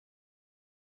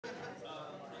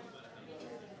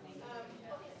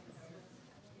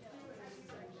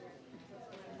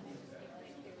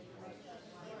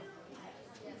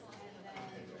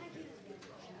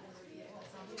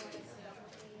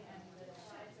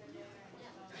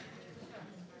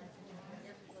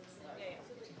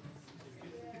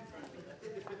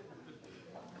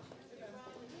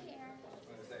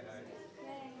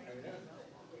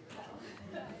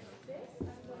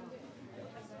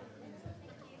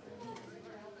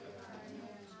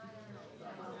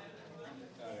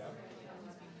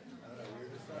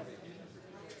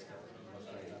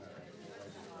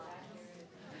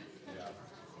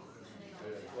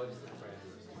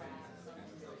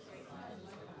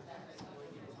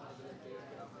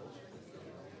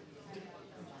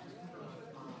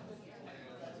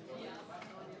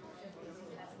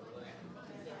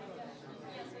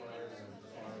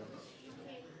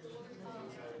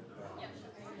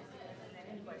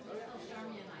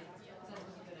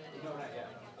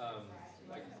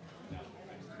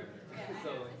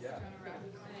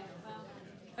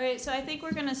Great, so I think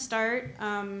we're going to start.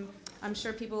 I'm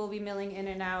sure people will be milling in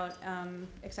and out,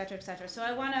 et cetera, et cetera. So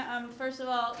I want to, first of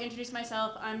all, introduce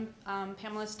myself. I'm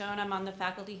Pamela Stone. I'm on the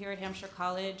faculty here at Hampshire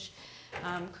College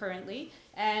currently.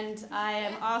 And I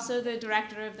am also the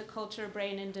director of the Culture,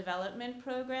 Brain, and Development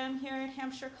program here at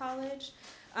Hampshire College.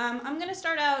 I'm going to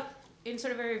start out in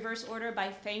sort of a reverse order by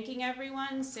thanking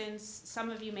everyone, since some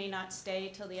of you may not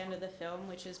stay till the end of the film,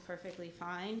 which is perfectly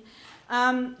fine.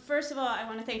 First of all, I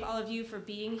want to thank all of you for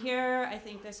being here. I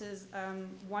think this is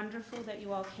wonderful that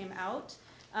you all came out.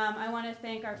 I want to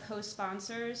thank our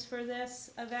co-sponsors for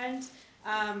this event.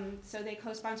 So they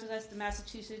co-sponsored us, the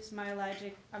Massachusetts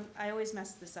myalgic, I always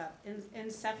mess this up,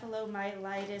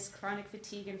 encephalomyelitis, Chronic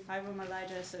Fatigue, and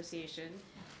Fibromyalgia Association,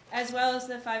 as well as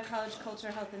the 5 College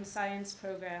Culture, Health, and Science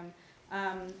program.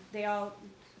 They all,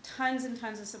 tons and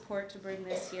tons of support to bring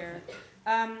this here.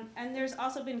 And there's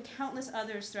also been countless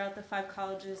others throughout the 5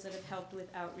 colleges that have helped with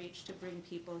outreach to bring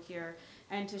people here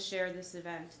and to share this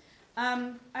event.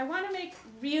 I want to make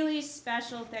really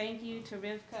special thank you to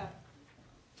Rivka.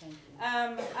 Thank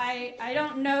you. I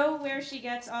don't know where she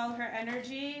gets all her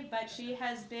energy, but she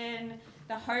has been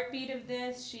the heartbeat of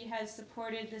this. She has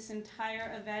supported this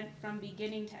entire event from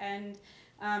beginning to end.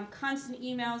 Constant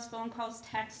emails, phone calls,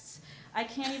 texts. I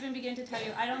can't even begin to tell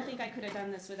you, I don't think I could have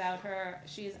done this without her.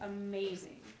 She is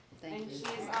amazing. Thank you. And she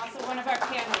is also one of our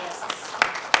panelists.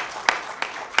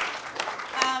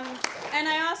 And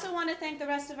I also want to thank the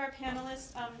rest of our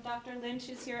panelists. Dr. Lynch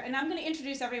is here, and I'm going to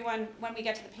introduce everyone when we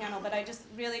get to the panel, but I just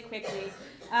really quickly,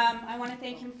 I want to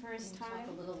thank him for his time. Talk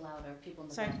a little louder, people in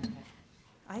the Sorry. back.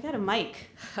 I got a mic.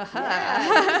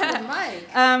 Yeah, the mic.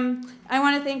 I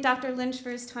want to thank Dr. Lynch for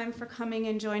his time for coming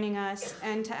and joining us,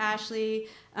 and to Ashley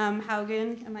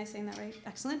Haugen. Am I saying that right?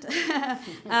 Excellent.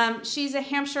 She's a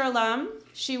Hampshire alum.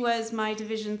 She was my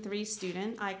Division III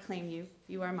student. I claim you.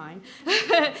 You are mine.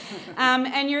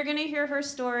 And you're going to hear her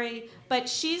story, but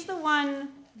she's the one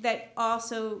that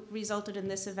also resulted in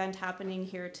this event happening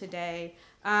here today.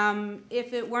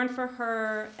 If it weren't for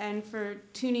her and for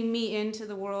tuning me into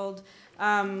the world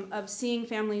of seeing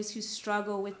families who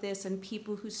struggle with this and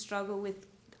people who struggle with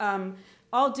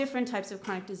all different types of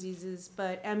chronic diseases,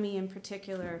 but ME in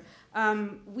particular,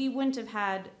 we wouldn't have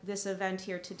had this event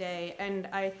here today, and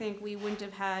I think we wouldn't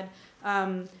have had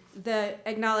the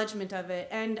acknowledgement of it.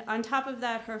 And on top of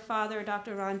that, her father,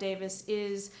 Dr. Ron Davis,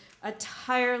 is a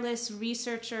tireless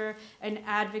researcher and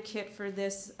advocate for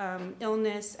this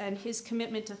illness, and his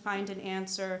commitment to find an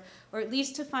answer, or at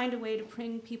least to find a way to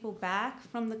bring people back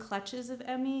from the clutches of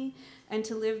ME and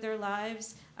to live their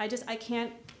lives. I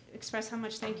can't express how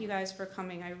much thank you guys for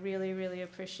coming. I really, really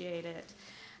appreciate it.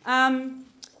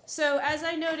 So as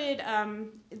I noted,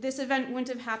 this event wouldn't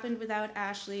have happened without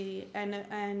Ashley,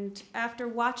 and after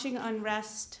watching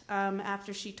Unrest,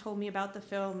 after she told me about the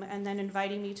film, and then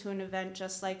inviting me to an event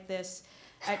just like this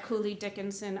at Cooley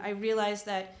Dickinson, I realized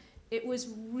that it was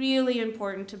really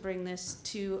important to bring this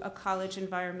to a college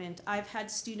environment. I've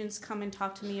had students come and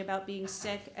talk to me about being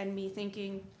sick and me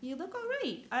thinking, you look all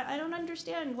right. I don't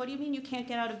understand. What do you mean you can't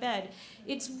get out of bed?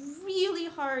 It's really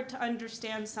hard to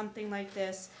understand something like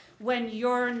this when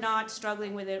you're not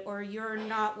struggling with it, or you're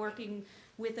not working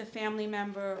with a family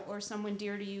member or someone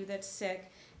dear to you that's sick.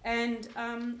 And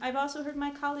I've also heard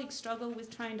my colleagues struggle with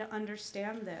trying to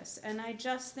understand this. And I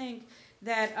just think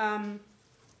that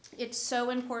it's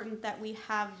so important that we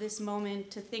have this moment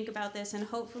to think about this, and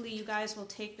hopefully you guys will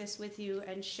take this with you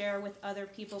and share with other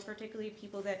people, particularly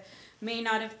people that may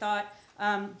not have thought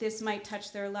this might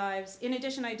touch their lives. In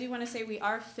addition, I do want to say we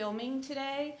are filming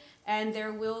today, and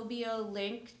there will be a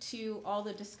link to all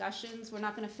the discussions. We're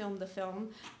not going to film the film,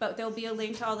 but there'll be a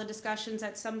link to all the discussions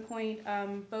at some point,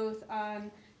 both on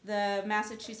the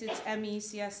Massachusetts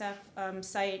MECSF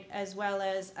site, as well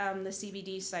as the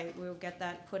CBD site. We'll get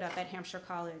that put up at Hampshire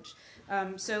College.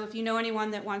 So if you know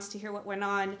anyone that wants to hear what went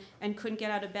on and couldn't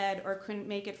get out of bed or couldn't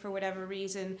make it for whatever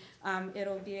reason,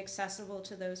 it'll be accessible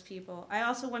to those people. I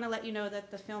also want to let you know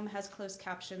that the film has closed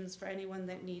captions for anyone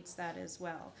that needs that as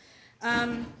well.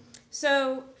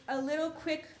 So a little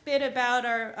quick bit about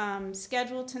our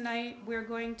schedule tonight. We're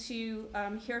going to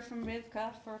hear from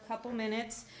Rivka for a couple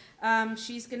minutes.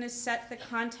 She's going to set the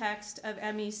context of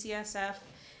MECSF,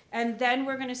 and then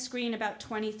we're going to screen about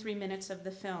 23 minutes of the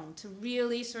film to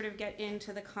really sort of get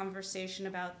into the conversation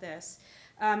about this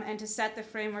and to set the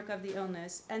framework of the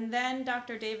illness. And then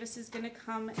Dr. Davis is going to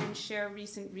come and share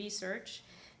recent research,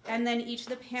 and then each of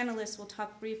the panelists will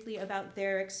talk briefly about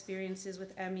their experiences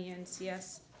with ME and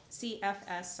CFS.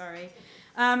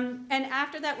 And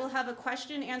after that, we'll have a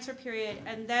question and answer period,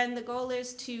 and then the goal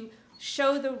is to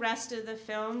show the rest of the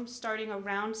film starting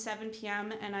around 7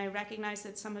 p.m. And I recognize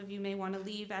that some of you may want to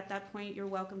leave at that point. You're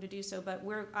welcome to do so. But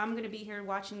I'm going to be here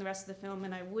watching the rest of the film,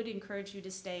 and I would encourage you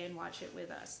to stay and watch it with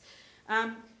us.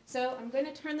 So I'm going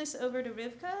to turn this over to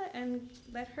Rivka and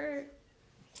let her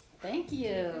Thank you.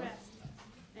 do the rest.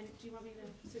 And do you want me to,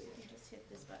 so you can just hit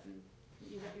this button.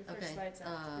 You got your first slides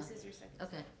up. This is your second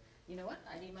Okay. slide. You know what?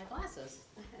 I need my glasses.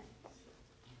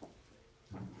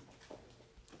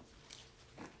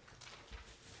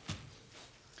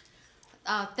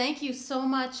 Thank you so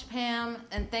much, Pam,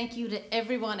 and thank you to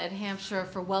everyone at Hampshire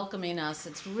for welcoming us.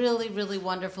 It's really, really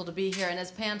wonderful to be here. And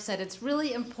as Pam said, it's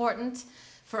really important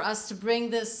for us to bring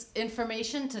this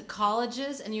information to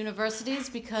colleges and universities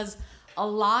because a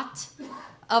lot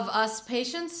of us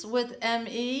patients with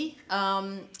ME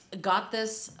got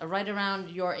this right around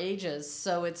your ages.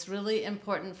 So it's really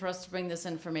important for us to bring this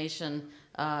information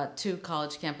to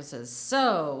college campuses.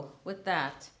 So with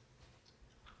that,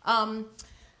 so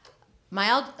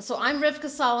I'm Rivka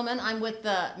Solomon. I'm with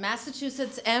the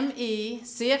Massachusetts ME,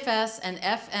 CFS, and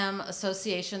FM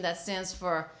Association. That stands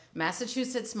for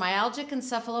Massachusetts Myalgic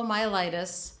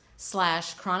Encephalomyelitis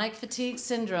 / Chronic Fatigue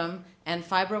Syndrome and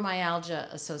Fibromyalgia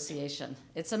Association.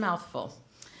 It's a mouthful.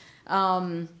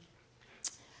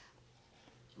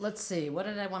 Let's see, what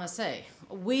did I want to say?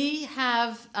 We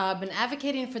have been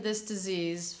advocating for this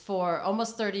disease for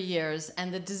almost 30 years,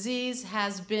 and the disease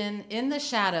has been in the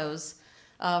shadows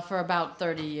for about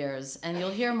 30 years. And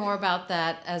you'll hear more about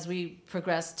that as we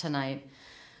progress tonight.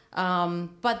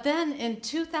 But then in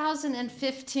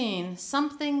 2015,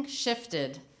 something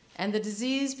shifted, and the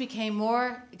disease came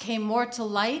more to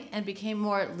light and became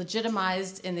more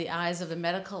legitimized in the eyes of the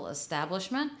medical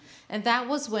establishment. And that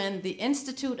was when the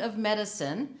Institute of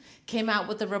Medicine came out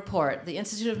with a report. The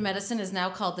Institute of Medicine is now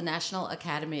called the National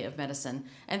Academy of Medicine.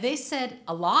 And they said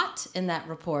a lot in that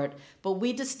report, but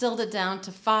we distilled it down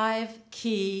to 5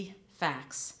 key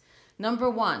facts. Number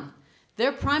 1,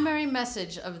 their primary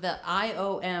message of the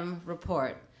IOM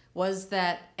report was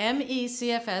that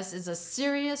ME/CFS is a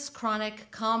serious,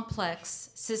 chronic, complex,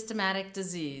 systematic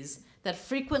disease that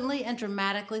frequently and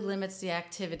dramatically limits the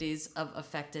activities of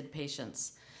affected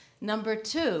patients. Number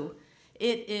 2,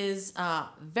 it is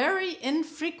very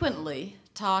infrequently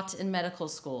taught in medical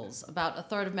schools, about a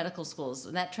third of medical schools.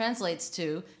 And that translates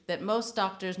to that most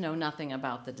doctors know nothing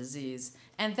about the disease.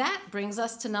 And that brings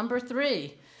us to number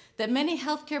 3, that many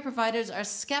healthcare providers are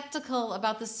skeptical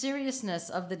about the seriousness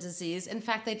of the disease. In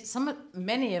fact,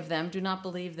 many of them do not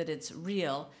believe that it's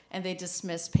real, and they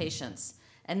dismiss patients.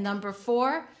 And number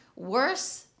 4,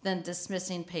 worse than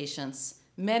dismissing patients,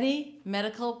 many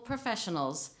medical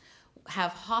professionals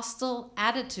have hostile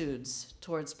attitudes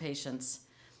towards patients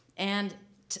and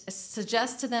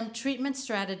suggest to them treatment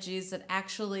strategies that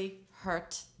actually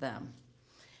hurt them.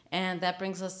 And that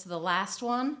brings us to the last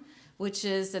one, which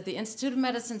is that the Institute of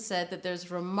Medicine said that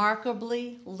there's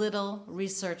remarkably little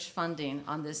research funding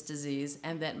on this disease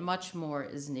and that much more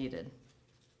is needed.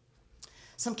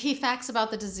 Some key facts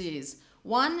about the disease.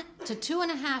 1 to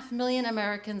 2.5 million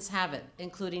Americans have it,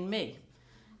 including me.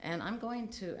 And I'm going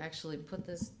to actually put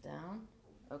this down.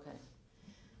 Okay.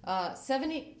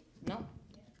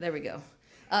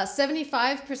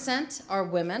 75% are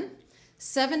women.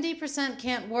 70%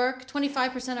 can't work.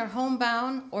 25% are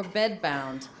homebound or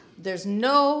bedbound. There's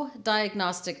no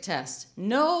diagnostic test,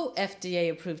 no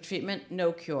FDA-approved treatment,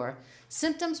 no cure.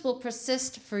 Symptoms will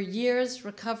persist for years.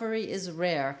 Recovery is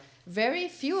rare. Very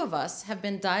few of us have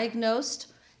been diagnosed,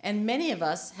 and many of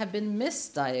us have been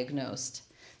misdiagnosed.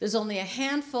 There's only a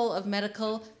handful of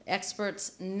medical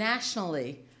experts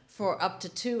nationally for up to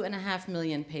 2.5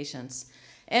 million patients.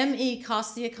 ME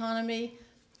costs the economy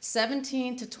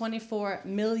 $17 to $24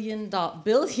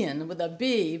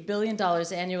 billion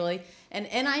annually, and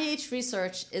NIH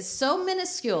research is so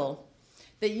minuscule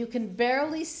that you can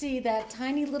barely see that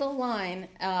tiny little line,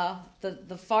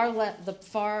 the far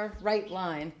right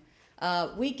line.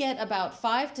 We get about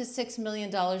 $5 to $6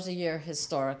 million a year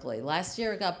historically. Last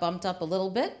year it got bumped up a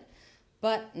little bit,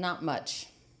 but not much.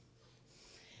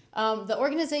 The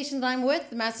organization that I'm with,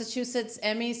 the Massachusetts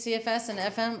ME, CFS, and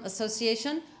FM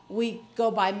Association, we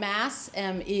go by Mass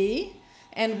ME,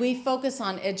 and we focus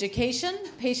on education,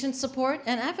 patient support,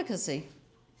 and advocacy,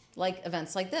 like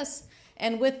events like this.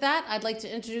 And with that, I'd like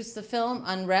to introduce the film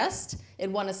Unrest.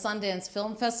 It won a Sundance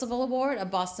Film Festival Award, a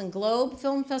Boston Globe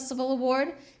Film Festival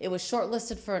Award. It was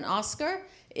shortlisted for an Oscar.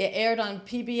 It aired on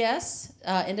PBS,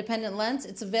 Independent Lens.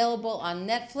 It's available on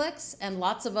Netflix and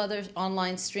lots of other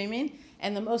online streaming.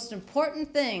 And the most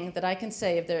important thing that I can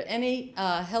say, if there are any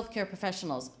healthcare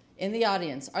professionals in the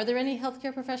audience, are there any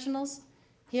healthcare professionals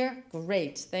here?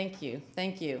 Great, thank you,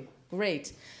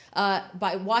 great.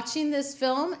 By watching this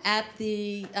film at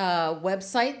the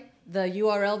website, the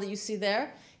URL that you see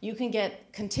there, you can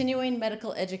get continuing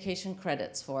medical education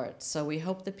credits for it. So we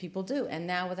hope that people do. And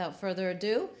now, without further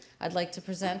ado, I'd like to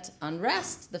present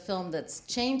Unrest, the film that's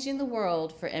changing the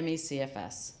world for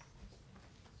ME/CFS.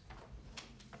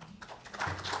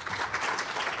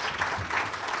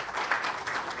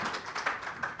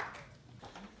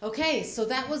 Okay, so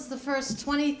that was the first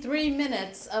 23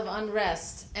 minutes of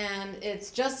Unrest, and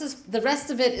the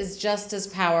rest of it is just as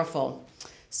powerful.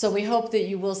 So we hope that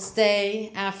you will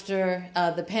stay after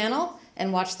the panel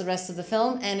and watch the rest of the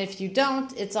film. And if you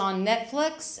don't, it's on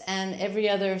Netflix and every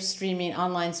other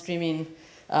online streaming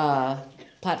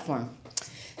platform.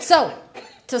 So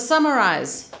to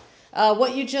summarize,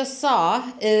 what you just saw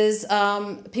is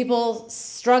people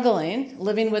struggling,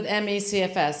 living with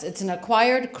ME/CFS. It's an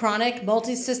acquired chronic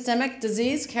multisystemic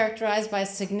disease characterized by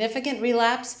significant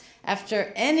relapse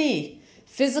after any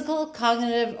physical,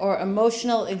 cognitive, or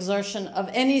emotional exertion of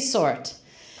any sort.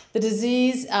 The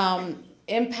disease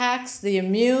impacts the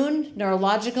immune,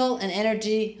 neurological, and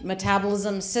energy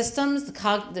metabolism systems.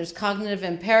 There's cognitive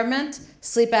impairment,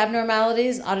 sleep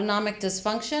abnormalities, autonomic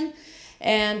dysfunction,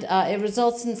 and it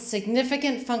results in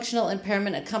significant functional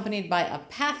impairment accompanied by a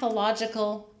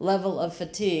pathological level of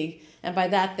fatigue, and by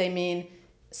that they mean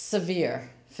severe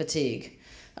fatigue.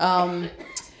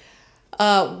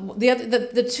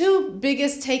 The two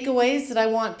biggest takeaways that I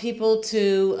want people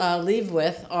to leave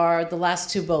with are the last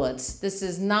two bullets. This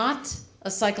is not a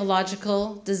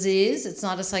psychological disease, it's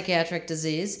not a psychiatric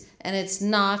disease, and it's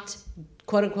not,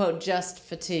 quote unquote, just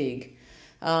fatigue.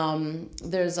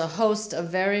 There's a host of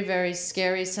very, very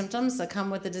scary symptoms that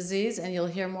come with the disease, and you'll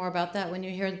hear more about that when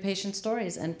you hear the patient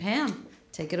stories. And Pam,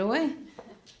 take it away.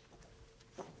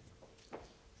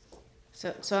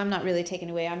 So I'm not really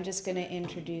taking away. I'm just going to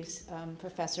introduce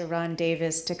Professor Ron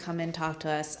Davis to come and talk to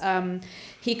us.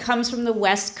 He comes from the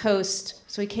West Coast,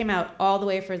 so he came out all the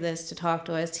way for this to talk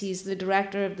to us. He's the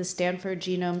director of the Stanford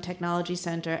Genome Technology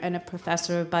Center and a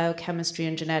professor of biochemistry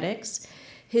and genetics.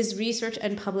 His research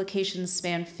and publications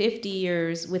span 50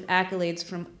 years with accolades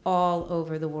from all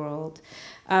over the world.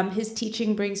 His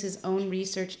teaching brings his own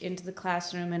research into the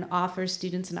classroom and offers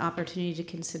students an opportunity to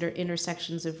consider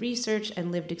intersections of research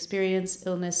and lived experience,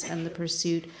 illness, and the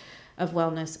pursuit of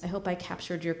wellness. I hope I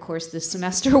captured your course this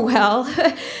semester well.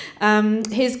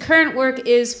 His current work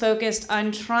is focused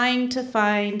on trying to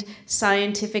find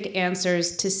scientific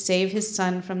answers to save his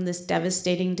son from this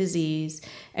devastating disease.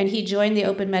 And he joined the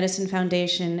Open Medicine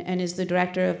Foundation and is the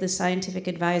director of the Scientific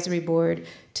Advisory Board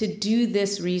to do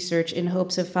this research in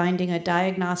hopes of finding a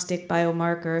diagnostic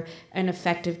biomarker and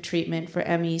effective treatment for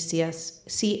ME/CFS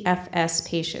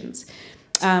patients.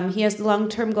 He has the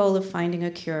long-term goal of finding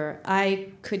a cure. I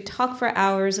could talk for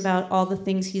hours about all the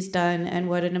things he's done and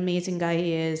what an amazing guy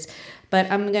he is, but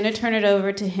I'm going to turn it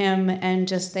over to him and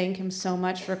just thank him so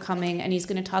much for coming, and he's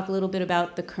going to talk a little bit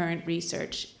about the current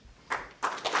research.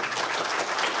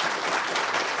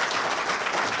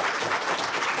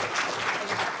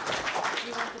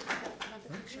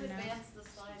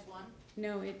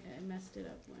 No, I messed it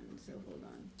up one, so hold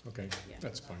on. Okay, Yeah.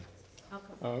 that's fine. I'll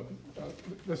come.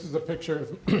 This is a picture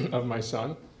of my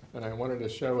son, and I wanted to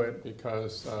show it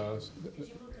because let's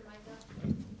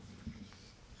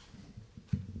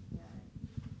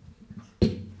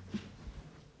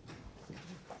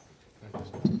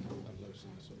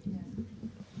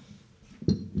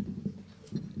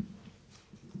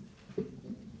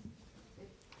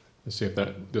see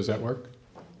if does that work?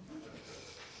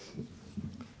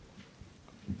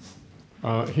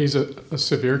 He's a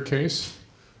severe case,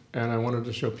 and I wanted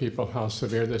to show people how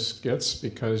severe this gets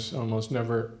because almost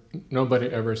nobody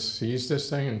ever sees this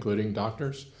thing, including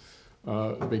doctors,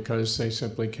 because they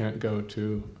simply can't go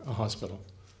to a hospital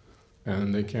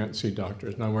and they can't see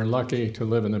doctors. Now, we're lucky to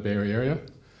live in the Bay Area,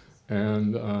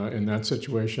 and in that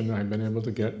situation, I've been able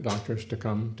to get doctors to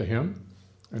come to him,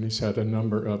 and he's had a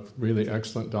number of really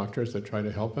excellent doctors that try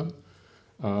to help him.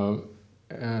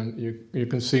 And you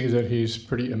can see that he's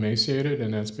pretty emaciated,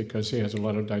 and that's because he has a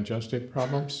lot of digestive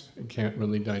problems. He can't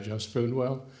really digest food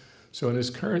well. So in his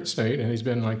current state, and he's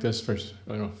been like this for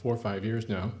 4 or 5 years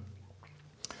now,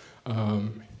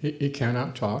 he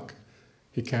cannot talk,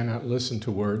 he cannot listen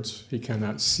to words, he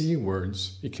cannot see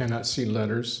words, he cannot see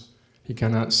letters, he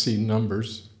cannot see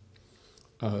numbers.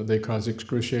 They cause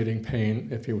excruciating pain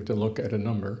if he were to look at a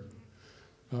number.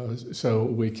 So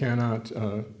we cannot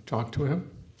talk to him.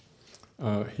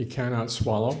 He cannot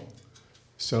swallow,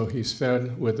 so he's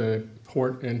fed with a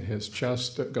port in his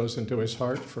chest that goes into his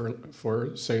heart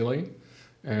for saline,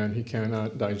 and he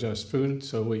cannot digest food,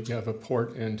 so we have a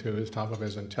port into the top of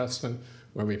his intestine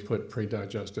where we put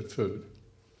pre-digested food.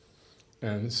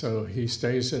 And so he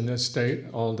stays in this state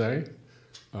all day.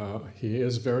 He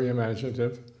is very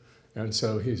imaginative, and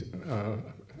so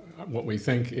what we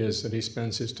think is that he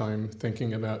spends his time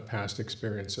thinking about past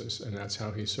experiences, and that's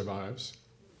how he survives.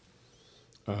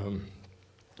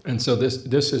 And so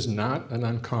this is not an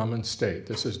uncommon state.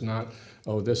 This is not,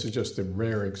 oh, this is just a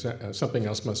rare example. Something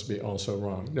else must be also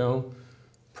wrong. No,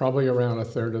 probably around a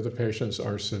third of the patients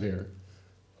are severe,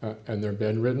 and they're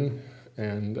bedridden.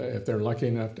 And if they're lucky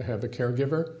enough to have a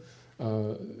caregiver,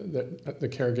 the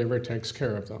caregiver takes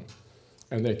care of them.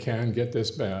 And they can get this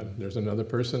bad. There's another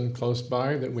person close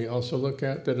by that we also look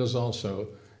at that is also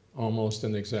almost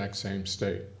in the exact same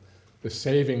state. The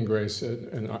saving grace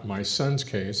in my son's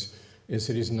case is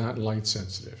that he's not light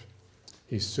sensitive.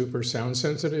 He's super sound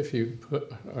sensitive.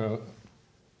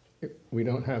 We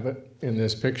don't have it in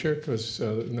this picture because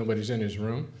nobody's in his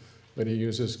room, but he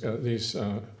uses these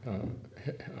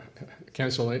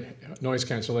noise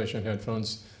cancellation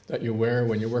headphones that you wear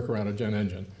when you work around a jet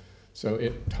engine. So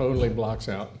it totally blocks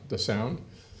out the sound,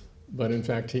 but in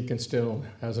fact he can still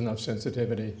has enough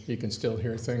sensitivity, he can still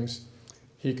hear things.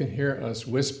 He can hear us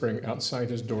whispering outside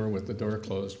his door with the door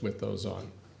closed with those on.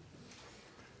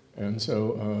 And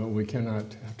so we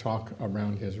cannot talk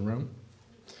around his room,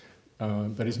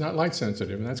 but he's not light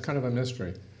sensitive, and that's kind of a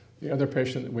mystery. The other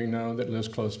patient that we know that lives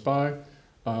close by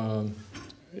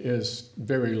is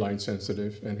very light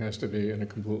sensitive and has to be in a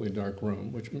completely dark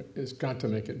room, which has got to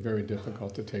make it very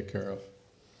difficult to take care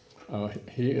of.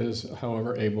 He is,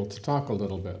 however, able to talk a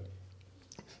little bit.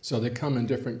 So they come in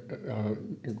different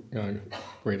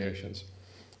gradations.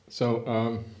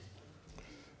 So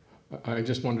I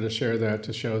just wanted to share that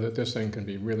to show that this thing can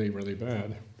be really, really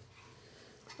bad.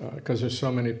 Because there's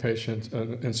so many patients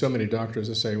and so many doctors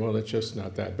that say, well, it's just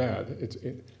not that bad.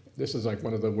 This is like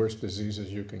one of the worst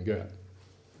diseases you can get.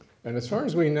 And as far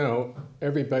as we know,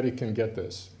 everybody can get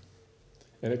this.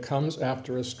 And it comes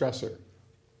after a stressor.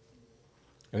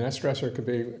 And that stressor could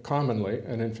be commonly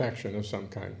an infection of some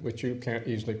kind, which you can't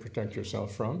easily protect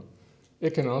yourself from.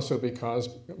 It can also be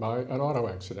caused by an auto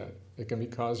accident. It can be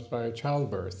caused by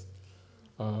childbirth.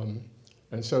 And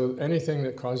so anything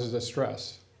that causes a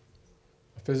stress,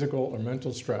 a physical or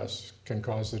mental stress, can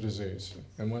cause the disease.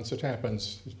 And once it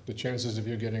happens, the chances of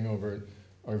you getting over it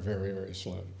are very, very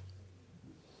slim.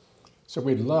 So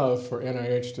we'd love for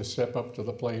NIH to step up to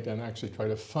the plate and actually try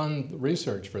to fund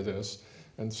research for this.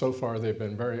 And so far, they've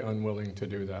been very unwilling to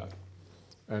do that.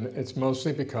 And it's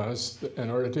mostly because in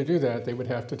order to do that, they would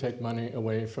have to take money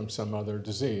away from some other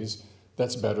disease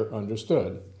that's better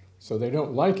understood. So they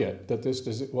don't like it that this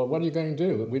disease, well, what are you going to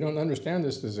do? We don't understand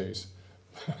this disease.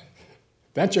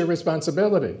 That's your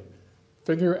responsibility.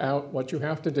 Figure out what you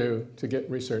have to do to get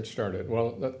research started.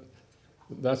 Well,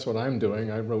 that's what I'm doing.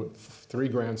 I wrote 3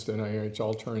 grants to NIH,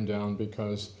 all turned down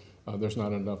because there's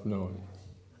not enough known.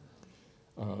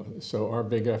 So our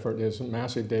big effort is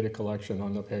massive data collection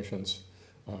on the patients.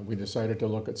 We decided to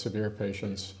look at severe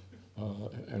patients,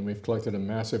 and we've collected a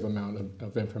massive amount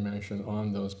of information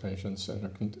on those patients,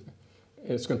 and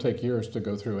it's going to take years to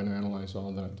go through and analyze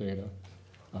all that data.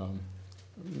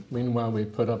 Meanwhile, we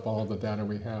put up all the data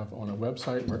we have on a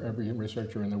website where every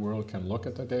researcher in the world can look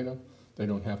at the data. They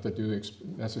don't have to do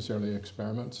necessarily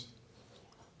experiments.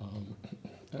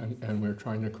 And we're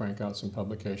trying to crank out some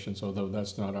publications, although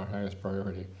that's not our highest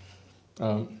priority.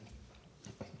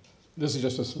 This is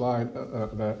just a slide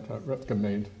that Ripka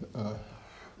made.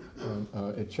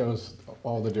 It shows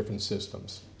all the different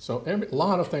systems. So a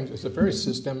lot of things, it's a very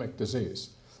systemic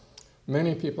disease.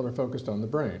 Many people are focused on the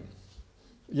brain.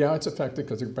 Yeah, it's affected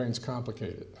because the brain's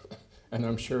complicated. And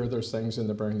I'm sure there's things in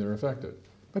the brain that are affected.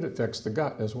 But it affects the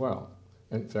gut as well.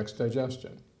 It affects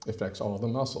digestion. It affects all the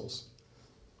muscles.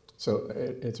 So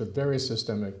it's a very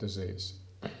systemic disease.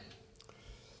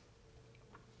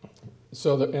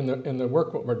 So in the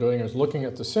work, what we're doing is looking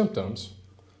at the symptoms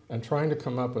and trying to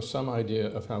come up with some idea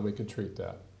of how we could treat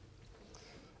that.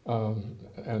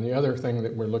 And the other thing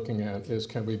that we're looking at is,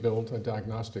 can we build a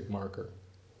diagnostic marker?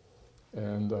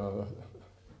 And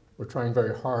we're trying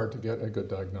very hard to get a good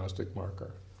diagnostic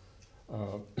marker.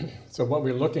 So what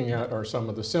we're looking at are some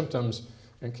of the symptoms,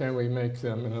 and can we make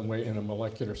them in a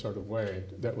molecular sort of way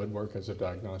that would work as a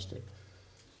diagnostic?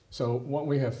 So what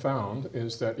we have found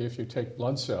is that if you take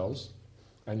blood cells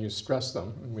and you stress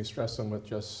them, and we stress them with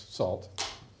just salt,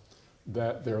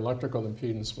 that their electrical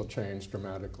impedance will change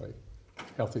dramatically.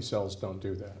 Healthy cells don't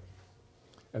do that.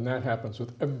 And that happens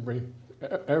with every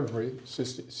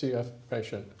CF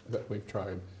patient that we've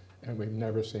tried, and we've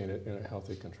never seen it in a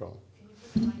healthy control.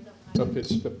 So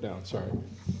it's flipped down, sorry.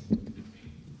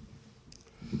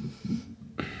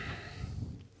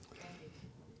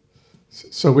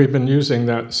 So we've been using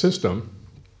that system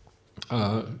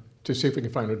to see if we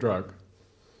can find a drug.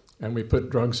 And we put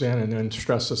drugs in and then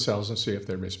stress the cells and see if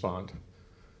they respond.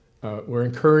 We're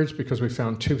encouraged because we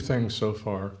found 2 things so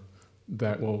far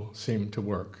that will seem to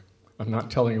work. I'm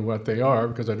not telling you what they are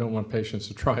because I don't want patients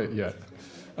to try it yet.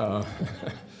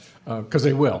 Because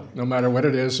they will, no matter what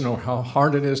it is, no how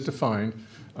hard it is to find.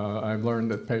 I've learned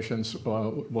that patients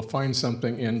will find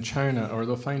something in China or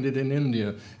they'll find it in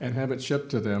India and have it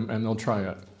shipped to them and they'll try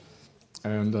it.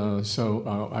 And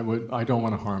I don't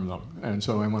want to harm them. And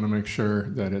so I want to make sure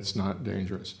that it's not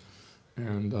dangerous.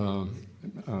 And,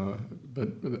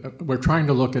 but we're trying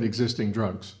to look at existing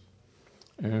drugs.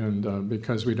 And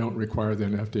because we don't require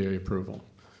then FDA approval.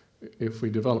 If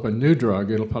we develop a new drug,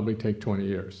 it'll probably take 20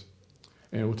 years.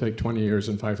 And it will take 20 years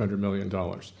and $500 million.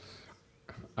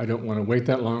 I don't want to wait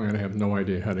that long, and I have no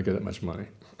idea how to get that much money.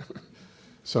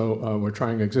 So we're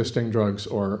trying existing drugs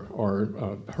or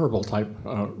herbal type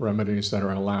remedies that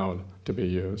are allowed to be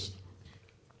used.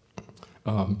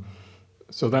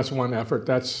 So that's one effort.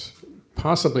 That's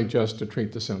possibly just to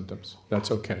treat the symptoms.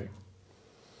 That's okay.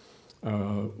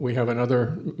 We have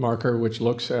another marker which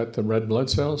looks at the red blood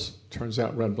cells. Turns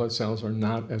out red blood cells are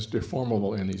not as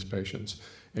deformable in these patients.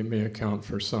 It may account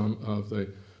for some of the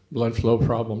blood flow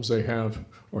problems they have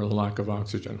or the lack of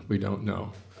oxygen. We don't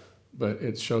know. But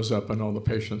it shows up in all the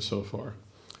patients so far.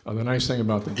 The nice thing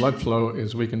about the blood flow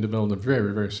is we can develop a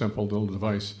very, very simple little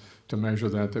device to measure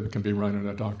that can be run in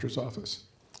a doctor's office.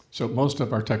 So most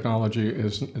of our technology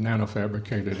is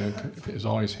nanofabricated and is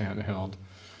always handheld.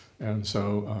 And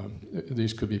so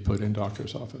these could be put in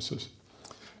doctor's offices.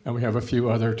 And we have a few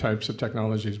other types of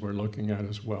technologies we're looking at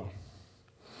as well.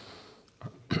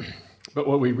 But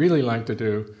what we really like to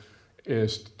do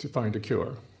is to find a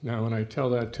cure. Now, when I tell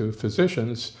that to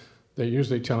physicians, they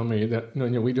usually tell me that, no,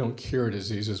 we don't cure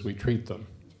diseases, we treat them.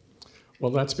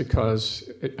 Well, that's because,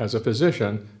 as a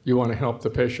physician, you want to help the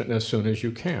patient as soon as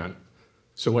you can.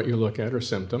 So what you look at are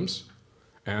symptoms,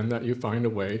 and that you find a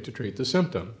way to treat the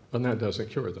symptom, and that doesn't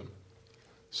cure them.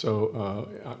 So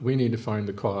we need to find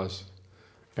the cause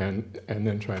and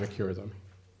then try to cure them.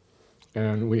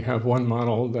 And we have one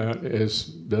model that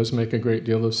does make a great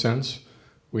deal of sense.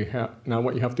 Now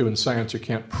what you have to do in science, you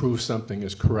can't prove something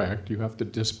is correct, you have to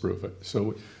disprove it.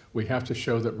 So we have to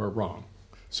show that we're wrong.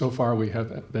 So far we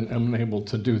have been unable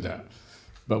to do that,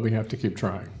 but we have to keep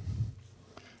trying.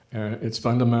 It's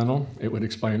fundamental, it would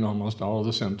explain almost all of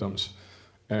the symptoms.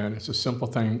 And it's a simple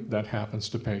thing that happens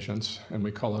to patients, and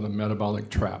we call it a metabolic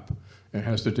trap. It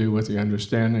has to do with the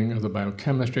understanding of the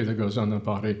biochemistry that goes on in the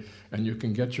body, and you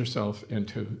can get yourself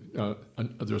into,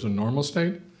 there's a normal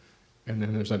state, and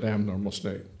then there's an abnormal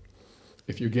state.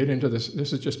 If you get into this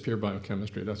is just pure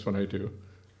biochemistry, that's what I do.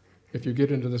 If you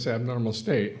get into this abnormal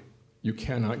state, you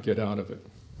cannot get out of it.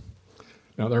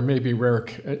 Now, there may be rare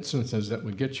instances that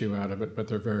would get you out of it, but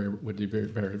would be very,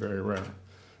 very, very rare.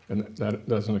 And that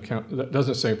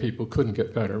doesn't say people couldn't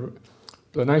get better.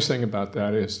 The nice thing about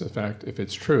that is the fact, if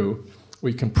it's true,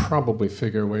 we can probably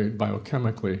figure a way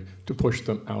biochemically to push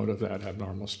them out of that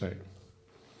abnormal state.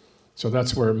 So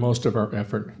that's where most of our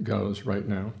effort goes right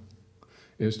now,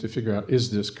 is to figure out,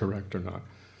 is this correct or not?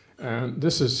 And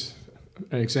this is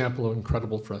an example of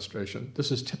incredible frustration.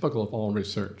 This is typical of all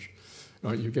research.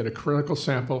 You get a critical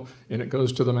sample, and it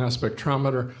goes to the mass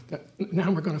spectrometer.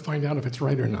 Now we're going to find out if it's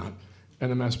right or not. And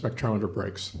the mass spectrometer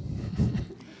breaks.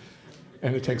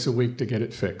 And it takes a week to get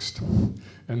it fixed.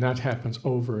 And that happens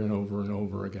over and over and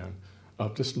over again,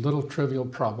 of just little trivial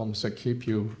problems that keep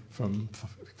you from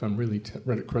really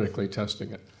critically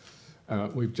testing it.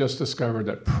 We've just discovered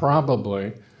that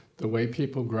probably the way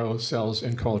people grow cells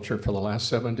in culture for the last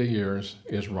 70 years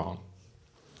is wrong.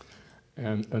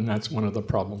 And that's one of the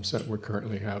problems that we're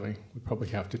currently having. We probably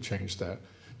have to change that.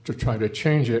 To try to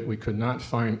change it, we could not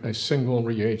find a single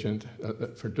reagent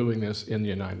for doing this in the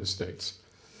United States.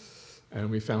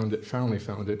 And we finally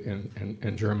found it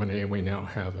in Germany, and we now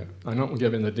have it. I don't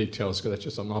give in the details because that's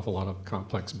just an awful lot of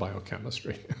complex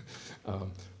biochemistry.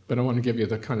 But I want to give you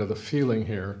the kind of the feeling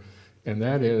here, and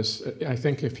that is, I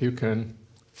think if you can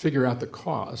figure out the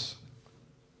cause,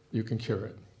 you can cure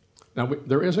it. Now,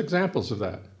 there is examples of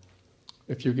that.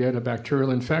 If you get a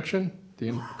bacterial infection,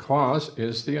 the cause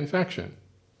is the infection.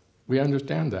 We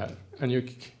understand that, and you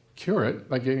cure it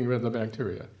by getting rid of the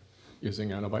bacteria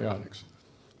using antibiotics.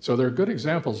 So there are good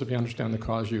examples. If you understand the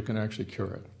cause, you can actually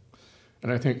cure it.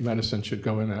 And I think medicine should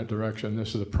go in that direction.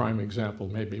 This is a prime example.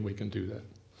 Maybe we can do that.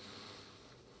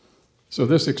 So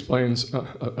this explains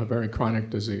a very chronic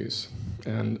disease,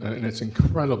 and it's an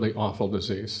incredibly awful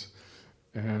disease.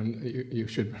 And you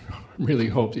should really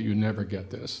hope that you never get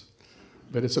this.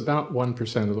 But it's about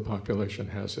 1% of the population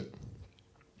has it.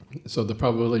 So the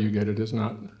probability you get it is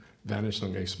not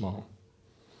vanishingly small.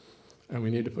 And we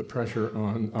need to put pressure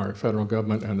on our federal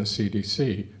government and the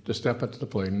CDC to step up to the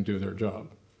plate and do their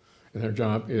job. And their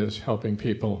job is helping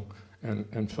people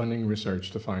and funding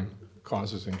research to find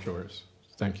causes and cures.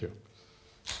 Thank you.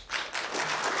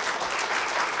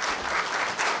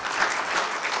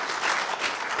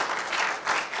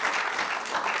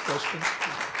 Questions?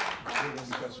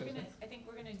 I think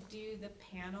we're gonna do the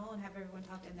panel and have everyone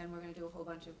talk, and then we're gonna do a whole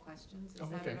bunch of questions. Is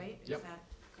that okay. right? Yep. Is that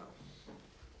cool?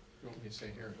 You want me to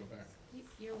stay here or go back?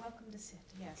 You're welcome to sit,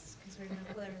 yes, because we're gonna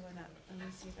pull everyone up. Let me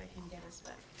see if I can get us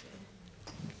back to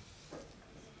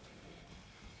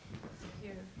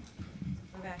here.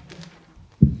 We're back here.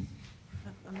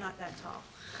 Oh, I'm not that tall.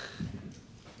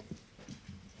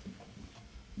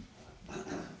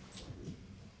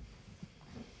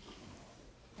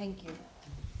 Thank you.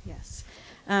 Yes.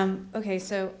 Okay,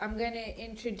 so I'm going to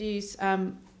introduce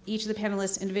each of the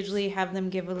panelists individually, have them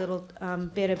give a little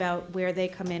bit about where they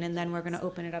come in, and then we're going to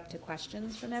open it up to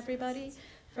questions from everybody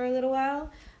for a little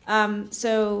while. I'm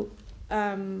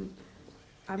going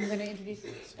to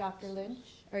introduce Dr. Lynch.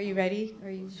 Are you ready?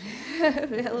 Are you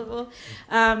available?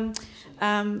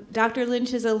 Dr.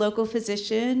 Lynch is a local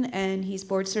physician, and he's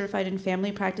board certified in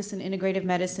family practice and integrative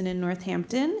medicine in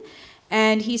Northampton.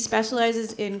 And he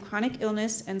specializes in chronic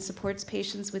illness and supports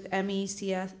patients with ME,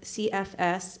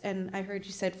 CFS. And I heard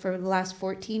you said for the last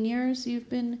 14 years you've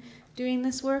been doing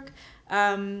this work.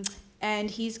 And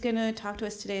he's going to talk to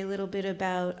us today a little bit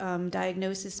about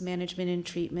diagnosis, management, and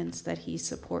treatments that he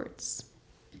supports.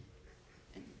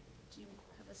 And do you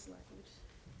have a slide?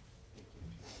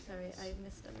 Sorry, I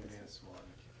missed up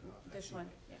this one.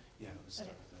 Yeah. Yeah.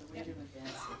 Okay. The way to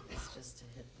advance it is just to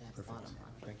hit that Perfect. bottom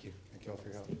one. Thank you. Thank you all for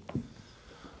your help.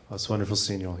 Well, it's wonderful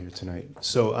seeing you all here tonight.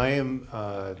 So I am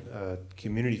a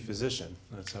community physician.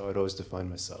 That's how I'd always define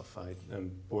myself. I am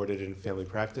boarded in family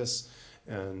practice,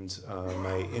 and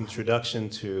my introduction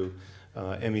to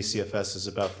ME/CFS is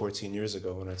about 14 years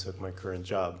ago when I took my current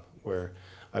job, where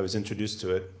I was introduced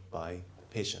to it by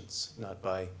patients, not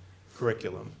by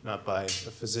curriculum, not by a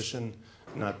physician,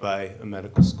 not by a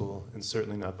medical school, and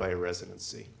certainly not by a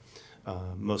residency.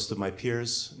 Most of my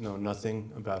peers know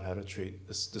nothing about how to treat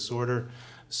this disorder,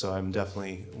 so I'm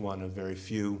definitely one of very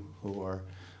few who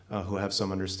have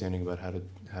some understanding about how to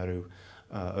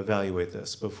evaluate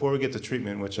this. Before we get to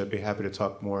treatment, which I'd be happy to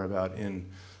talk more about in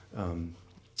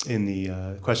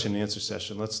the question and answer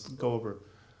session, let's go over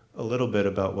a little bit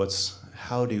about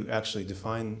how do you actually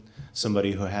define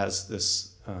somebody who has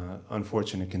this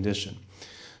unfortunate condition.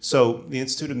 So the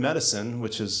Institute of Medicine,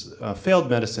 which is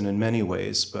failed medicine in many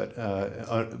ways, but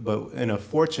in a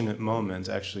fortunate moment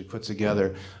actually put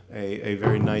together a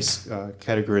very nice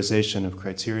categorization of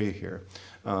criteria here.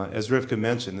 As Rivka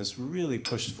mentioned, this really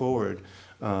pushed forward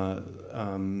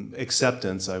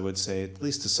acceptance, I would say, at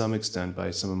least to some extent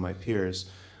by some of my peers.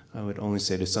 I would only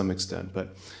say to some extent,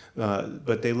 but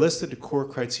they listed the core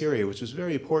criteria, which was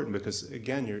very important because,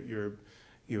 again,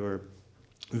 you're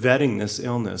vetting this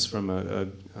illness from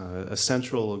a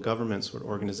central government sort of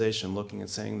organization, looking and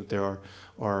saying that there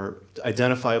are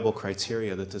identifiable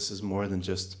criteria that this is more than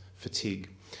just fatigue.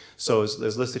 So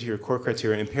as listed here, core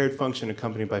criteria: impaired function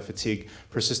accompanied by fatigue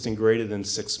persisting greater than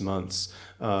 6 months.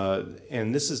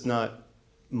 And this is not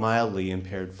mildly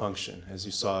impaired function. As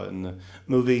you saw in the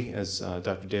movie, as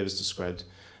Dr. Davis described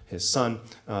his son,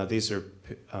 these are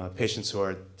patients who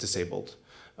are disabled.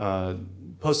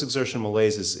 Post-exertional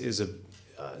malaise is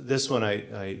this one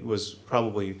was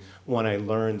probably one I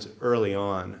learned early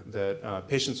on, that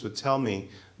patients would tell me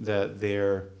that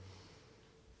their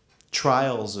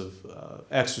trials of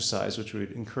exercise, which we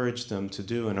would encourage them to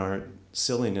do in our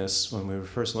silliness when we were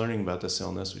first learning about this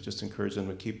illness, we just encouraged them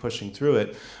to keep pushing through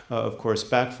it, of course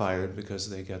backfired because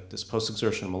they got this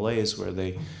post-exertional malaise where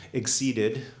they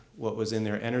exceeded what was in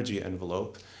their energy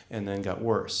envelope and then got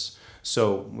worse.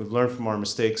 So we've learned from our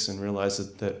mistakes and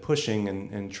realized that pushing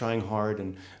and trying hard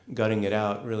and gutting it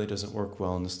out really doesn't work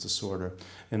well in this disorder.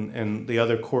 And the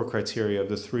other core criteria of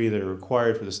the 3 that are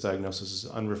required for this diagnosis is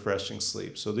unrefreshing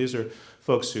sleep. So these are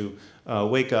folks who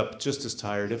wake up just as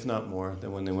tired, if not more,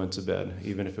 than when they went to bed,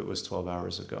 even if it was 12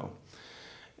 hours ago.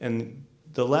 And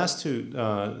the last 2,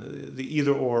 the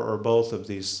either or both of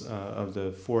these, of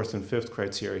the 4th and 5th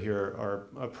criteria here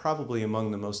are probably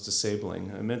among the most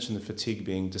disabling. I mentioned the fatigue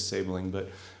being disabling,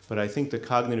 but I think the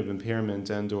cognitive impairment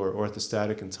and/or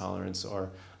orthostatic intolerance are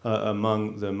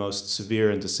among the most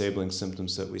severe and disabling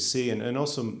symptoms that we see, and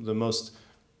also the most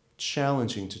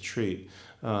challenging to treat.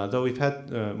 Though we've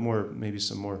had maybe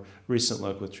some more recent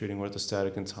luck with treating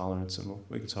orthostatic intolerance, and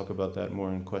we can talk about that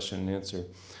more in question and answer.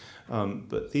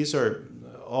 But these are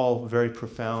all very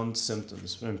profound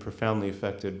symptoms and profoundly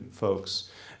affected folks.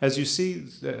 As you see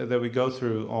that we go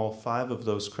through all 5 of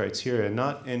those criteria,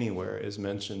 not anywhere is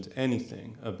mentioned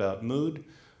anything about mood,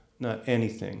 not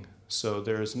anything. So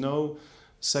there is no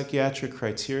psychiatric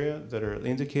criteria that are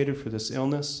indicated for this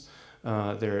illness.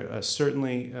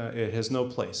 Certainly, it has no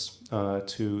place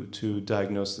to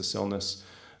diagnose this illness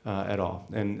at all.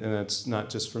 And that's not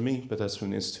just for me, but that's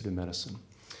from the Institute of Medicine.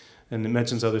 And it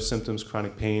mentions other symptoms,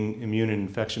 chronic pain, immune and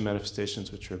infection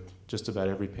manifestations, which are just about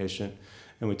every patient.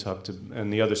 And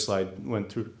and the other slide went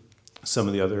through some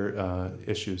of the other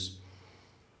issues.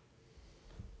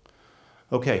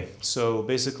 Okay, so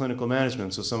basic clinical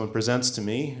management. So someone presents to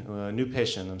me, a new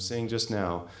patient I'm seeing just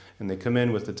now, and they come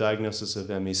in with the diagnosis of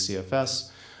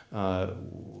ME/CFS.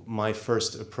 My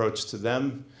first approach to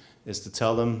them is to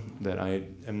tell them that I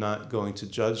am not going to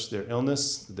judge their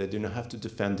illness, that they do not have to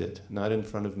defend it, not in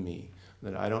front of me,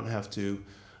 that they don't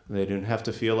have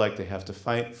to feel like they have to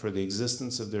fight for the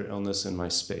existence of their illness in my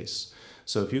space.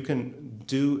 So if you can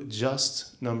do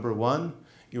just number 1,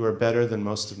 you are better than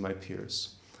most of my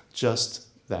peers. Just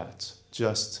that.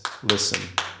 Just listen.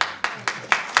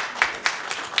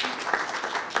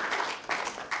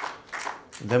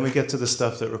 Then we get to the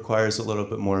stuff that requires a little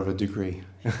bit more of a degree.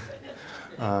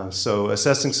 So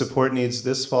assessing support needs,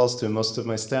 this falls to most of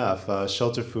my staff.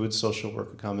 Shelter, food, social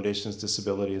work accommodations,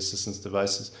 disability assistance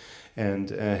devices, and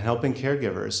helping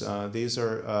caregivers. These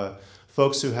are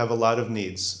folks who have a lot of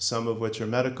needs, some of which are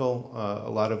medical,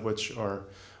 a lot of which are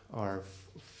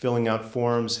filling out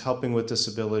forms, helping with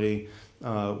disability,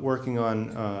 working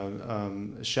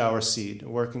on shower seat,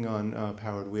 working on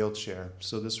powered wheelchair.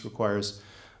 So this requires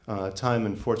time,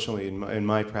 and fortunately in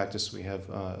my practice we have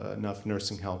enough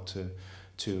nursing help to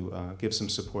give some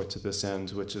support to this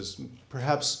end, which is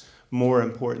perhaps more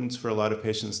important for a lot of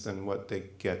patients than what they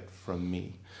get from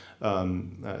me,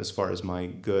 as far as my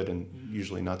good and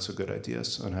usually not so good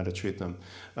ideas on how to treat them.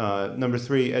 Number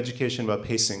 3, education about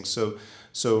pacing. So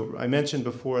I mentioned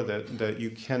before that you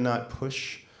cannot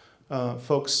push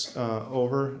folks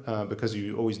over because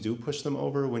you always do push them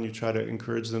over when you try to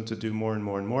encourage them to do more and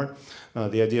more and more.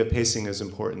 The idea of pacing is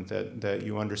important, that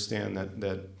you understand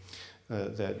that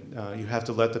you have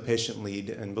to let the patient lead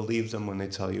and believe them when they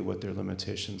tell you what their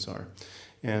limitations are.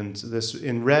 And this,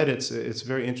 in red, it's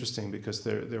very interesting because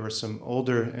there were some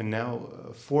older and now,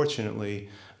 fortunately,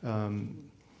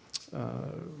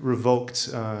 revoked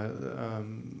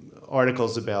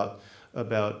articles about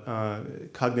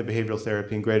cognitive behavioral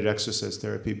therapy and graded exercise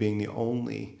therapy being the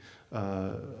only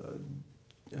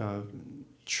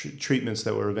treatments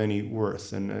that were of any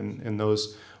worth, and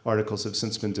those articles have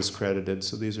since been discredited.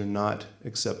 So these are not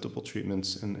acceptable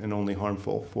treatments and only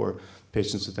harmful for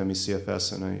patients with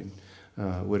ME/CFS, and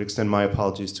I would extend my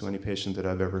apologies to any patient that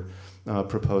I've ever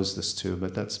proposed this to,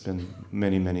 but that's been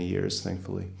many, many years,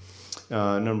 thankfully.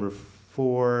 Number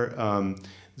 4,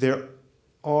 there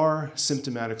are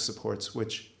symptomatic supports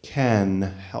which can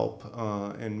help,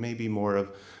 and maybe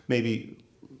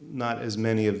not as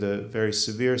many of the very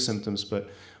severe symptoms, but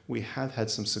we have had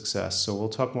some success. So we'll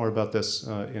talk more about this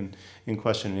in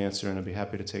question and answer, and I'd be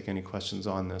happy to take any questions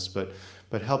on this.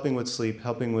 But helping with sleep,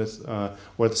 helping with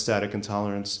orthostatic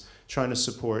intolerance, trying to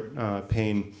support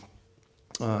pain,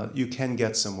 you can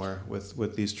get somewhere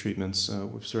with these treatments.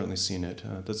 We've certainly seen it.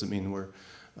 Doesn't mean we're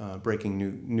breaking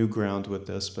new ground with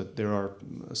this, but there are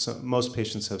most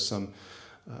patients have some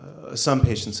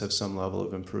patients have some level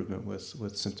of improvement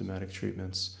with symptomatic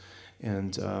treatments.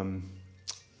 And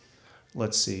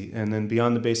let's see, and then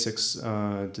beyond the basics,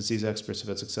 disease experts have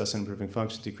had success in improving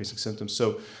function, decreasing symptoms.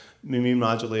 So immune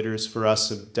modulators for us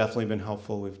have definitely been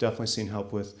helpful. We've definitely seen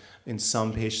help in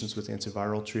some patients with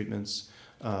antiviral treatments.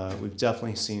 We've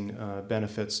definitely seen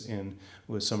benefits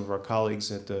with some of our colleagues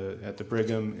at the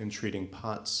Brigham in treating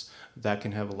POTS. That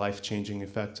can have a life-changing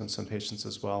effect on some patients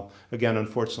as well. Again,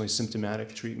 unfortunately,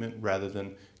 symptomatic treatment rather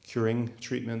than curing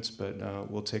treatments, but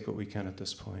we'll take what we can at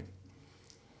this point.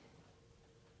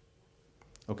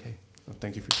 Okay, well,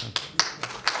 thank you for your time.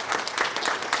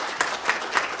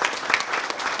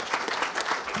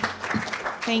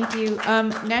 Thank you.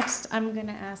 Next, I'm going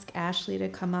to ask Ashley to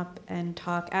come up and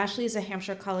talk. Ashley is a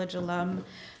Hampshire College alum.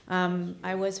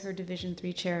 I was her Division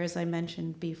III chair, as I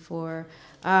mentioned before.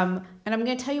 And I'm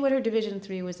going to tell you what her Division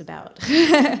III was about,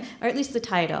 or at least the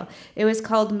title. It was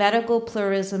called Medical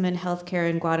Pluralism in Healthcare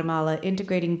in Guatemala,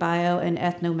 Integrating Bio and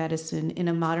Ethnomedicine in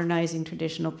a Modernizing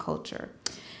Traditional Culture.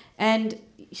 And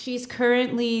She's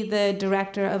currently the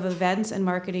Director of Events and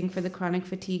Marketing for the Chronic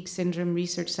Fatigue Syndrome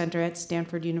Research Center at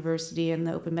Stanford University and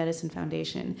the Open Medicine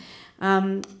Foundation.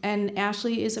 And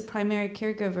Ashley is a primary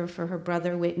caregiver for her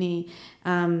brother, Whitney.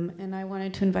 And I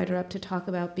wanted to invite her up to talk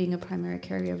about being a primary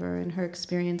caregiver and her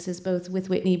experiences both with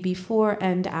Whitney before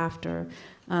and after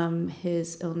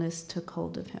his illness took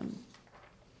hold of him.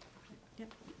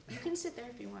 Yep. You can sit there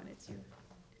if you want. It's your...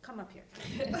 Come up here.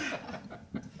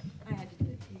 I had to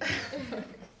do it to you.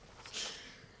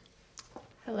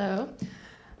 Hello.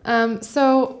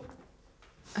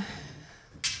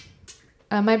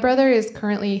 My brother is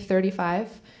currently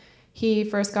 35. He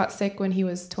first got sick when he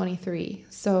was 23,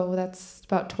 so that's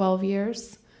about 12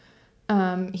 years.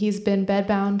 He's been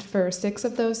bedbound for 6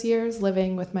 of those years,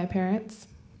 living with my parents.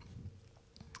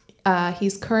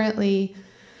 He's currently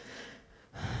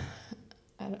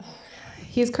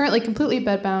completely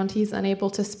bedbound. He's unable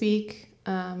to speak.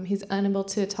 He's unable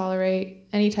to tolerate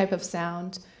any type of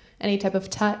sound, any type of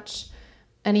touch,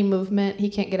 any movement. He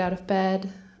can't get out of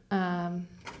bed. We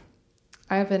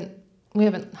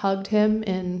haven't hugged him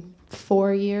in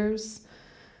 4 years.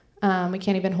 We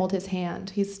can't even hold his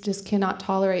hand. He just cannot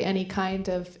tolerate any kind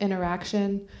of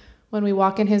interaction. When we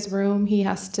walk in his room, he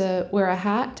has to wear a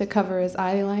hat to cover his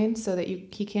eye line so that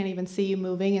he can't even see you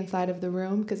moving inside of the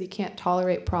room because he can't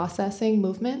tolerate processing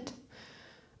movement.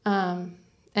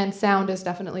 And sound is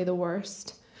definitely the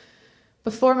worst.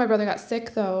 Before my brother got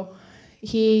sick, though,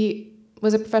 he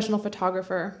was a professional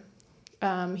photographer.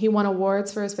 He won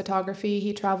awards for his photography.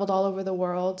 He traveled all over the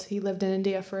world. He lived in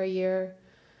India for a year.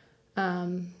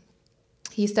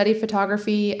 He studied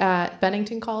photography at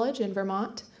Bennington College in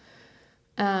Vermont.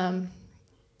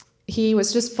 He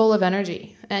was just full of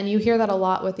energy, and you hear that a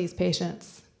lot with these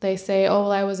patients. They say, oh,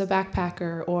 well, I was a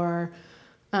backpacker, or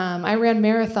I ran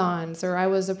marathons, or I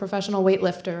was a professional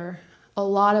weightlifter. A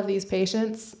lot of these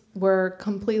patients were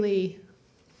completely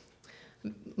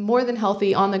more than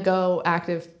healthy, on-the-go,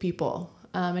 active people.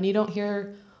 And you don't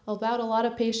hear about a lot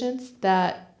of patients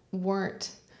that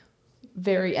weren't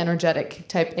very energetic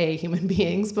type A human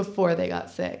beings before they got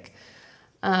sick.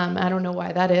 I don't know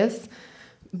why that is.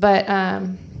 But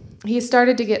he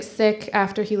started to get sick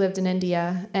after he lived in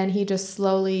India, and he just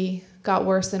slowly got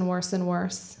worse and worse and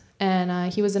worse.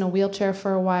 And he was in a wheelchair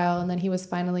for a while, and then he was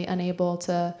finally unable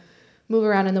to move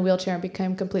around in the wheelchair and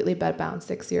became completely bedbound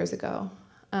 6 years ago.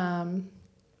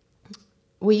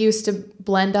 We used to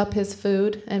blend up his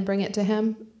food and bring it to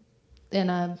him in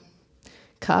a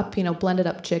cup, blended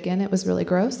up chicken. It was really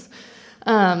gross.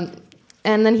 And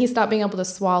then he stopped being able to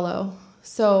swallow.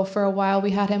 So for a while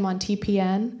we had him on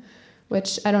TPN,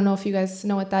 which I don't know if you guys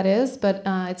know what that is, but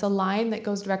it's a line that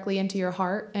goes directly into your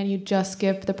heart, and you just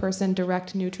give the person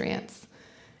direct nutrients.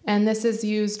 And this is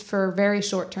used for very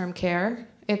short-term care.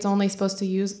 It's only supposed to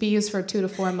be used for 2 to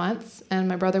 4 months, and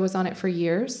my brother was on it for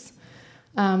years.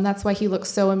 That's why he looks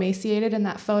so emaciated in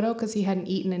that photo, because he hadn't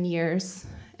eaten in years.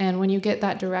 And when you get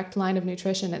that direct line of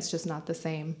nutrition, it's just not the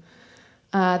same.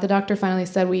 The doctor finally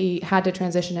said we had to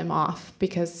transition him off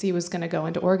because he was going to go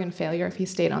into organ failure if he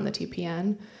stayed on the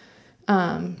TPN.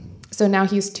 So now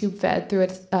he's tube fed through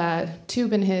a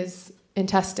tube in his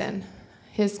intestine.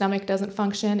 His stomach doesn't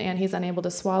function, and he's unable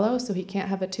to swallow, so he can't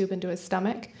have a tube into his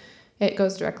stomach. It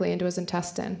goes directly into his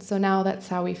intestine. So now that's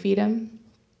how we feed him.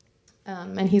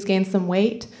 And he's gained some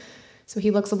weight. So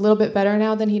he looks a little bit better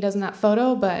now than he does in that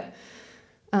photo, but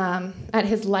at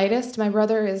his lightest, my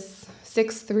brother is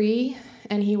 6'3",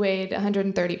 and he weighed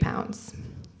 130 pounds.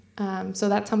 So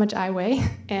that's how much I weigh,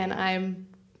 and I'm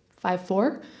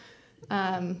 5'4".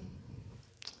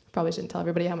 Probably shouldn't tell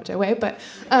everybody how much I weigh, but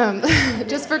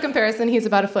just for comparison, he's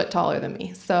about a foot taller than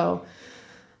me. So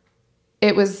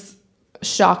it was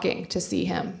shocking to see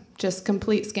him. Just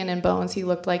complete skin and bones. He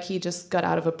looked like he just got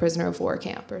out of a prisoner of war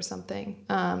camp or something.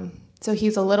 So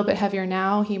he's a little bit heavier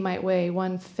now. He might weigh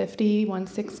 150,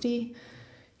 160.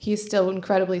 He's still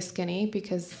incredibly skinny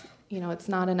because, it's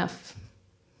not enough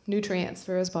nutrients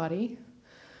for his body.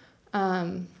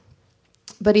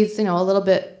 But he's, a little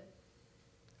bit,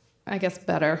 I guess,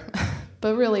 better,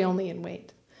 but really only in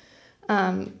weight.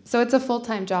 So it's a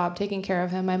full-time job taking care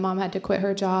of him. My mom had to quit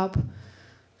her job.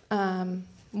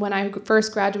 When I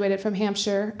first graduated from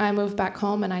Hampshire, I moved back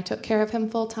home and I took care of him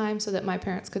full-time so that my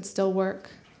parents could still work.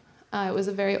 It was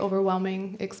a very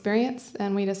overwhelming experience,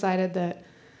 and we decided that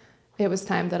it was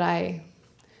time that I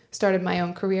started my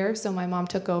own career. So my mom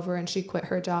took over and she quit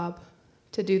her job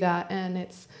to do that, and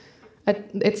it's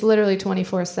literally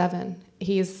 24/7.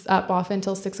 He's up off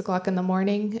until 6 o'clock in the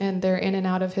morning, and they're in and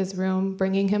out of his room,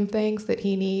 bringing him things that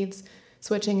he needs,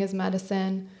 switching his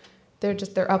medicine.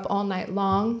 They're up all night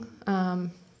long.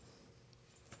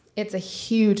 It's a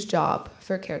huge job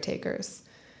for caretakers.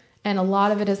 And a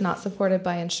lot of it is not supported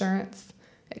by insurance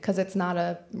because it's not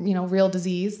a real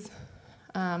disease.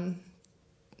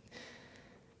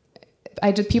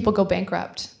 People go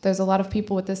bankrupt. There's a lot of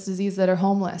people with this disease that are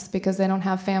homeless because they don't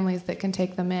have families that can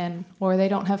take them in, or they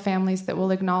don't have families that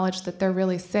will acknowledge that they're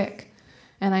really sick.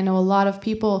 And I know a lot of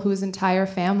people whose entire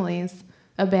families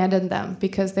abandoned them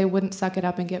because they wouldn't suck it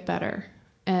up and get better.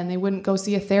 And they wouldn't go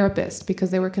see a therapist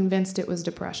because they were convinced it was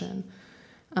depression.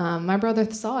 My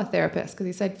brother saw a therapist because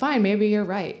he said, fine, maybe you're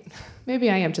right.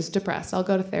 Maybe I am just depressed. I'll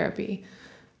go to therapy.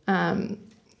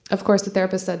 Of course, the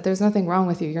therapist said, there's nothing wrong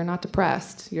with you. You're not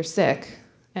depressed. You're sick.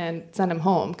 And send him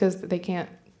home because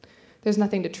there's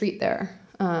nothing to treat there.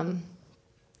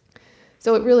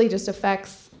 So it really just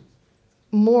affects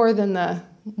more than the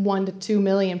 1 to 2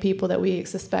 million people that we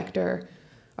suspect are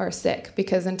sick,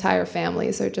 because entire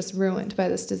families are just ruined by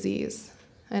this disease.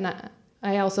 And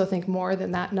I also think more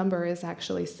than that number is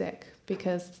actually sick,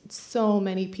 because so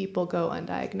many people go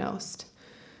undiagnosed.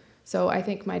 So I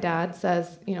think my dad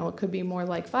says, it could be more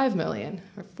like 5 million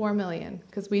or 4 million,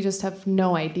 because we just have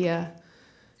no idea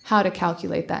how to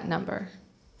calculate that number.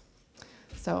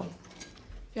 So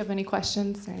if you have any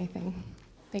questions or anything,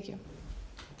 thank you.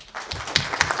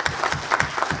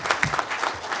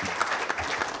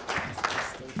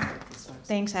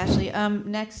 Thanks, Ashley.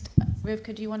 Next,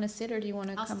 Rivka, do you want to sit or do you want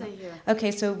to come? I'll stay here.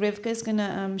 Okay, so Rivka's going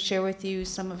to share with you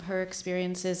some of her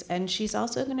experiences, and she's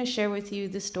also going to share with you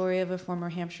the story of a former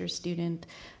Hampshire student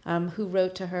who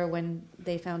wrote to her when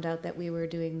they found out that we were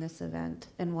doing this event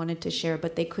and wanted to share,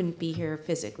 but they couldn't be here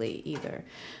physically either.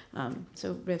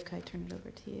 So Rivka, I turn it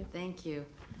over to you. Thank you.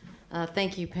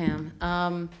 Thank you,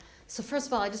 Pam. So first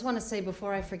of all, I just want to say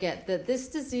before I forget that this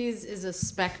disease is a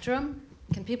spectrum.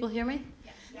 Can people hear me?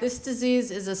 This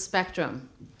disease is a spectrum.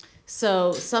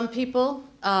 So some people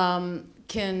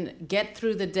can get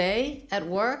through the day at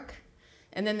work,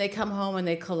 and then they come home and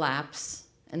they collapse,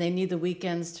 and they need the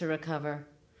weekends to recover.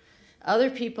 Other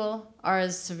people are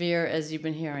as severe as you've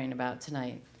been hearing about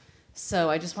tonight. So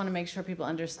I just want to make sure people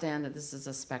understand that this is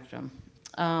a spectrum.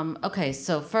 Okay,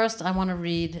 so first I want to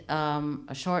read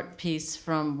a short piece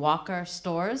from Walker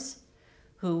Storrs,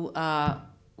 who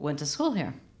went to school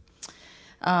here.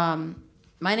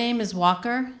 My name is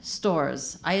Walker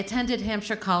Storrs. I attended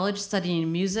Hampshire College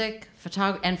studying music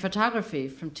and photography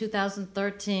from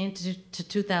 2013 to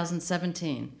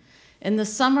 2017. In the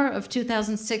summer of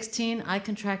 2016, I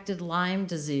contracted Lyme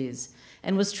disease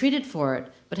and was treated for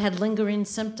it, but had lingering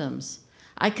symptoms.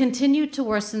 I continued to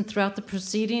worsen throughout the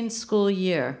preceding school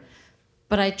year,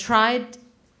 but I tried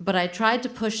to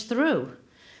push through.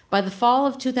 By the fall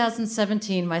of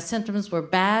 2017, my symptoms were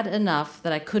bad enough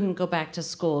that I couldn't go back to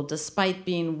school, despite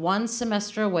being 1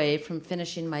 semester away from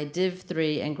finishing my Div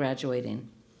 3 and graduating.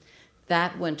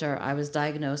 That winter, I was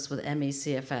diagnosed with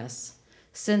ME/CFS.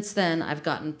 Since then, I've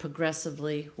gotten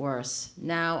progressively worse.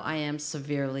 Now I am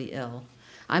severely ill.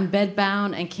 I'm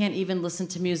bedbound and can't even listen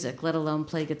to music, let alone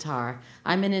play guitar.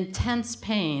 I'm in intense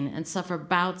pain and suffer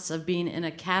bouts of being in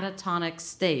a catatonic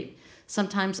state,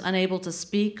 sometimes unable to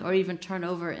speak or even turn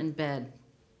over in bed.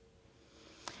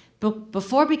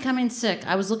 Before becoming sick,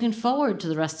 I was looking forward to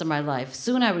the rest of my life.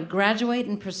 Soon I would graduate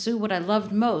and pursue what I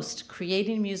loved most,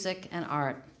 creating music and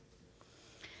art.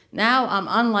 Now I'm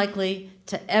unlikely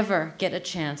to ever get a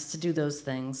chance to do those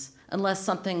things unless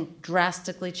something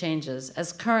drastically changes,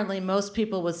 as currently most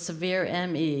people with severe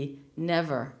ME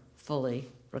never fully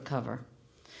recover.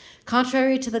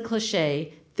 Contrary to the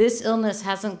cliche, this illness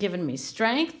hasn't given me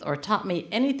strength or taught me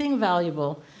anything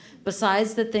valuable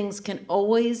besides that things can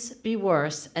always be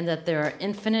worse and that there are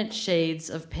infinite shades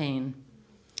of pain.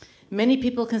 Many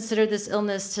people consider this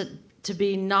illness to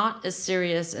be not as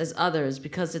serious as others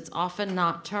because it's often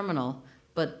not terminal,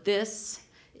 but this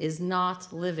is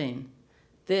not living.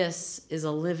 This is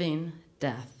a living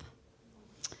death.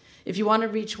 If you want to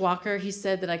reach Walker, he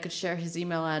said that I could share his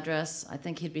email address. I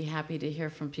think he'd be happy to hear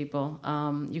from people.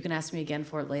 You can ask me again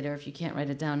for it later if you can't write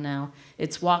it down now.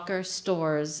 It's Walker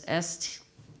Storrs,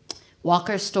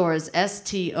 Walker Storrs,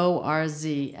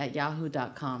 STORZ at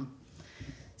yahoo.com.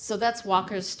 So that's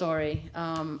Walker's story.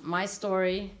 My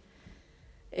story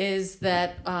is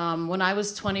that when I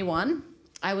was 21,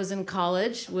 I was in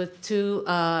college with 2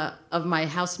 of my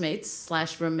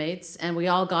housemates/roommates, and we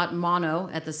all got mono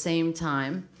at the same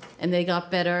time. And they got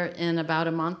better in about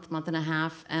a month and a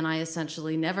half, and I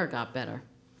essentially never got better.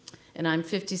 And I'm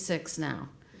 56 now.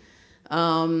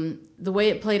 The way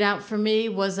it played out for me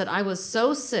was that I was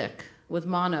so sick with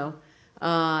mono,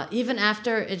 even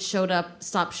after it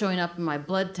stopped showing up in my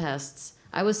blood tests,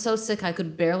 I was so sick I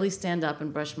could barely stand up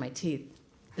and brush my teeth.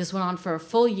 This went on for a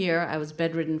full year. I was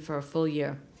bedridden for a full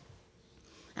year.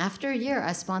 After a year,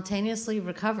 I spontaneously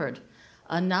recovered.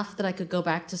 enough that I could go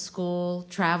back to school,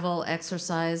 travel,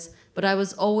 exercise, but I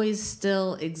was always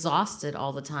still exhausted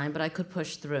all the time, but I could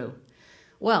push through.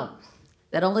 Well,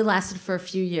 that only lasted for a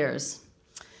few years,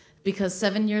 because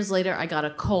 7 years later I got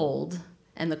a cold,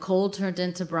 and the cold turned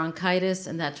into bronchitis,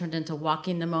 and that turned into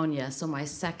walking pneumonia, so my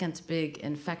second big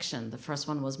infection. The first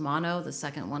one was mono, the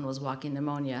second one was walking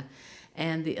pneumonia,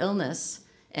 and the illness,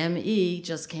 ME,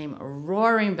 just came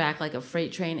roaring back like a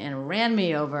freight train and ran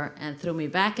me over and threw me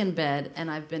back in bed, and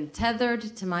I've been tethered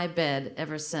to my bed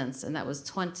ever since, and that was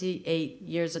 28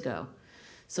 years ago.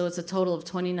 So it's a total of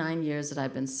 29 years that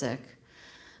I've been sick.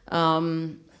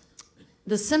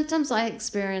 The symptoms I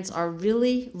experience are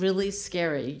really, really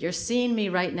scary. You're seeing me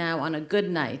right now on a good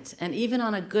night, and even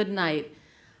on a good night,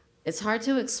 it's hard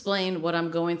to explain what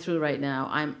I'm going through right now.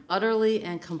 I'm utterly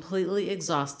and completely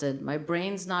exhausted. My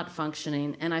brain's not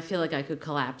functioning, and I feel like I could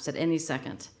collapse at any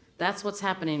second. That's what's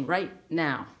happening right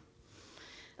now.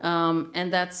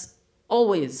 And that's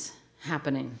always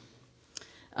happening.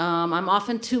 I'm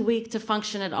often too weak to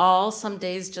function at all. Some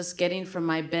days just getting from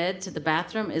my bed to the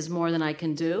bathroom is more than I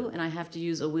can do, and I have to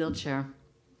use a wheelchair.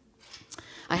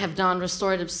 I have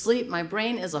non-restorative sleep. My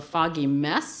brain is a foggy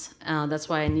mess. That's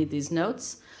why I need these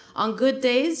notes. On good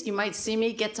days, you might see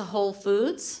me get to Whole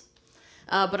Foods,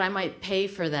 but I might pay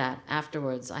for that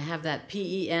afterwards. I have that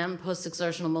PEM,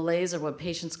 post-exertional malaise, or what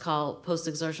patients call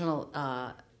post-exertional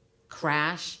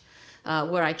crash,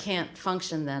 where I can't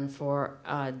function then for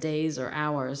days or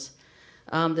hours.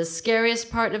 The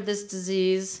scariest part of this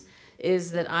disease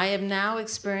is that I am now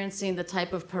experiencing the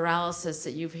type of paralysis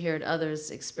that you've heard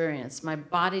others experience. My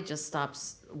body just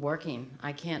stops working.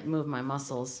 I can't move my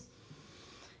muscles.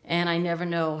 And I never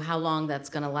know how long that's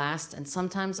going to last. And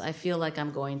sometimes I feel like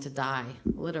I'm going to die,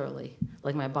 literally,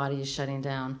 like my body is shutting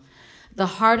down. The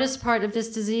hardest part of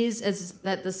this disease is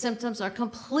that the symptoms are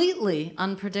completely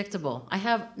unpredictable. I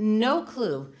have no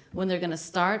clue when they're going to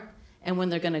start and when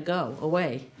they're going to go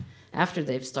away after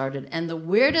they've started. And the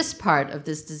weirdest part of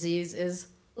this disease is,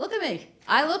 look at me,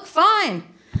 I look fine.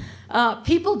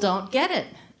 People don't get it.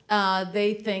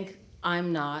 They think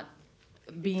I'm not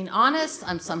being honest,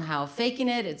 I'm somehow faking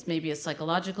it. It's maybe a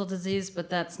psychological disease, but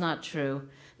that's not true.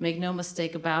 Make no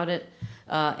mistake about it.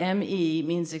 ME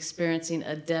means experiencing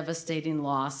a devastating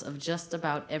loss of just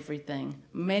about everything.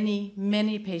 Many,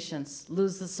 many patients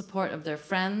lose the support of their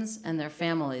friends and their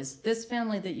families. This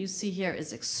family that you see here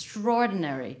is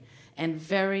extraordinary and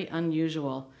very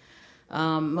unusual.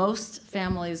 Most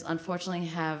families, unfortunately,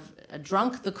 have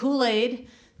drunk the Kool-Aid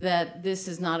that this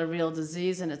is not a real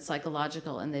disease and it's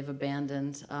psychological, and they've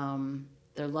abandoned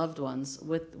their loved ones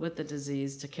with the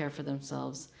disease to care for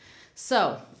themselves.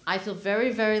 So I feel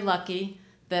very, very lucky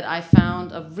that I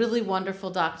found a really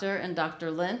wonderful doctor in Dr.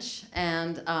 Lynch,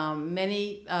 and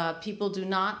many people do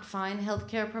not find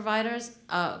healthcare providers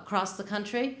across the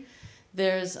country.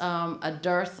 There's a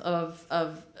dearth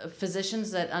of physicians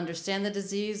that understand the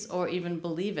disease or even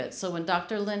believe it. So when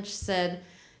Dr. Lynch said,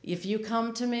 if you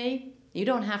come to me, you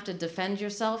don't have to defend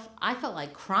yourself, I felt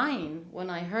like crying when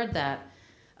I heard that.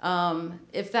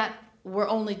 If that were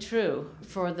only true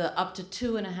for the up to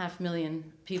 2.5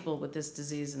 million people with this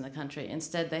disease in the country.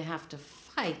 Instead, they have to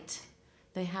fight.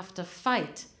 They have to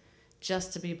fight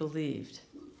just to be believed.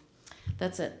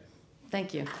 That's it.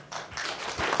 Thank you.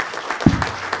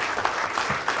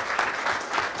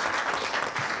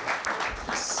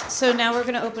 So now we're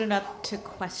going to open it up to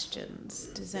questions.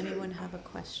 Does anyone have a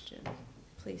question?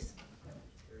 Please.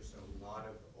 There's a lot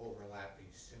of overlapping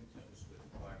symptoms with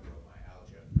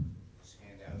fibromyalgia. This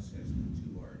handout says the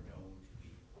two are known to be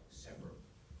separate.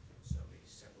 Somebody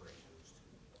separate those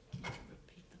two.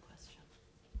 Repeat the question.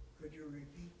 Could you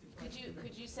repeat the question?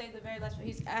 Could you say the very last one?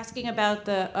 He's asking about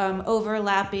the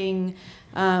overlapping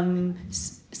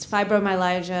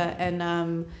fibromyalgia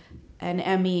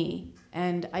and ME,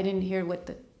 and I didn't hear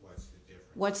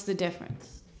what's the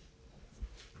difference.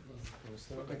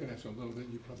 I can answer a little bit.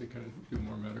 You probably can do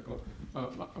more medical.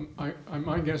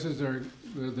 My guess is they're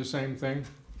the same thing.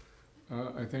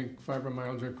 I think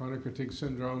fibromyalgia, chronic fatigue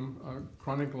syndrome,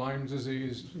 chronic Lyme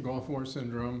disease, Gulf War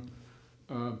syndrome,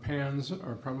 PANS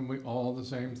are probably all the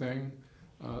same thing.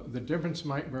 The difference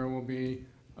might very well be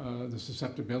the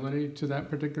susceptibility to that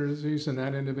particular disease in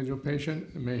that individual patient.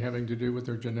 It may having to do with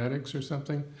their genetics or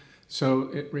something. So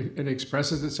it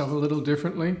expresses itself a little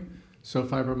differently. So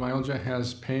fibromyalgia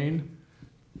has pain.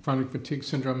 Chronic fatigue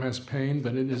syndrome has pain,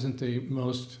 but it isn't the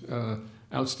most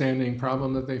outstanding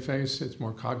problem that they face. It's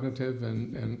more cognitive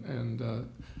and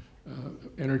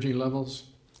energy levels.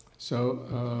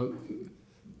 So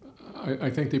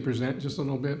I think they present just a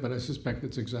little bit, but I suspect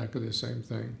it's exactly the same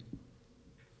thing.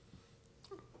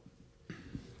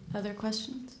 Other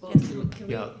questions? Yes. Can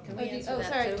we Yeah. answer that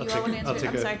sorry. too? Do you all want to answer it?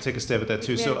 I'm sorry. Take a stab at that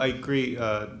too. Yeah. So I agree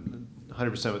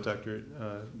 100% with Dr.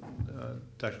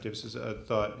 Davis's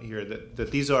thought here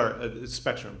that these are a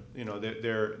spectrum. You know,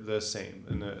 they're the same,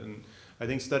 and I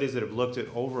think studies that have looked at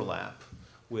overlap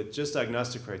with just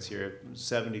diagnostic criteria,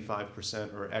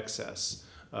 75% or excess,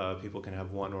 people can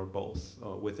have one or both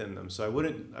within them. So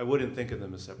I wouldn't think of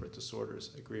them as separate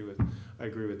disorders. I agree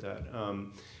with that.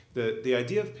 The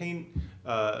idea of pain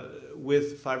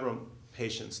with fibro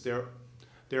patients, there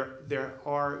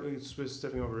are,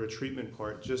 stepping over to a treatment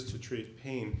part, just to treat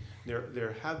pain,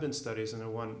 there have been studies,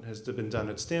 and one has been done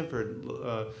at Stanford,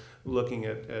 looking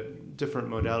at different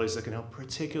modalities that can help,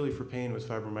 particularly for pain with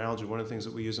fibromyalgia. One of the things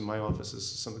that we use in my office is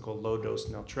something called low-dose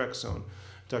naltrexone.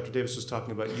 Dr. Davis was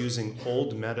talking about using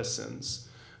old medicines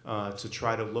to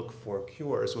try to look for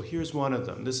cures. Well, here's one of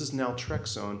them. This is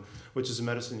naltrexone, which is a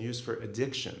medicine used for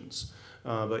addictions,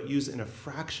 but used in a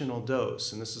fractional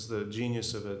dose. And this is the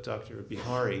genius of a Dr.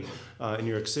 Bihari in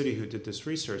New York City who did this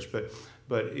research.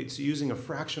 But it's using a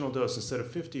fractional dose instead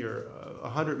of 50 or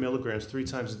 100 milligrams 3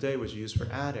 times a day, which is used for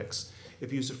addicts.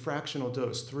 If you use a fractional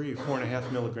dose, 3 or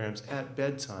 4.5 milligrams at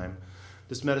bedtime,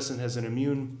 this medicine has an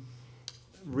immune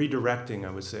redirecting, I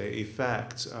would say,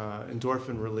 effect,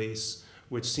 endorphin release,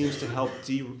 which seems to help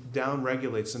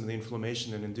down-regulate some of the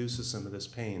inflammation and induces some of this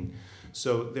pain.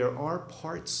 So there are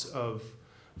parts of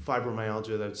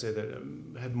fibromyalgia that I would say that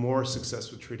had more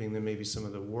success with treating than maybe some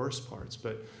of the worst parts.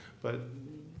 But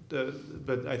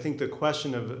I think the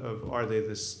question of are they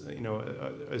this, you know,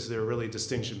 is there really a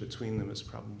distinction between them is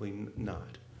probably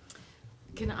not.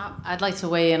 I'd like to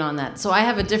weigh in on that. So I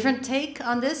have a different take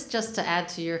on this, just to add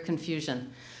to your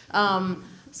confusion.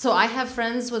 So I have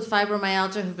friends with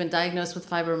fibromyalgia who've been diagnosed with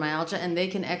fibromyalgia, and they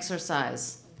can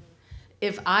exercise.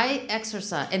 If I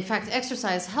exercise, in fact,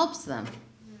 exercise helps them.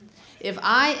 If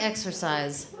I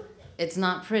exercise, it's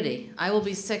not pretty. I will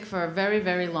be sick for a very,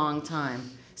 very long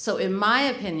time. So in my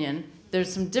opinion,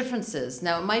 there's some differences.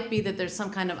 Now, it might be that there's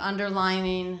some kind of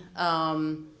underlying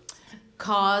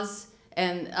cause,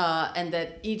 and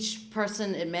that each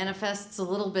person, it manifests a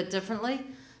little bit differently.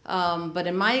 But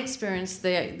in my experience,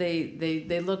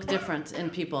 they look different in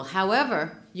people.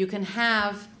 However, you can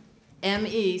have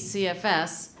ME,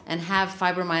 CFS, and have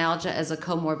fibromyalgia as a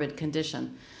comorbid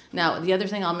condition. Now, the other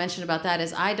thing I'll mention about that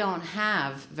is I don't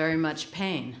have very much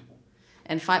pain.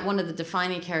 And one of the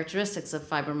defining characteristics of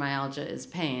fibromyalgia is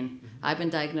pain. I've been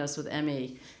diagnosed with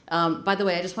ME. By the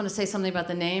way, I just want to say something about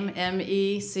the name,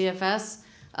 ME, CFS.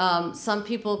 Some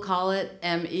people call it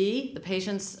ME. The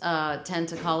patients tend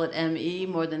to call it ME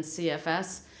more than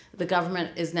CFS. The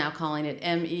government is now calling it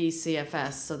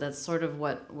ME-CFS, so that's sort of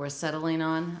what we're settling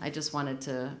on. I just wanted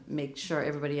to make sure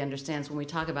everybody understands when we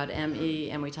talk about ME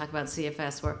and we talk about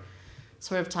CFS, we're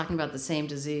sort of talking about the same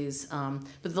disease.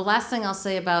 But the last thing I'll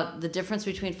say about the difference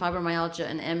between fibromyalgia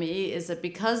and ME is that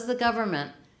because the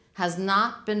government has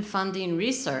not been funding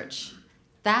research,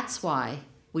 that's why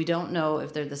we don't know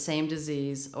if they're the same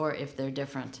disease or if they're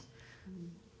different.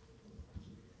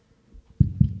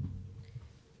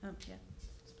 Yeah.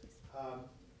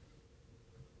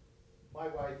 My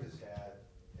wife has had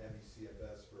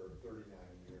ME/CFS for 39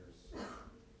 years.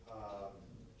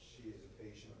 She is a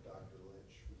patient of Dr.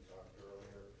 Lynch. We talked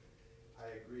earlier.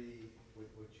 I agree with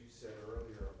what you said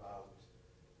earlier about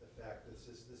the fact that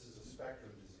this is a spectrum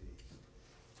disease.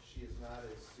 She is not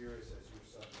as serious as your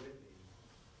son Whitney,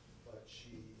 but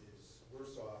she is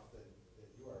worse off than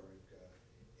you are, Rivka,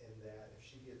 in that if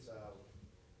she gets out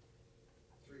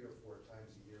 3 or 4 times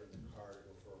a year in the car to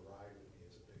go for a ride with me,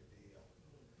 it's a big deal.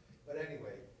 But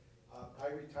anyway, I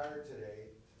retired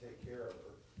today to take care of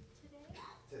her.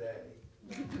 Today?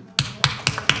 I've been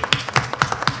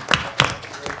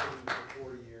working for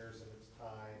 40 years and it's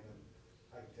time and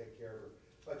I can take care of her.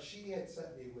 But she had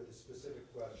sent me with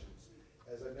specific questions.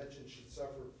 As I mentioned, she'd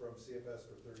suffered from CFS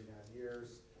for 39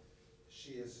 years.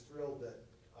 She is thrilled that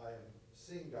I am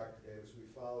seeing Dr. Davis. We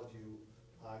followed you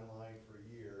online for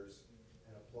years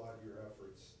and applaud your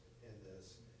efforts in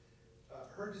this.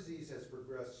 Her disease has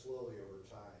progressed slowly over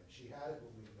time. She had it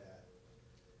when we met.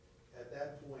 At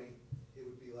that point, it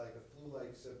would be like a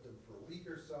flu-like symptom for a week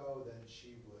or so, then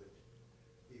she would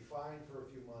be fine for a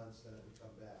few months, then it would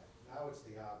come back. Now it's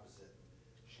the opposite.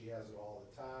 She has it all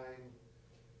the time.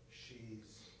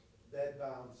 She's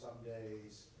bedbound some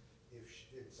days.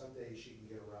 Some days she can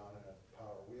get around in a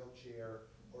power wheelchair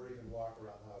or even walk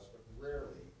around the house, but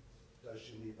rarely does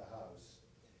she leave the house.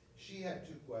 She had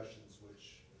 2 questions,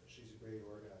 which she's a great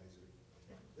organizer.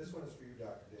 This one is for you,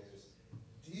 Dr. Davis.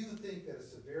 Do you think that a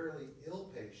severely ill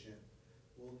patient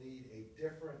will need a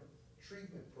different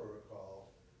treatment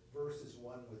protocol versus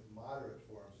one with moderate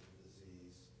forms of the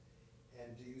disease?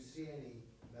 And do you see any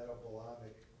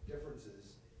metabolomic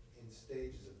differences in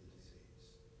stages of the disease?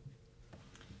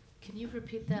 Can you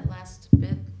repeat that last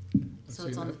bit so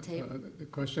it's on the tape? The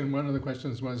question, one of the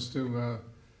questions was to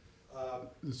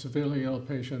the severely ill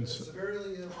patients. The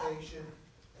severely ill patient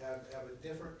have a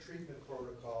different treatment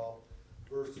protocol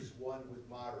versus one with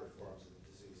moderate forms of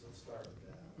the disease. Let's start with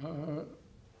that.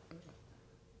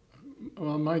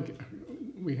 Well,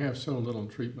 we have so little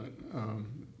treatment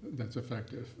that's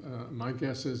effective. My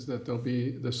guess is that they'll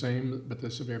be the same, but the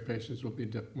severe patients will be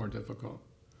more difficult.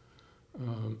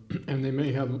 And they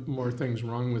may have more things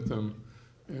wrong with them.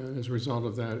 And as a result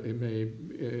of that,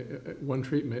 one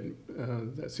treatment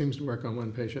that seems to work on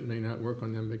one patient may not work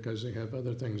on them because they have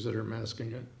other things that are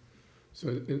masking it.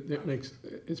 So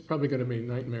it's probably going to be a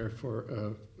nightmare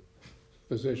for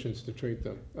physicians to treat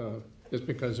them, just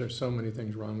because there's so many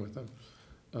things wrong with them.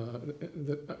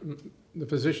 The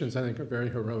physicians, I think, are very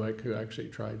heroic who actually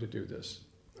try to do this.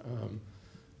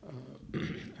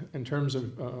 In terms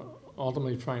of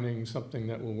ultimately finding something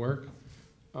that will work,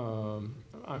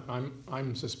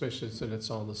 I'm suspicious that it's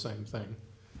all the same thing,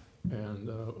 and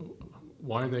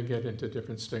why they get into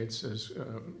different states is,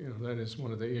 that is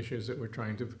one of the issues that we're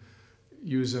trying to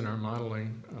use in our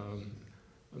modeling.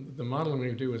 The modeling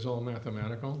we do is all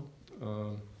mathematical,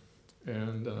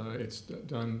 and it's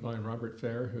done by Robert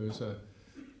Fair, who's a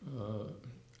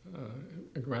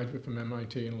graduate from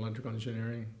MIT in electrical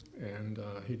engineering, and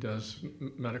he does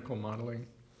medical modeling.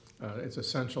 It's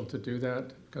essential to do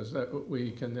that because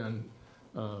we can then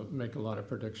make a lot of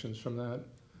predictions from that.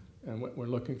 And what we're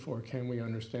looking for, can we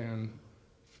understand,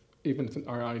 even if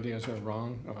our ideas are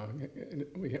wrong,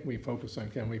 we focus on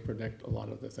can we predict a lot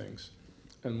of the things.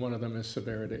 And one of them is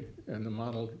severity. And the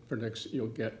model predicts you'll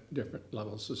get different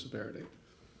levels of severity.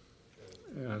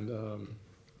 And do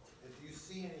you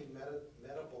see any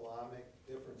metabolomic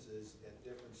differences at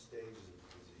different stages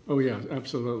of the disease? oh yeah,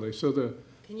 absolutely. So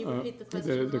Can you repeat the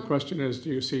question? the question is, do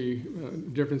you see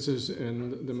differences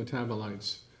in the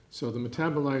metabolites? So the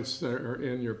metabolites that are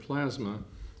in your plasma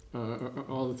are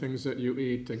all the things that you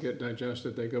eat that get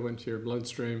digested. They go into your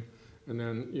bloodstream, and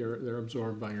then they're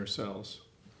absorbed by your cells.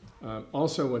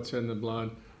 Also, what's in the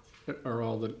blood are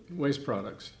all the waste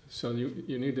products. So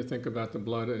you need to think about the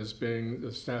blood as being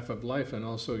the staff of life and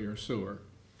also your sewer.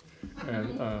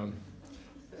 And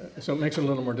so it makes it a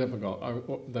little more difficult. Are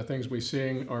the things we're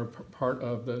seeing are part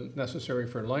of the necessary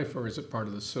for life, or is it part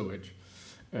of the sewage?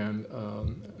 And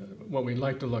what we'd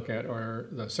like to look at are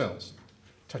the cells.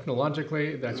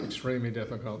 Technologically, that's extremely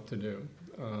difficult to do.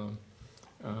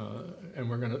 And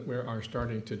we are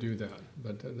starting to do that,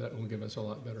 but that will give us a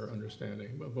lot better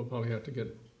understanding. But we'll probably have to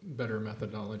get better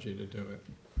methodology to do it.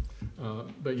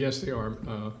 But yes, they are.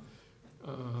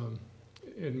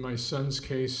 In my son's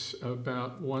case,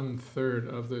 about 1/3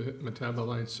 of the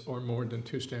metabolites are more than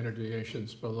 2 standard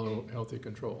deviations below healthy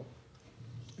control.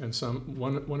 And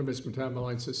one of its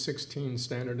metabolites is 16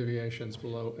 standard deviations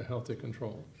below a healthy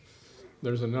control.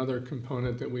 There's another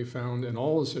component that we found in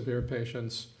all the severe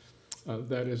patients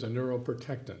that is a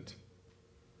neuroprotectant,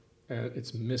 and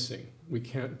it's missing. We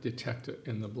can't detect it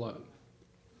in the blood.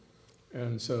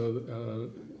 And so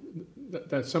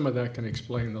some of that can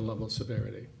explain the level of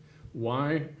severity.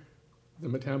 Why the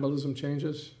metabolism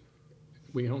changes,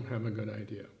 we don't have a good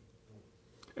idea.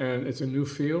 And it's a new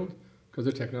field because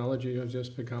the technology has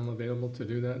just become available to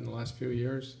do that in the last few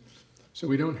years. So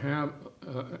we don't have,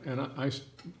 and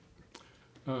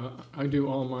I do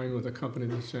all mine with a company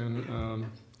that's in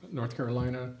North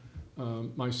Carolina.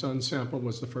 My son's sample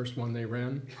was the first one they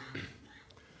ran,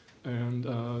 and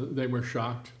they were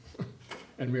shocked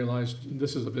and realized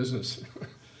this is a business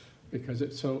because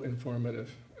it's so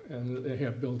informative. And they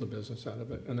have built a business out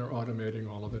of it, and they're automating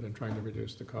all of it and trying to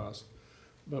reduce the cost.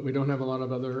 But we don't have a lot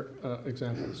of other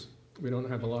examples. We don't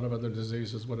have a lot of other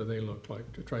diseases. What do they look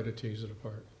like to try to tease it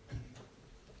apart?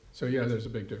 So yeah, there's a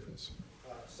big difference.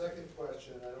 Second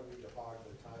question, I don't mean to hog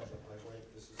the time, but my wife,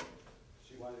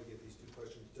 she wanted to get these 2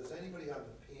 questions. Does anybody on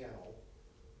the panel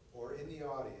or in the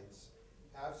audience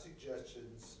have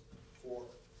suggestions for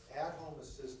at-home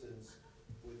assistance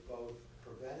with both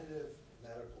preventative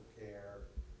medical care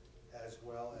as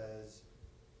well as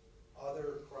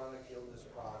other chronic illness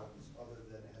problems other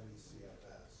than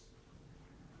ME/CFS?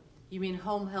 You mean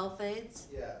home health aides?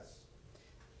 Yes.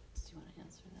 Do you want to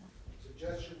answer that?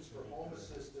 Suggestions for home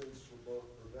assistance for both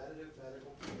preventative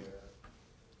medical care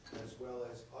as well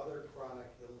as other chronic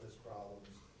illness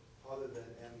problems other than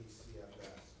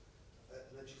ME/CFS.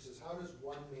 And then she says, how does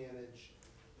one manage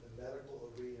the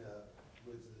medical arena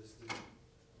with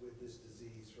this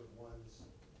disease from one's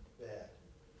bed?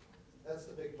 That's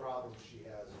the big problem she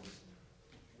has. Is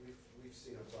we've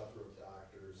seen a plethora of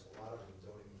doctors, a lot of them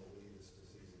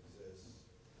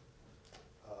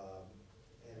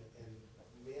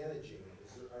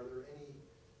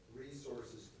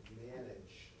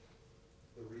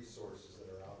resources that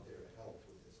are out there to help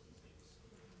with this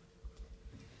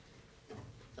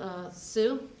disease.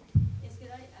 Sue, Yes, could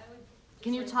I would.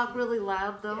 can you talk really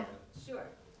loud though? Yeah, sure.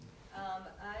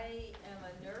 I am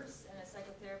a nurse and a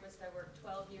psychotherapist. I worked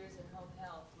 12 years in home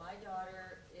health. My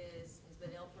daughter has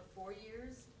been ill for 4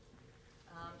 years.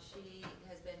 She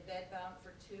has been bedbound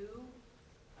for 2.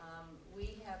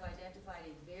 We have identified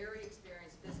a very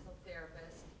experienced physical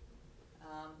therapist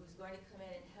who's going to come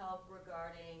in and help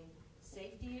regarding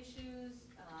safety issues.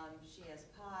 She has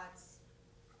POTS.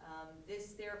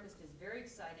 This therapist is very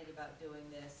excited about doing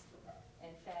this.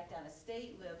 In fact, on a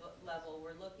state level,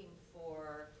 we're looking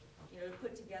for, to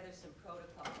put together some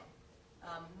protocol.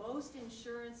 Most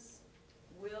insurance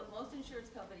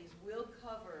companies will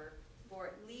cover for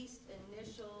at least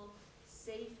initial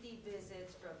safety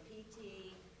visits from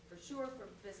PT, for sure from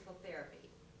physical therapy,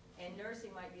 and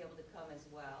nursing might be able to come as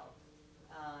well.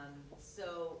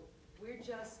 So we're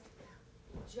just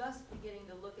beginning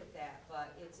to look at that,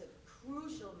 but it's a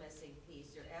crucial missing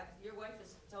piece. Your wife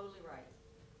is totally right.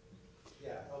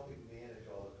 Yeah, helping manage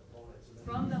all the components. And then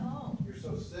From the home. You're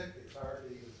so sick, it's hard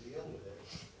to even deal with it,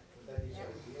 but then you sort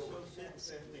of deal with it.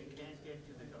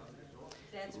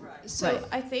 That's right. So Right.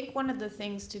 I think one of the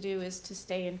things to do is to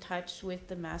stay in touch with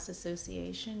the Mass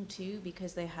Association too,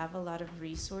 because they have a lot of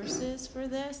resources for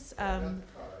this.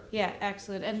 Yeah,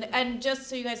 excellent. And just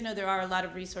so you guys know, there are a lot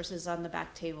of resources on the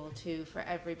back table too for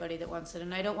everybody that wants it.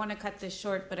 And I don't want to cut this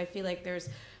short, but I feel like there's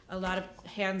a lot of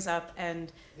hands up,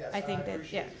 and Yes, I think that,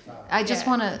 appreciate yeah. the time. I just Yeah.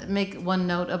 want to make one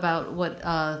note about what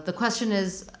the question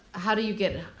is. How do you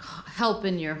get help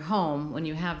in your home when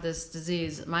you have this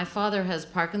disease? My father has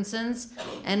Parkinson's,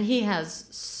 and he has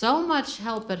so much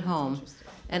help at home.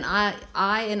 And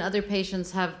I and other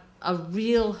patients have a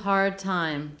real hard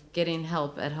time getting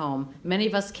help at home. Many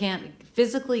of us can't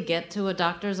physically get to a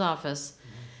doctor's office,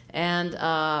 and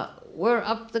we're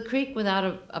up the creek without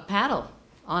a paddle,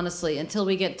 honestly, until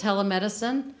we get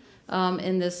telemedicine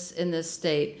in this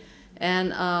state.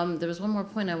 And there was one more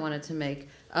point I wanted to make.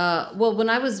 Well, when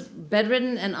I was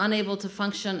bedridden and unable to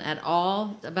function at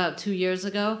all about 2 years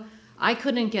ago, I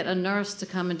couldn't get a nurse to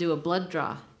come and do a blood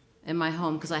draw in my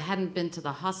home because I hadn't been to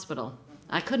the hospital.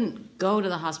 I couldn't go to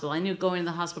the hospital. I knew going to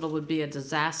the hospital would be a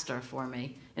disaster for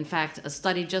me. In fact, a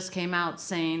study just came out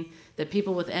saying that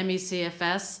people with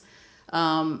ME/CFS,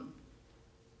 I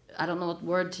don't know what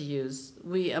word to use,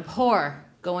 we abhor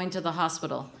going to the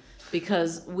hospital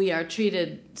because we are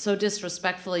treated so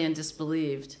disrespectfully and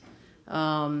disbelieved.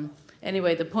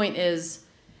 Anyway, the point is,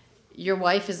 your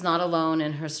wife is not alone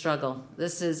in her struggle.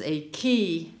 This is a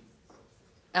key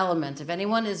element. If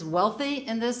anyone is wealthy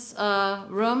in this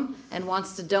room and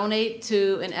wants to donate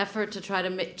to an effort to try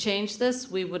to change this,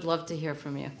 we would love to hear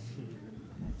from you.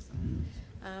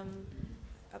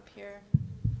 Up here.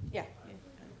 Yeah,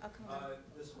 I'll come down.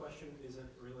 This question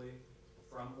isn't really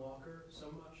from Walker so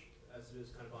much as it is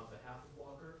kind of on behalf of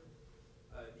Walker.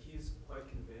 He's quite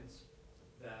convinced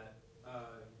that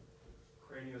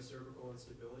craniocervical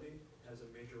instability has a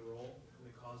major role in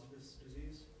the cause of this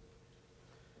disease.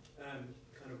 And I'm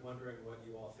kind of wondering what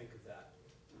you all think of that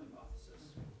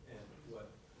hypothesis and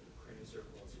what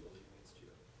craniocervical instability means to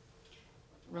you.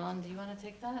 Ron, do you want to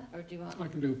take that, or do you want? I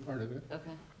can do part of it.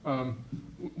 Okay.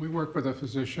 We work with a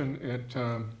physician at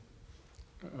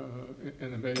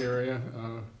in the Bay Area,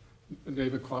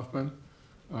 David Kaufman.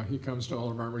 He comes to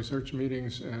all of our research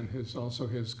meetings, and also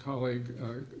his colleague,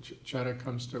 Chetta,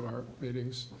 comes to our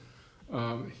meetings.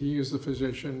 He is the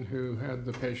physician who had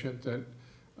the patient that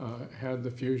had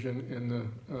the fusion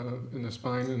in the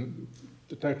spine, and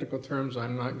the technical terms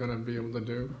I'm not going to be able to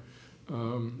do,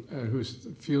 and who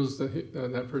feels that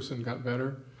that person got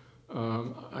better.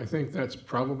 I think that's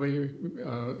probably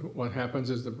what happens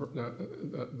is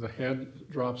the head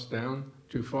drops down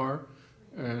too far,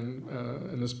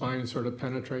 and the spine sort of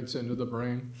penetrates into the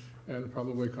brain and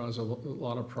probably cause a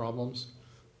lot of problems.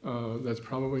 That's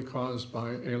probably caused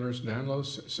by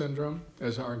Ehlers-Danlos syndrome,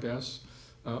 as our guess.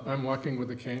 I'm walking with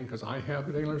a cane because I have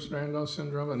Ehlers-Danlos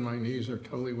syndrome and my knees are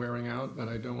totally wearing out, but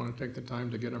I don't want to take the time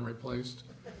to get them replaced.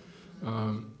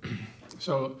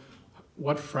 So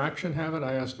what fraction have it?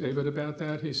 I asked David about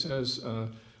that. He says, I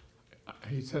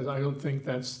don't think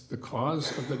that's the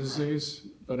cause of the disease,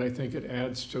 but I think it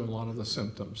adds to a lot of the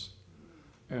symptoms.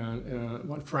 And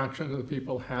what fraction of the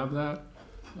people have that?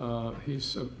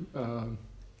 He's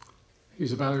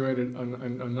evaluated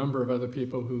a number of other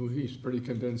people who he's pretty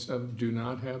convinced of do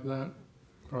not have that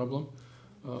problem,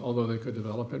 although they could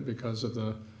develop it because of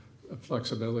the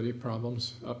flexibility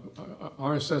problems.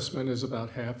 Our assessment is about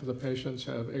half of the patients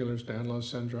have Ehlers-Danlos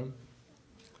syndrome.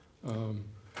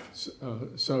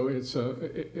 So it's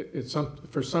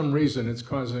for some reason it's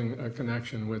causing a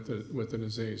connection with the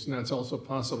disease, and that's also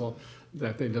possible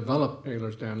that they develop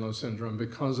Ehlers-Danlos syndrome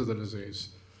because of the disease.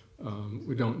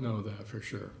 We don't know that for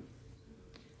sure.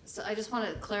 So I just want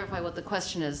to clarify what the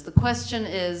question is. The question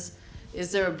is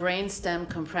there a brainstem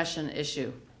compression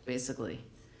issue, basically?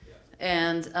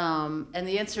 And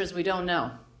the answer is we don't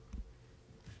know.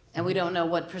 And we don't know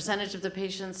what percentage of the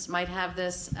patients might have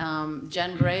this.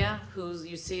 Jen Brea, who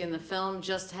you see in the film,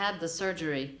 just had the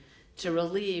surgery to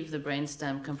relieve the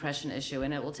brainstem compression issue,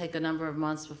 and it will take a number of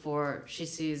months before she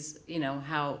sees,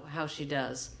 how she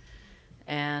does.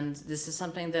 And this is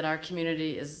something that our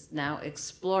community is now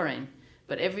exploring.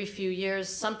 But every few years,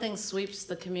 something sweeps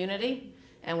the community,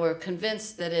 and we're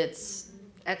convinced that it's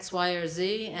X, Y, or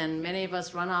Z, and many of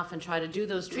us run off and try to do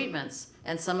those treatments,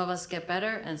 and some of us get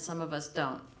better, and some of us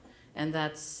don't. And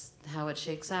that's how it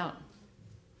shakes out.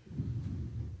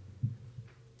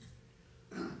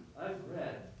 I've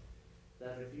read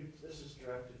that this is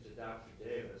directed to Dr.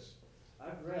 Davis,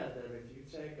 I've read that if you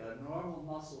take a normal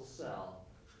muscle cell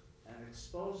and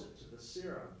expose it to the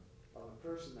serum of a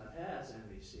person that has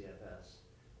ME/CFS,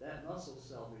 that muscle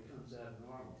cell becomes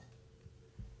abnormal.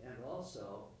 And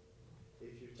also,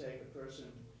 if you take a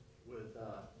person with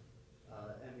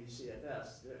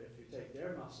ME/CFS, if you take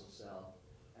their muscle cell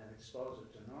and expose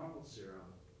it to normal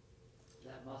serum,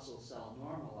 that muscle cell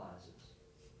normalizes.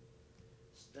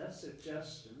 That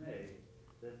suggests to me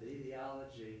that the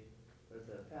etiology or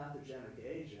the pathogenic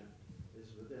agent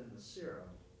is within the serum.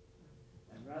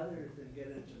 And rather than get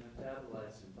into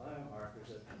metabolites and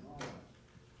biomarkers at the moment,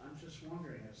 I'm just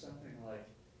wondering if something like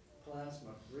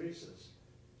plasmapheresis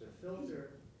to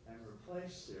filter and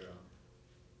replace serum,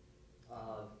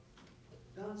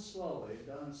 done slowly,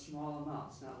 done in small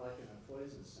amounts, not like in a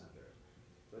poison center,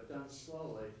 but done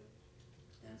slowly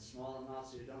in small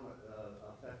amounts so you don't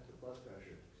affect the blood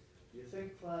pressure. Do you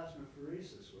think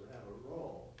plasmapheresis would have a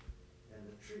role in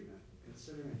the treatment,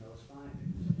 considering those findings?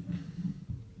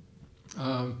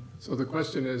 So the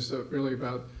question is really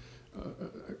about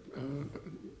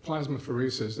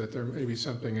plasmapheresis, that there may be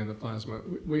something in the plasma.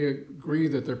 We agree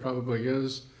that there probably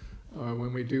is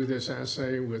when we do this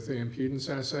assay with the impedance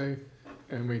assay,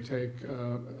 and we take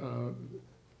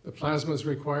the plasma is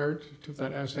required for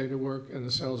that assay to work, and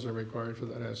the cells are required for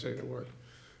that assay to work.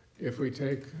 If we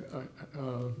take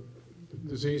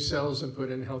disease cells and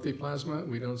put in healthy plasma,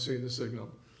 we don't see the signal.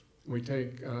 We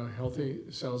take healthy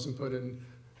cells and put in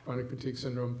chronic fatigue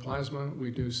syndrome plasma, we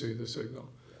do see the signal.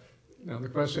 Now the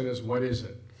question is, what is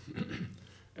it?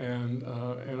 and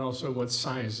also, what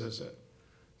size is it?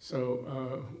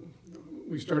 So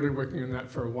we started working on that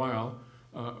for a while,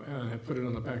 and I put it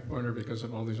on the back burner because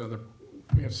of all these other,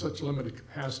 we have such limited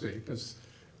capacity because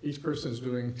each person is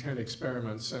doing 10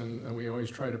 experiments, and we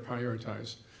always try to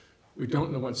prioritize. We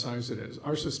don't know what size it is.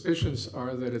 Our suspicions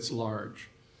are that it's large.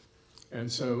 And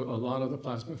so a lot of the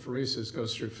plasmapheresis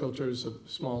goes through filters of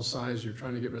small size. You're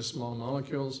trying to get rid of small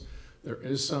molecules. There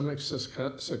is some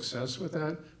success with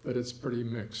that, but it's pretty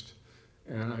mixed.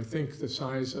 And I think the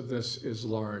size of this is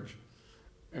large.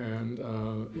 And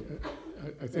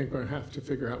I think we're going to have to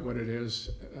figure out what it is.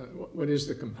 What is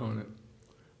the component?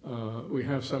 We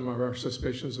have some of our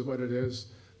suspicions of what it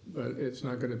is, but it's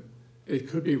not going to, it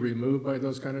could be removed by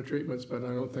those kind of treatments, but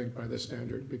I don't think by the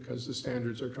standard, because the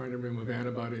standards are trying to remove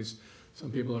antibodies. Some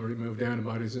people have removed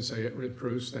antibodies and say it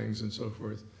improves things and so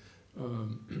forth.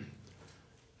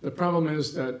 The problem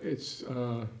is that it's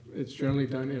generally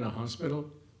done in a hospital,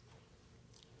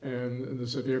 and the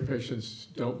severe patients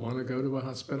don't want to go to a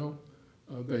hospital.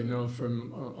 They know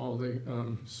from all the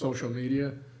social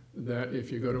media that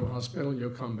if you go to a hospital, you'll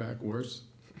come back worse.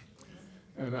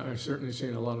 And I've certainly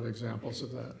seen a lot of examples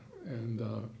of that. And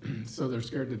so they're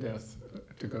scared to death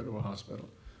to go to a hospital.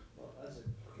 Well, as a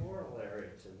corollary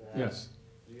to that, yes.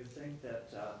 Do you think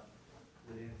that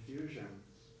the infusion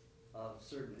of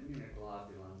certain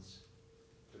immunoglobulins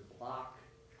to block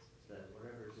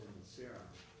whatever's in the serum?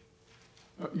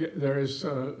 Yeah, there is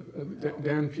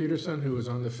Dan Peterson, who was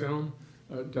on the film,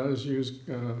 does use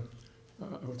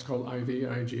what's called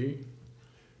IVIG,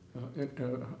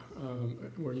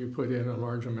 where you put in a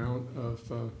large amount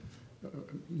of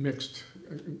mixed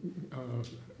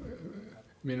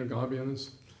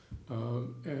immunoglobulins.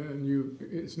 And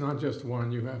it's not just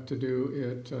one, you have to do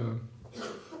it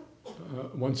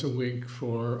once a week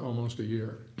for almost a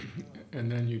year.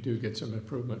 And then you do get some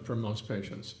improvement for most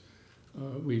patients.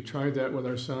 We tried that with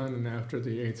our son, and after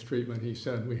the 8th treatment, he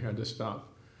said we had to stop.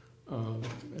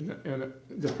 And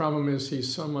the problem is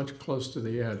he's so much close to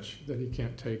the edge that he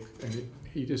can't take, and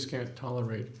he just can't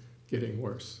tolerate getting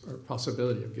worse, or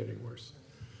possibility of getting worse.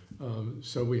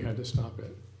 So we had to stop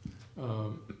it.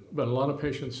 But a lot of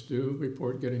patients do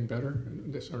report getting better,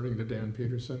 according to Dan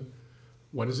Peterson.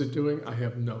 What is it doing? I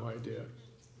have no idea.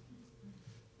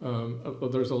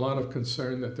 But there's a lot of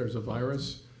concern that there's a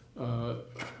virus.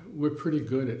 We're pretty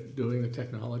good at doing the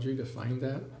technology to find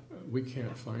that. We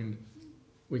can't find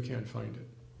it.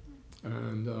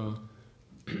 And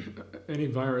any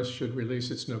virus should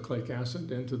release its nucleic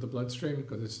acid into the bloodstream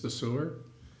because it's the sewer.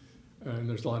 And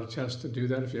there's a lot of tests to do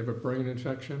that. If you have a brain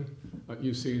infection,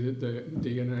 you see the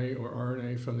DNA or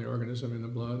RNA from the organism in the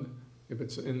blood. If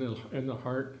it's in the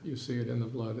heart, you see it in the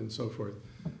blood and so forth.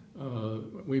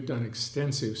 We've done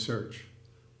extensive search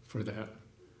for that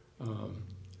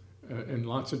in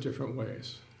lots of different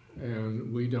ways,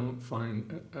 and we don't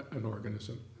find an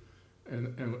organism.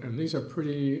 And these are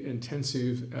pretty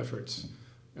intensive efforts,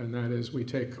 and that is we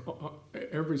take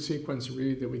every sequence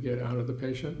read that we get out of the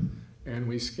patient, and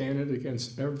we scan it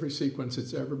against every sequence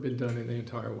that's ever been done in the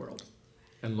entire world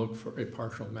and look for a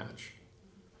partial match.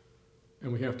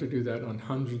 And we have to do that on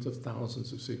hundreds of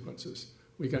thousands of sequences.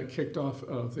 We got kicked off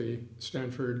of the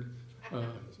Stanford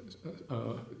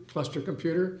cluster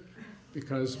computer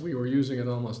because we were using it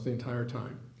almost the entire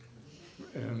time.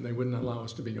 And they wouldn't allow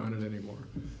us to be on it anymore.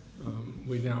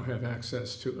 We now have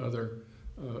access to other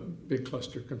big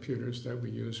cluster computers that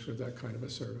we use for that kind of a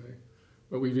survey.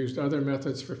 But we've used other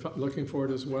methods for looking for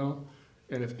it as well.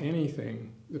 And if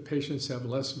anything, the patients have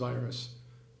less virus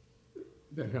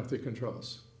than healthy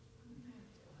controls.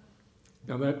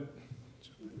 Now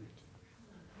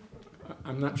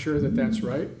I'm not sure that that's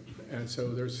right. And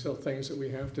so there's still things that we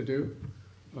have to do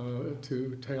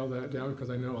to tail that down, because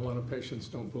I know a lot of patients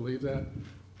don't believe that.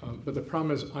 But the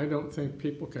problem is I don't think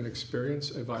people can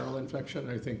experience a viral infection.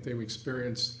 I think they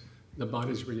experience the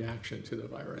body's reaction to the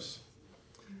virus.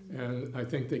 And I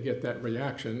think they get that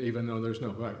reaction even though there's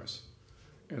no virus.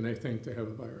 And they think they have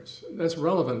a virus. That's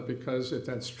relevant because if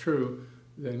that's true,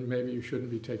 then maybe you shouldn't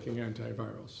be taking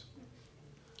antivirals.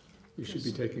 You should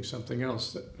be taking something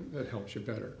else that helps you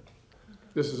better.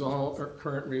 This is all our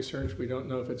current research. We don't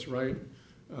know if it's right.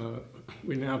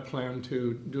 We now plan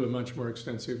to do a much more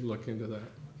extensive look into that.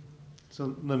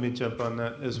 So let me jump on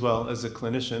that as well. As a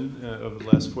clinician, over the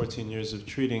last 14 years of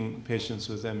treating patients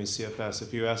with ME/CFS,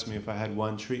 if you asked me if I had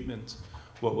one treatment,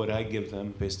 what would I give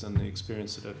them based on the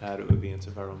experience that I've had, it would be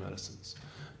antiviral medicines.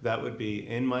 That would be,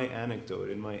 in my anecdote,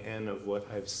 in my N of what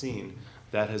I've seen,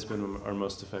 that has been our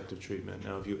most effective treatment.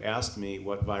 Now, if you asked me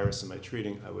what virus am I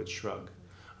treating, I would shrug.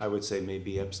 I would say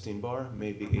maybe Epstein-Barr,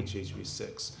 maybe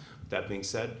HHV6. That being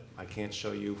said, I can't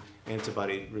show you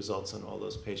antibody results on all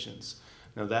those patients.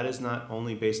 Now, that is not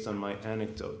only based on my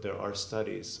anecdote. There are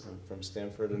studies from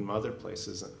Stanford and other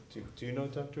places. Do you know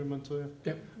Dr. Montoya?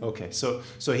 Yep. Okay, so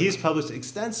he's published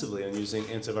extensively on using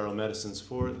antiviral medicines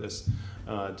for this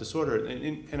disorder.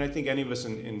 And I think any of us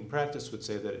in practice would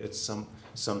say that it's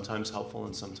sometimes helpful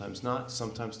and sometimes not,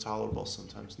 sometimes tolerable,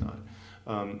 sometimes not.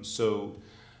 So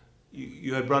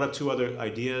you had brought up two other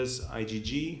ideas.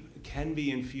 IgG can be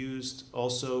infused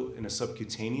also in a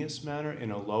subcutaneous manner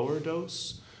in a lower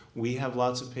dose. We have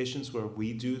lots of patients where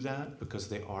we do that because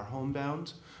they are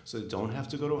homebound, so they don't have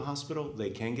to go to a hospital. They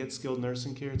can get skilled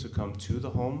nursing care to come to the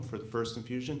home for the first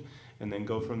infusion and then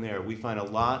go from there. We find a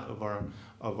lot of our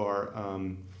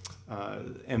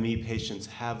ME patients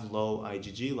have low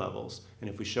IgG levels, and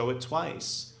if we show it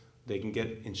twice, they can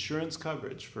get insurance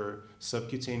coverage for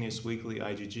subcutaneous weekly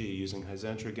IgG using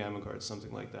Hizentra, Gamagard,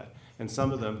 something like that. And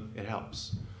some of them, it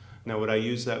helps. Now, would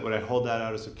I hold that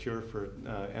out as a cure for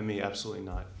ME? Absolutely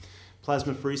not.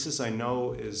 Plasmapheresis, I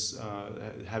know, is,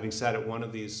 having sat at one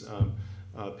of these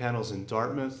panels in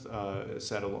Dartmouth,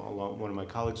 sat along, one of my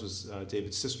colleagues was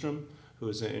David Systrom, who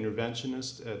is an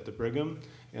interventionist at the Brigham,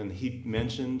 and he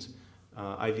mentioned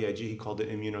IVIG. He called it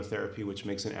immunotherapy, which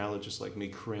makes an allergist like me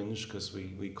cringe because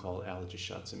we call allergy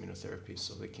shots immunotherapy,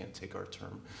 so they can't take our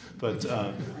term. But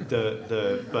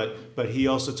but he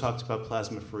also talked about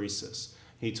plasmapheresis.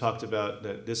 He talked about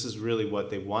that this is really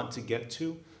what they want to get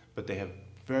to, but they have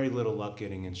very little luck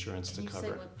getting insurance to cover. Can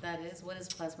you say what that is? What is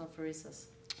plasmapheresis?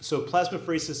 So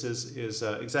plasmapheresis is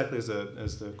exactly as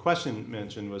the question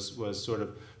mentioned, was sort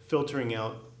of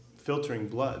filtering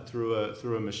blood through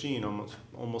a machine,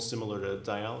 almost similar to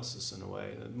dialysis in a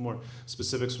way. More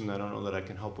specifics from that, I don't know that I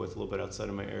can help with, a little bit outside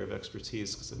of my area of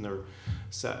expertise, because I've never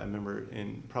sat. I remember,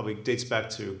 probably dates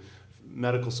back to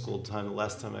medical school time, the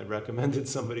last time I recommended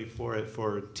somebody for it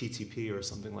for TTP or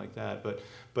something like that. But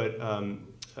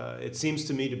it seems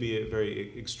to me to be a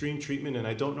very extreme treatment, and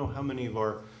I don't know how many of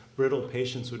our brittle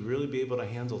patients would really be able to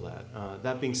handle that.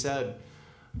 That being said,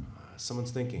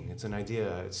 someone's thinking. It's an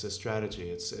idea. It's a strategy.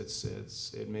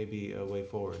 It may be a way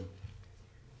forward.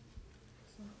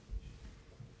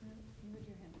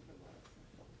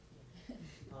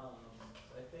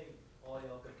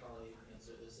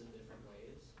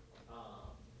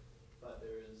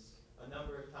 a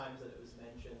number of times that it was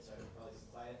mentioned, sorry, probably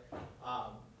quiet,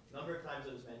 number of times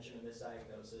it was mentioned a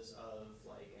misdiagnosis of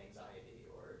like anxiety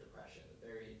or depression, a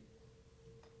very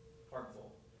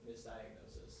harmful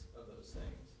misdiagnosis of those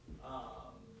things.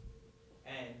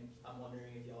 And I'm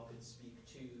wondering if y'all could speak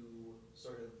to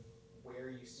sort of where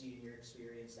you see in your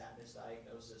experience that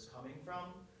misdiagnosis coming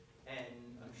from.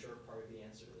 And I'm sure part of the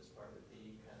answer to this part would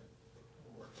be kind of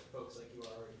work that folks like you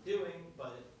are already doing,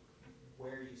 but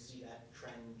where you see that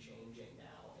trend changing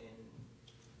now in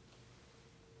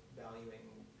valuing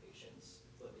patients'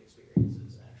 lived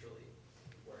experiences and actually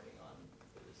working on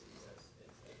the disease as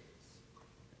it is.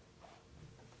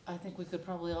 I think we could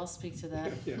probably all speak to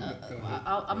that. Yeah,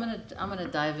 I'm gonna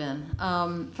dive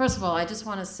in. First of all, I just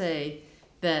want to say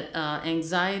that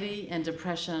anxiety and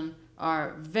depression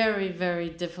are very, very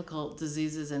difficult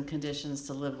diseases and conditions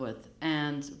to live with.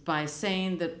 And by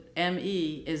saying that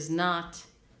ME is not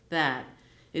that,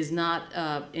 is not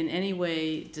in any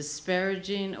way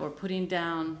disparaging or putting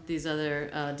down these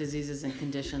other diseases and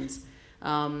conditions.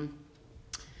 And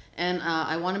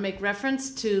I want to make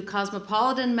reference to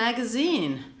Cosmopolitan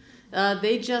magazine.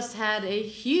 They just had a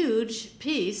huge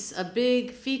piece, a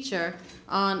big feature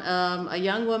on a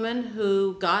young woman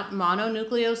who got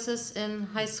mononucleosis in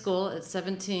high school at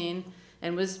 17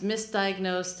 and was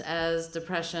misdiagnosed as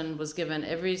depression, was given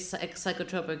every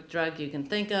psychotropic drug you can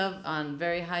think of on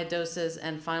very high doses,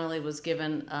 and finally was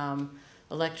given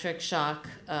electric shock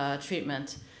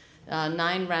treatment,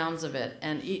 9 rounds of it.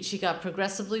 And she got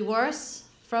progressively worse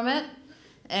from it.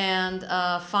 And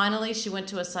finally, she went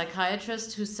to a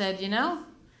psychiatrist who said,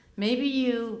 maybe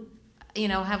you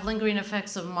have lingering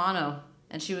effects of mono.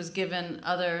 And she was given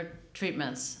other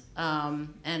treatments,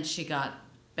 and she got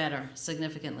better,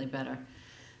 significantly better.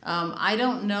 I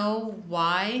don't know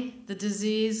why the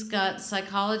disease got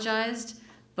psychologized,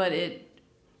 but it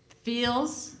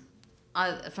feels,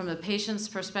 from the patient's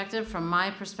perspective, from my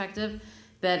perspective,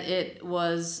 that it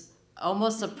was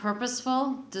almost a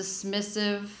purposeful,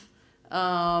 dismissive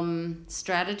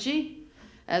strategy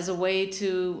as a way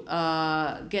to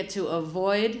get to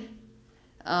avoid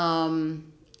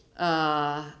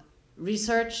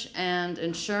research and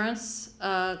insurance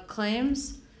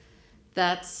claims.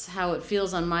 That's how it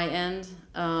feels on my end.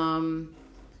 And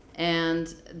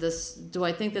do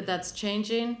I think that that's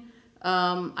changing?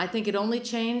 I think it only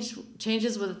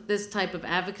changes with this type of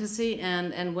advocacy,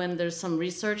 and when there's some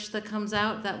research that comes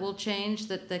out that will change,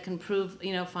 that can prove,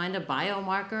 find a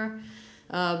biomarker.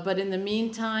 But in the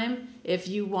meantime, if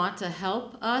you want to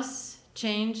help us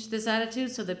change this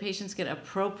attitude so that patients get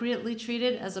appropriately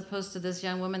treated, as opposed to this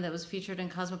young woman that was featured in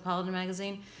Cosmopolitan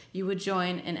magazine, you would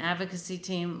join an advocacy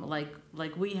team like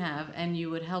we have, and you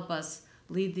would help us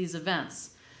lead these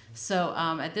events. So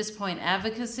at this point,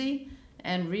 advocacy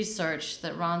and research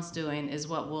that Ron's doing is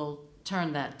what will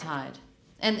turn that tide.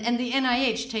 And the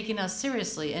NIH taking us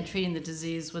seriously and treating the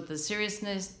disease with the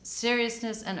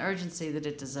seriousness and urgency that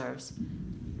it deserves.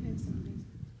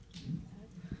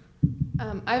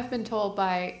 I've been told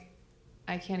by,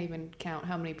 I can't even count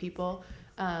how many people,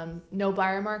 no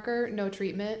biomarker, no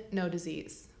treatment, no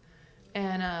disease.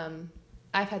 And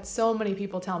I've had so many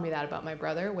people tell me that about my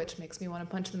brother, which makes me want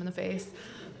to punch them in the face.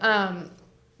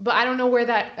 But I don't know where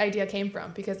that idea came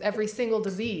from, because every single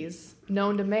disease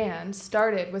known to man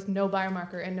started with no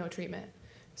biomarker and no treatment.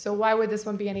 So why would this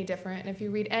one be any different? And if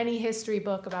you read any history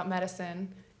book about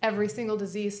medicine, every single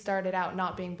disease started out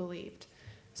not being believed.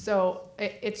 So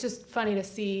it's just funny to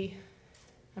see,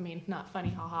 I mean, not funny,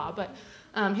 haha, but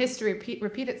history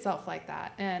repeat itself like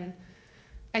that. And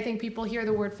I think people hear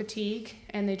the word fatigue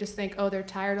and they just think, oh, they're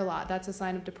tired a lot. That's a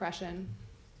sign of depression.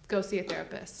 Go see a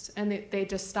therapist. And they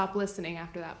just stop listening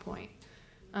after that point.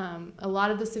 A lot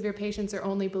of the severe patients are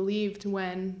only believed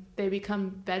when they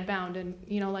become bedbound and,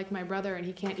 like my brother, and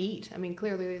he can't eat. I mean,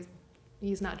 clearly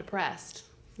he's not depressed.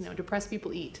 Depressed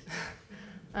people eat.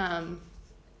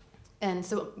 And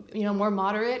so, more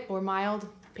moderate or mild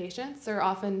patients are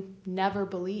often never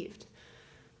believed.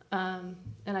 And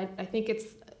I think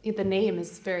the name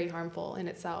is very harmful in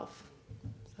itself.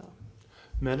 So.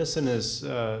 Medicine is,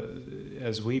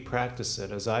 as we practice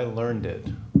it, as I learned it,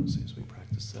 as we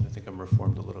practice it, I think I'm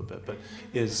reformed a little bit, but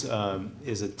is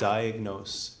a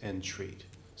diagnose and treat.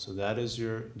 So that is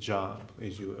your job,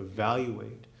 is you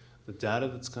evaluate the data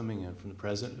that's coming in from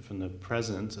the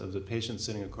presence of the patient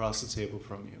sitting across the table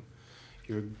from you.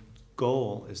 Your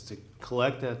goal is to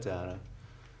collect that data,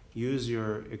 use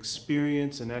your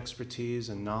experience and expertise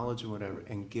and knowledge and whatever,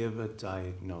 and give a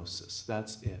diagnosis.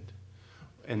 That's it.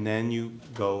 And then you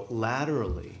go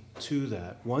laterally to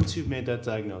that. Once you've made that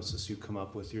diagnosis, you come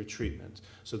up with your treatment.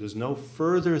 So there's no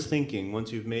further thinking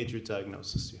once you've made your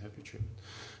diagnosis. You have your treatment.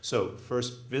 So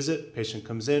first visit, patient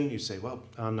comes in, you say, well,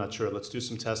 I'm not sure, let's do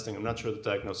some testing. I'm not sure what the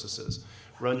diagnosis is.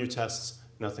 Run your tests,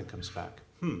 nothing comes back.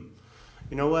 You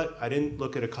know what? I didn't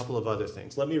look at a couple of other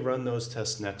things. Let me run those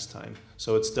tests next time.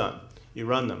 So it's done. You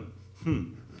run them.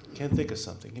 Can't think of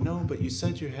something. You know, but you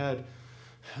said you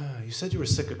were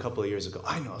sick a couple of years ago.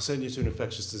 I know, I'll send you to an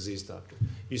infectious disease doctor.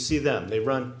 You see them, they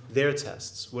run their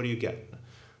tests. What do you get?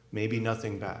 Maybe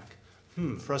nothing back.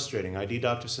 Frustrating. ID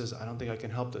doctor says, I don't think I can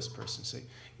help this person. Say,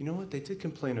 you know what, they did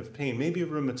complain of pain. Maybe a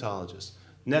rheumatologist.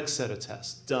 Next set of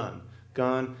tests, done,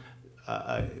 gone.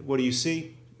 What do you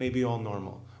see? Maybe all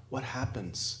normal. What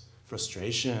happens?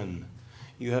 Frustration.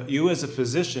 You as a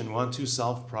physician want to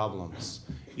solve problems.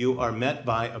 You are met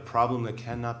by a problem that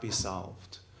cannot be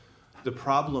solved. The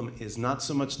problem is not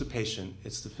so much the patient,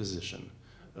 it's the physician,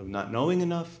 of not knowing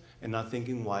enough and not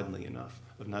thinking widely enough,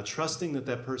 of not trusting that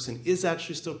that person is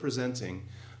actually still presenting,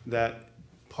 that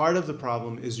part of the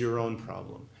problem is your own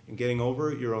problem, and getting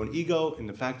over your own ego and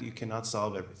the fact that you cannot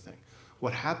solve everything.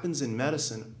 What happens in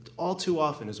medicine all too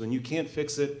often is when you can't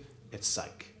fix it, it's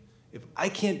psych. If I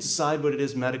can't decide what it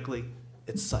is medically,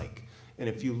 it's psych. And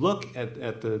if you look at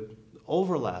the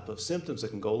overlap of symptoms that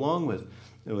can go along with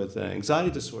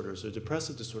anxiety disorders or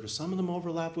depressive disorders, some of them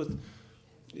overlap with,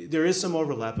 there is some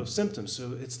overlap of symptoms.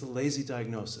 So it's the lazy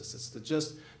diagnosis. It's to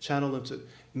just channel them to,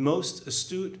 most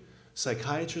astute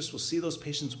psychiatrists will see those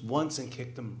patients once and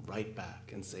kick them right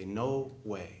back and say, no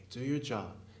way, do your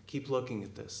job. Keep looking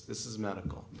at this. This is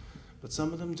medical. But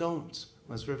some of them don't.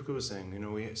 As Rivka was saying, you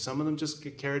know, some of them just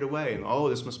get carried away and, oh,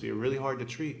 this must be really hard to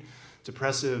treat.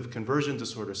 Depressive conversion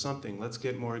disorder, something. Let's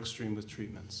get more extreme with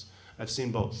treatments. I've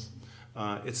seen both.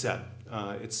 It's sad.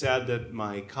 It's sad that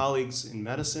my colleagues in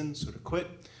medicine sort of quit,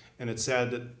 and it's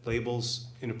sad that labels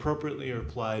inappropriately are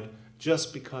applied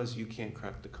just because you can't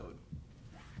crack the code.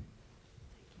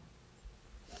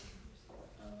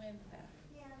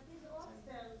 Yeah, there's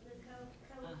also the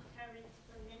co-current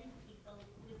for many people with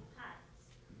POTS.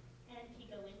 And if you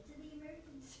go into the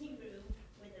emergency room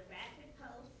with a rapid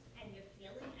pulse and you're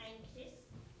feeling anxious,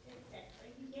 etc.,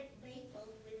 you get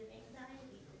labeled with an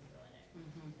anxiety disorder,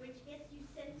 which gets you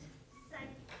sent to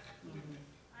psych.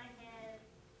 I had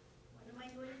one of my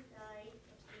daughters died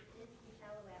of sickness in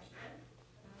Palo Alto.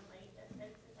 I just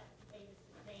said to Dr.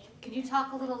 Davis's name. Can you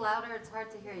talk a little louder? It's hard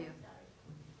to hear you.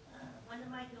 One of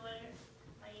my daughters,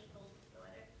 my oldest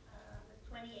daughter, was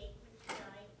 28 when she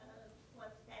died of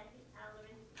orthostatic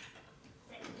intolerance,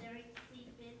 secondary to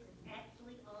CFID. It's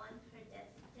actually on her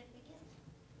death certificate.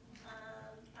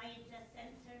 I had just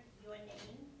sent her your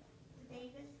name to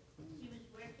Davis. She was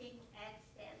working at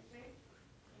Stanford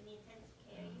in the intensive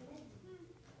care unit.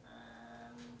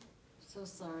 So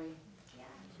sorry.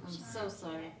 Yeah. I'm so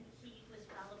sorry. She was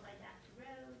followed by Dr.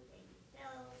 Rose, David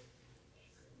Sells.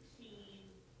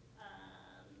 She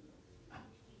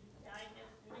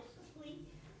diagnosed initially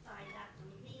by Dr.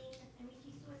 Levine. I mean,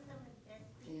 she saw some of the best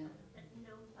people, but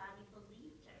nobody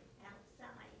believed her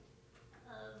outside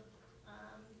of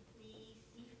the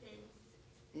CFIDS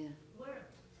world.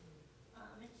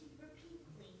 And she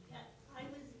repeatedly I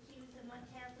was accused of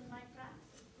Munchausen by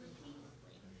proxy,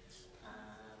 repeatedly.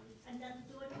 Another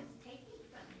daughter was taken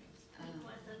from me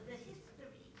because of the history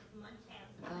of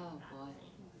Munchausen by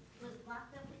proxy. Was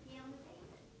locked up at Yale with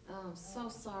David. Oh, I'm so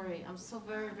sorry. I'm so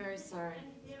very, very sorry. I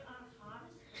mean, there are horror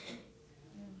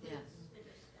stories with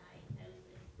this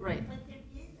diagnosis. Right. But there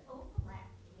is overlap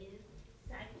with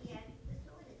psychiatric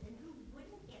disorders, and who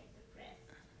wouldn't get depressed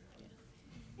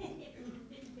if you've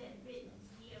been bedridden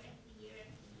year after year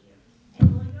after year, and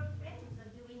all your friends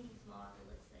are doing these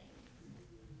marvelous things.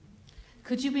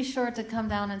 Could you be sure to come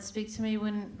down and speak to me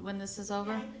when this is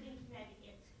over? I live in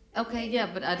Connecticut. Okay, yeah,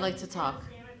 but I'd like to talk.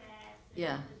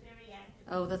 Yeah. Was very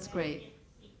active. Oh, that's great.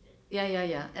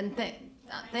 Yeah. And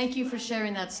thank you for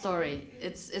sharing that story.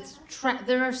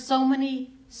 There are so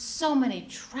many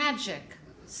tragic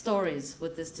stories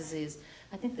with this disease.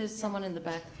 I think there's someone in the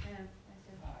back.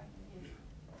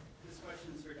 This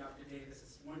question is for Dr. Davis.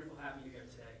 It's wonderful having you here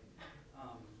today.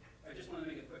 I just want to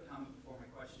make a quick comment before my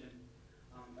question.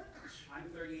 I'm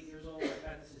 38 years old. I've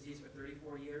had this disease for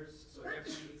 34 years, so it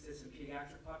definitely exists in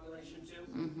pediatric population too.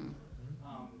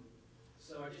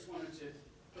 So I just wanted to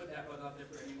put that bug out there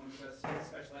for anyone who does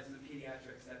specialize in the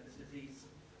pediatrics, that this disease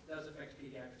does affect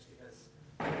pediatrics, because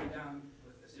I came down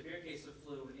with a severe case of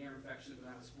flu and ear infections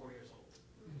when I was 4 years old.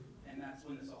 And that's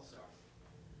when this all started.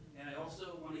 And I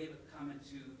also want to give a comment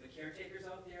to the caretakers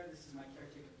out there. This is my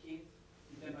caretaker, Keith.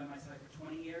 He's been by my side for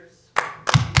 20 years.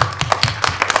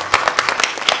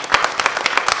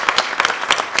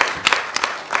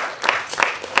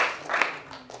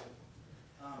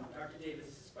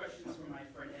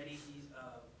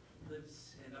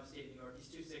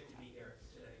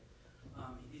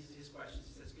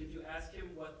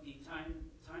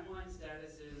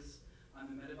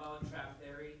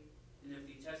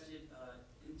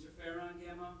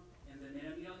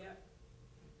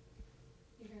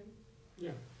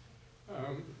 Yeah.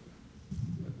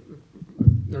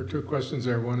 There are two questions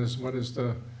there. One is, what is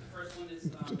the first one is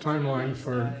timeline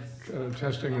for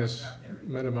testing this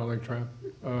metabolic trap?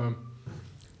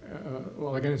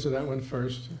 Well, I can answer that one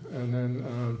first, and then,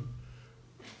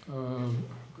 of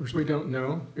course, we don't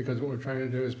know, because what we're trying to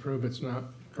do is prove it's not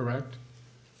correct.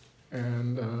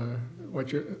 And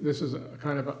this is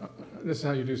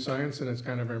how you do science, and it's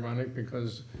kind of ironic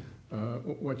because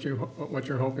what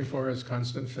you're hoping for is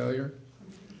constant failure.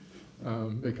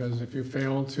 Because if you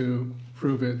fail to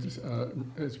prove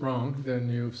it's wrong, then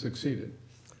you've succeeded.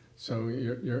 So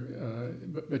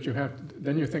but you have to,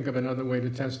 then you think of another way to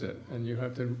test it, and you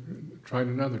have to try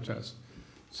another test.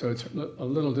 So it's a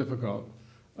little difficult.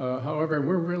 However,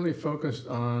 we're really focused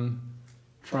on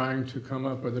trying to come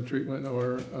up with a treatment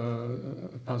or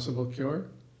a possible cure.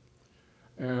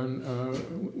 And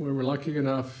we were lucky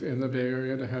enough in the Bay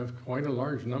Area to have quite a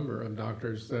large number of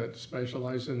doctors that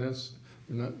specialize in this.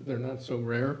 They're not so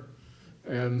rare.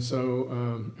 And so,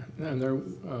 and they're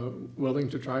willing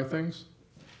to try things.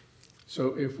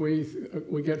 So if we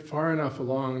get far enough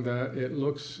along that it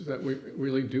looks that we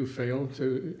really do fail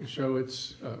to show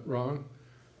it's wrong,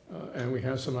 and we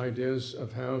have some ideas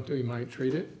of how we might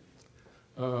treat it,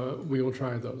 we will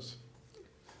try those.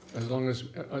 As long as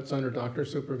it's under doctor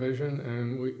supervision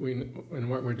and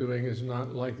what we're doing is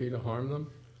not likely to harm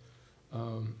them.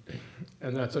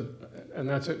 And that's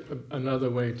another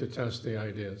way to test the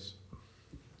ideas.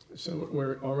 So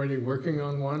we're already working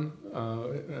on one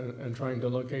and trying to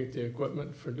locate the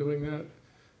equipment for doing that.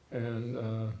 And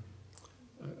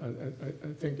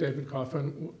I think David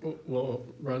Coffin will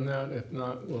run that. If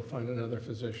not, we'll find another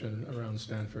physician around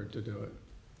Stanford to do it.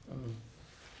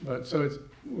 But so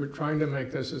we're trying to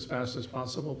make this as fast as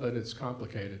possible, but it's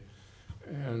complicated.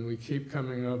 And we keep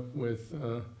coming up with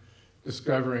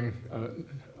discovering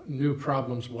new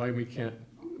problems why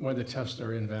the tests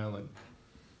are invalid.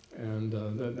 And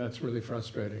that's really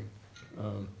frustrating.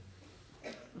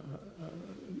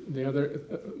 The other,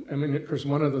 I mean, of course,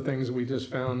 one of the things we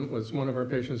just found was one of our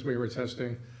patients we were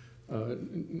testing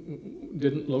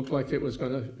didn't look like it was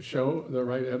going to show the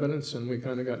right evidence, and we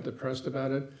kind of got depressed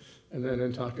about it. And then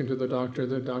in talking to the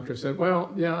doctor said,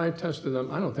 well, yeah, I tested them.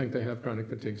 I don't think they have chronic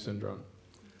fatigue syndrome.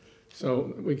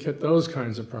 So we get those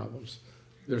kinds of problems.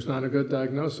 There's not a good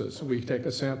diagnosis. We take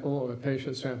a sample, a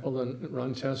patient sample, and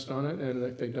run tests on it, and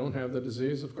if they don't have the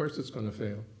disease, of course it's going to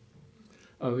fail.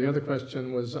 The other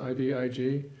question was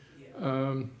IVIG.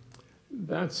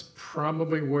 That's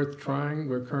probably worth trying.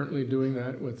 We're currently doing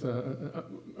that with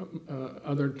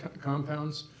other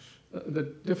compounds. The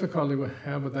difficulty we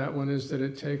have with that one is that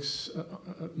it takes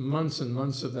months and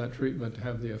months of that treatment to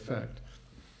have the effect.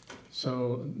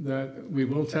 So that we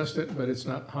will test it, but it's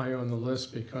not high on the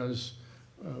list because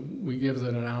we give it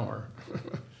an hour.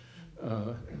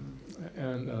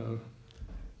 And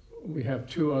we have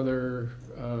two other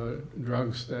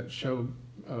drugs that show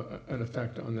an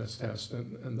effect on this test,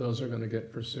 and those are going to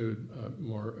get pursued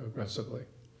more aggressively.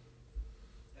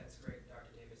 That's great,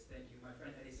 Dr. Davis. Thank you. My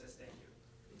friend Eddie says thank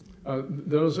you.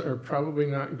 Those are probably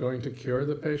not going to cure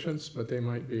the patients, but they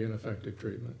might be an effective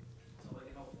treatment. That's all I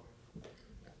can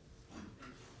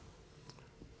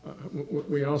hope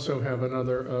for. We also have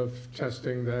another of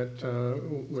testing that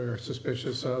we're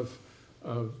suspicious of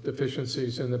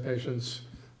deficiencies in the patients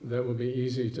that will be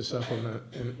easy to supplement,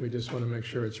 and we just want to make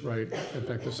sure it's right. In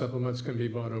fact, the supplements can be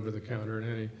bought over the counter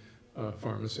in any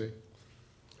pharmacy.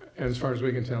 And as far as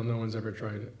we can tell, no one's ever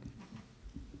tried it.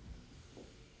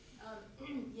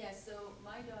 Yes, so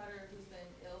my daughter, who's been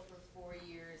ill for 4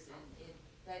 years and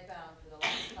bedbound for the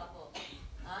last couple,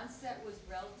 onset was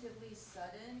relatively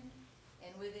sudden,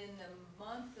 and within the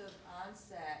month of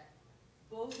onset,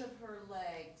 both of her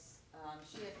legs,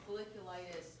 she had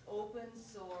folliculitis, open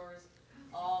sores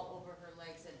all over her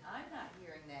legs, and I'm not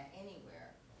hearing that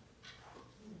anywhere.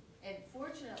 And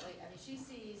fortunately, I mean, she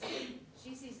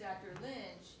sees Dr.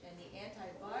 Lynch, and the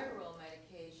antiviral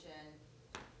medication,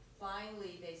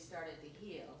 finally they started to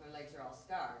heal. Her legs are all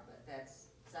scarred, but that's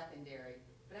secondary.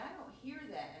 But I don't hear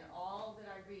that in all that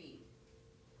I read.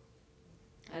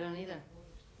 I don't either.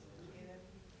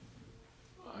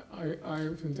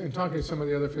 In talking to some of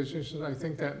the other physicians, I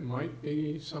think that might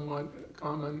be somewhat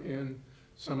common in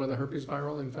some of the herpes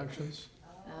viral infections.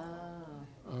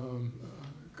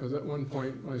 Because at one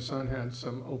point my son had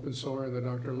some open sore, and the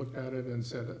doctor looked at it and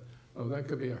said, oh, that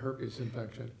could be a herpes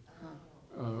infection.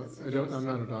 I'm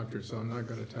not a doctor, so I'm not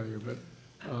going to tell you, but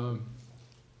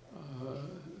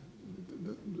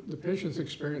the patients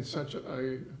experience such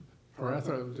a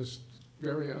plethora of just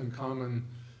very uncommon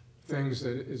things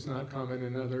that is not common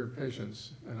in other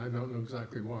patients, and I don't know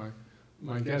exactly why.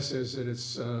 My guess is that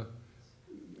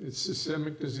It's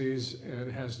systemic disease, and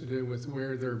it has to do with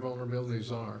where their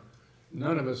vulnerabilities are.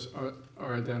 None of us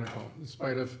are identical, in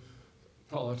spite of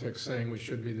politics saying we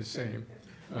should be the same.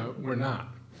 We're not.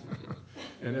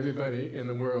 And everybody in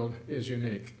the world is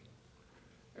unique.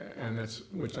 And that's,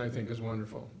 which I think is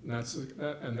wonderful. And that's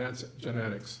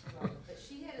genetics. Right. But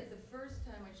she had it the first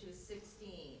time when she was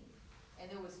 16, and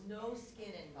there was no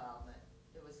skin involvement.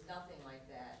 There was nothing like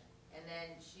that. And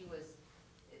then she was,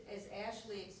 as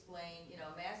Ashley explained, you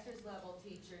know, master's level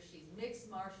teacher, she's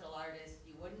mixed martial artist,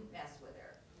 you wouldn't mess with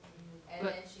her. And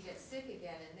But- then she gets sick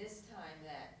again, and this time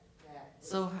that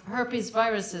So herpes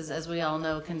viruses, as we all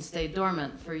know, can stay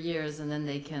dormant for years, and then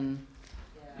they can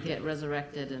yeah. get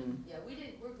resurrected and. Yeah, we're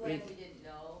glad we didn't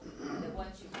know that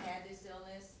once you've had this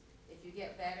illness, if you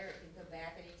get better, it can come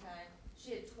back anytime.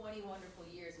 She had 20 wonderful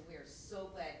years, and we are so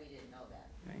glad we didn't know that.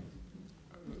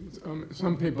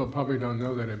 Some people probably don't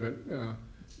know that, but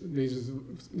these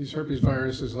herpes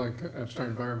viruses like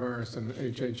Epstein-Barr virus and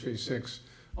HHV6,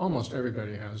 almost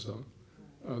everybody has them.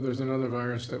 There's another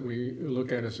virus that we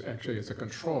look at as actually as a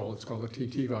control. It's called the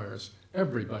TT virus.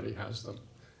 Everybody has them,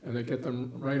 and they get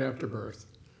them right after birth.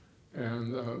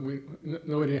 And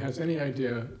nobody has any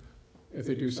idea if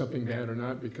they do something bad or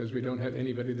not because we don't have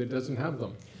anybody that doesn't have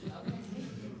them.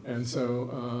 And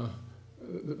so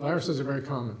the viruses are very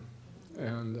common,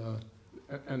 and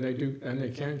they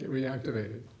can get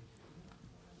reactivated.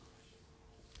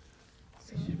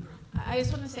 I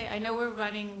just want to say, I know we're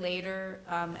running later,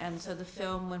 and so the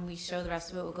film, when we show the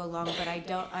rest of it, will go long. But I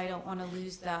don't want to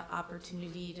lose the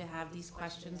opportunity to have these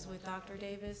questions with Dr.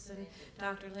 Davis and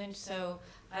Dr. Lynch. So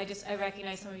I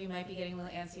recognize some of you might be getting a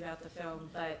little antsy about the film,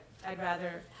 but I'd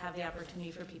rather have the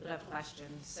opportunity for people to have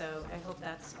questions. So I hope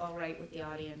that's all right with the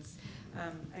audience.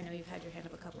 I know you've had your hand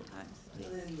up a couple of times.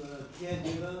 Please.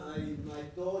 I'm my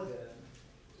daughter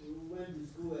who went to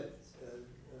school at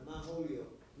Mount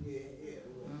Holyoke near here.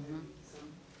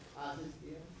 Some artist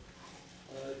here.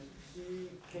 She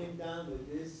came down with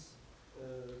this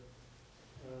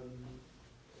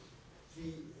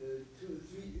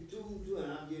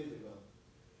 2.5 years ago.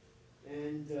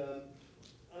 And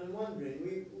I'm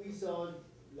wondering, we saw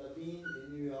Lavine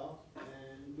in New York,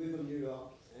 and we're from New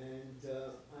York, and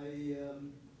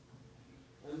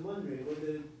I'm wondering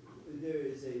whether there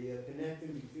is a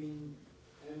connection between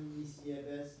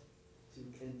ME/CFS to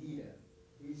Candida.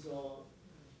 We saw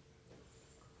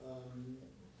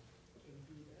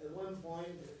at one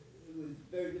point it was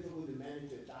very difficult to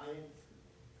manage a diet,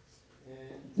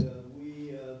 and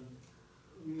we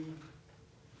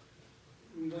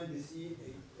went to see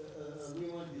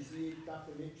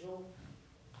Dr. Mitchell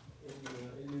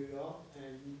in New York,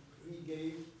 and he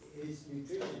gave his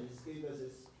nutritionist gave us a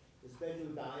special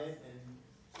diet, and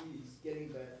she's getting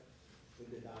better with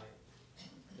the diet.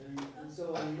 And so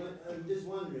I'm just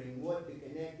wondering what the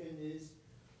connection is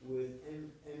with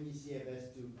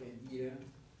ME/CFS to Candida,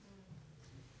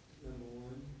 number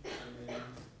one,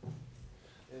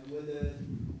 and whether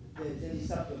there's any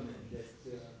supplement that,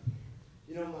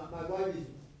 my wife is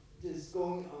just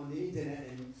going on the internet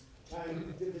and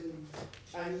trying different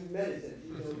Chinese medicine,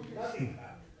 nothing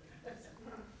about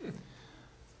it.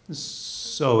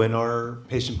 So in our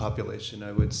patient population,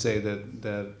 I would say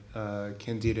that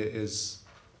Candida is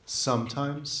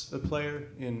sometimes a player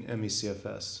in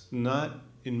ME/CFS. Not,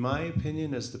 in my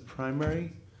opinion, as the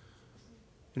primary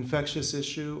infectious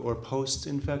issue or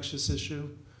post-infectious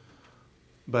issue,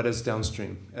 but as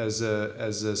downstream, as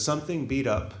a something beat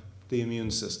up the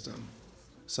immune system,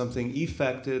 something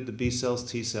affected the B cells,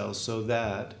 T cells, so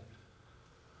that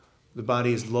the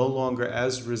body is no longer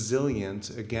as resilient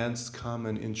against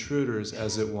common intruders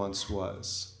as it once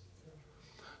was.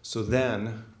 So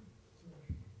then,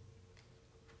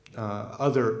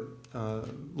 other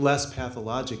less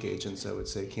pathologic agents, I would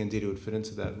say, Candida would fit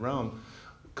into that realm,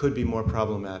 could be more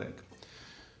problematic.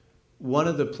 One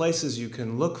of the places you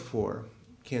can look for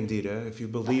Candida, if you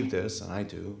believe this, and I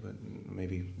do, but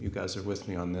maybe you guys are with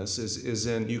me on this, is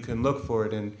you can look for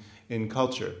it in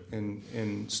culture,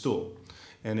 in stool.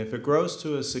 And if it grows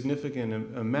to a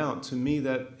significant amount, to me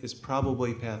that is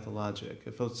probably pathologic.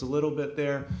 If it's a little bit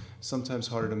there, sometimes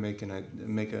harder to make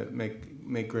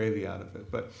gravy out of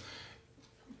it. But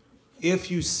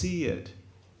if you see it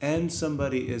and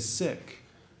somebody is sick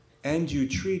and you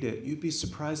treat it, you'd be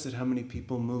surprised at how many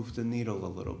people move the needle a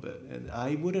little bit. And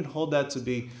I wouldn't hold that to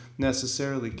be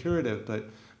necessarily curative,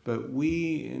 but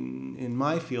we, in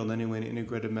my field anyway, in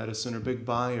integrated medicine, are big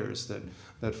buyers that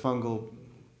fungal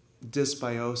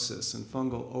dysbiosis and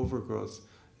fungal overgrowth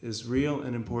is real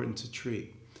and important to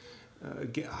treat.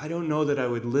 I don't know that I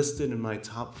would list it in my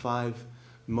top 5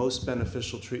 most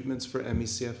beneficial treatments for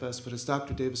ME/CFS, but as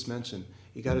Dr. Davis mentioned,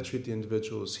 you got to treat the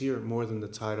individuals here more than the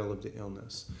title of the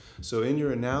illness. So in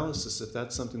your analysis, if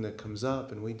that's something that comes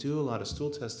up, and we do a lot of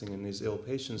stool testing in these ill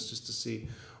patients just to see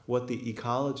what the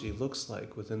ecology looks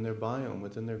like within their biome,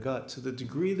 within their gut, to the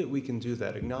degree that we can do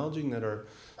that, acknowledging that our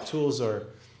tools are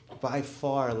by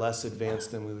far less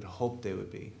advanced than we would hope they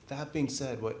would be. That being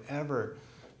said, whatever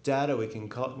data we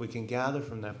can gather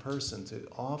from that person to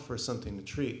offer something to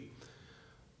treat.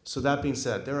 So that being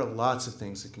said, there are lots of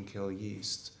things that can kill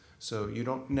yeast. So you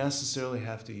don't necessarily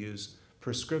have to use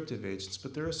prescriptive agents,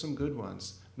 but there are some good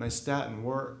ones. Nystatin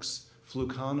works.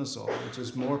 Fluconazole, which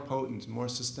is more potent, more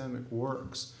systemic,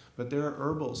 works. But there are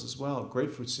herbals as well: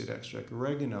 grapefruit seed extract,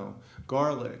 oregano,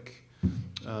 garlic,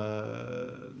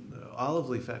 olive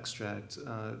leaf extract,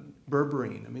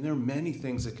 berberine. I mean, there are many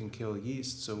things that can kill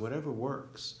yeast, so whatever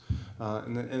works.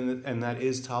 And that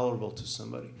is tolerable to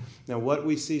somebody. Now, what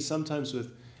we see sometimes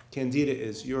with Candida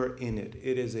is you're in it.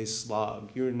 It is a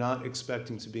slog. You're not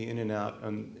expecting to be in and out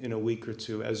in a week or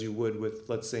two as you would with,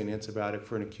 let's say, an antibiotic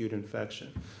for an acute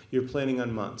infection. You're planning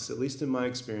on months, at least in my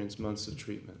experience, months of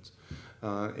treatment.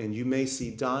 And you may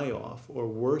see die-off or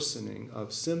worsening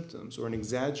of symptoms or an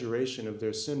exaggeration of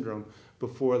their syndrome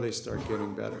before they start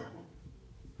getting better.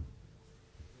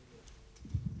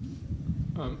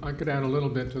 I could add a little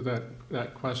bit to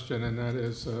that question, and that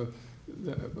is,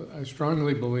 I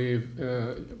strongly believe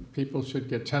people should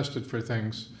get tested for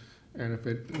things, and if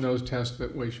those tests,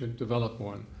 that we should develop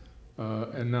one,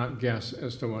 and not guess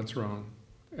as to what's wrong,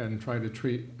 and try to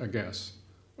treat a guess,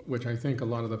 which I think a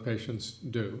lot of the patients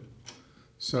do.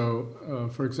 So,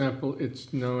 for example,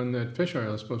 it's known that fish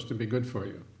oil is supposed to be good for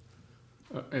you,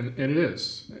 and it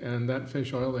is, and that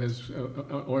fish oil has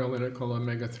oil in it called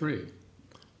omega-3.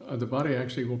 The body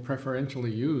actually will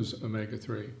preferentially use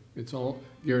omega-3. It's all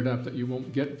geared up that you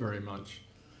won't get very much.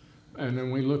 And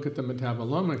when we look at the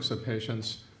metabolomics of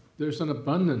patients, there's an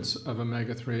abundance of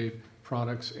omega-3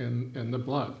 products in the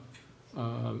blood.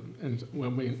 And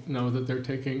when we know that they're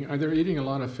either eating a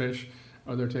lot of fish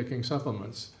or they're taking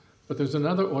supplements. But there's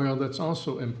another oil that's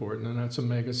also important, and that's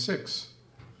omega-6.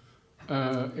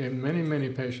 In many, many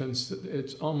patients,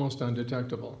 it's almost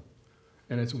undetectable,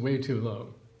 and it's way too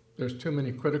low. There's too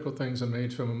many critical things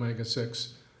made from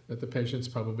omega-6 that the patients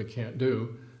probably can't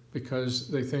do because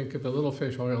they think if a little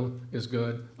fish oil is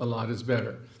good, a lot is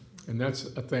better. And that's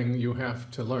a thing you have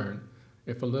to learn.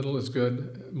 If a little is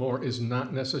good, more is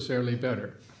not necessarily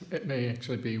better. It may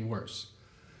actually be worse.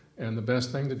 And the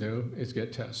best thing to do is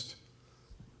get tested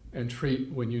and treat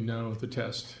when you know the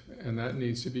test. And that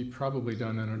needs to be probably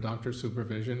done under doctor's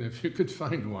supervision if you could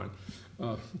find one.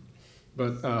 And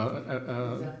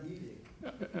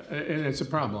it's a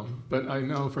problem. But I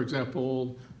know, for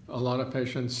example, a lot of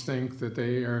patients think that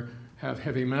they have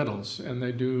heavy metals, and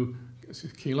they do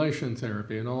chelation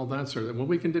therapy and all that sort of thing. Well,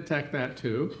 we can detect that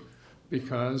too,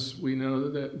 because we know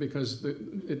that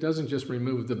it doesn't just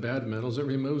remove the bad metals, it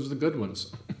removes the good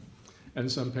ones. And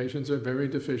some patients are very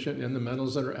deficient in the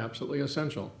metals that are absolutely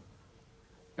essential.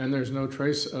 And there's no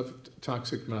trace of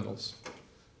toxic metals.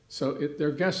 So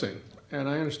they're guessing. And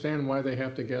I understand why they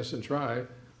have to guess and try,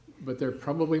 but they're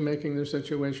probably making their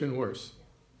situation worse.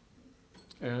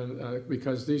 And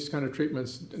because these kind of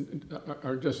treatments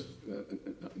are just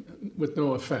with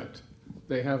no effect.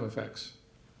 They have effects.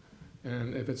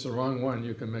 And if it's the wrong one,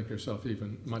 you can make yourself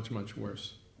even much, much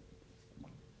worse.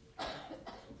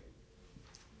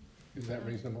 Is that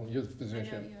reasonable? You're the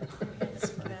physician.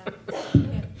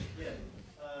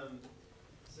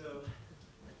 So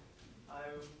I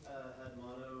had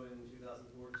mono in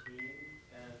 2014,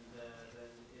 and then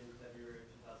in February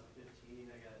of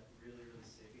 2015, I got really, really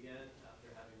sick again after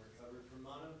having recovered from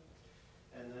mono.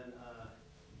 And then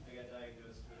I got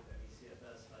diagnosed with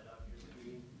ME/CFS by Dr.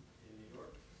 Queen in New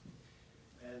York.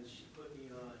 And she put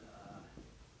me on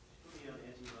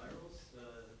antivirals,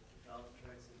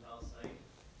 Valtrex and Valsite.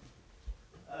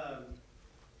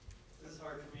 This is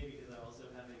hard for me because I also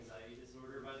have an anxiety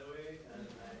disorder, by the way, and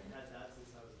I had that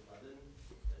since I was 11.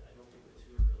 And I don't think the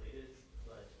two are related,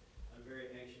 but I'm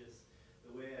very anxious.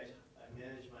 The way I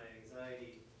manage my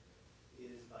anxiety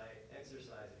is by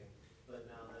exercising, but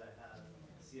now that I have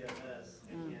CFS,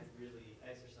 I can't really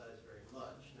exercise very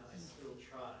much. Now I still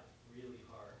try really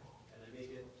hard, and I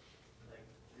make it like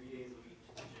 3 days a week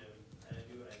to the gym, and I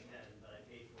do what I can, but I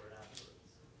pay for it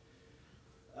afterwards.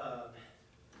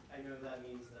 I know that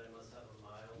means that I must have a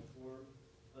mild form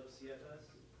of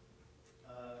CFS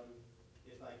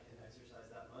if I can exercise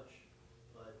that much,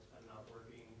 but I'm not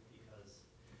working because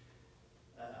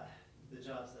the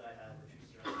jobs that I had were too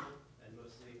stressful, and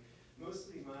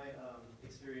mostly my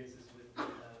experiences with the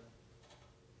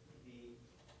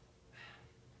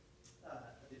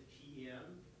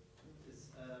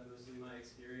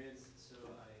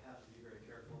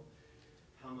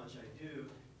how much I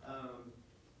do.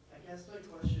 I guess my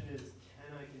question is,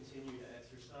 can I continue to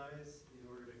exercise in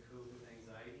order to cope with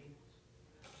anxiety,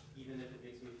 even if it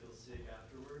makes me feel sick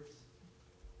afterwards?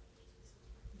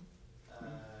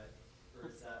 Or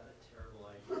is that a terrible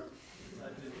idea? Because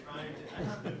I've been trying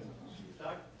to,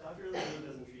 Dr. Lulu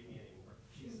doesn't treat me anymore.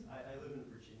 I live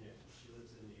in Virginia. She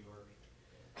lives in New York.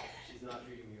 She's not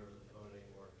treating me over the phone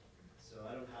anymore. So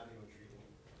I don't have anyone treating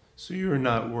me. So you're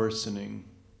not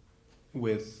worsening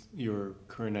with your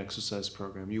current exercise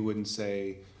program? You wouldn't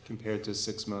say, compared to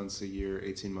 6 months, a year,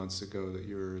 18 months ago, that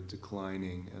you're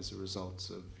declining as a result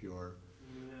of your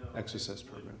exercise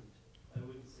program? I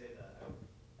wouldn't say that.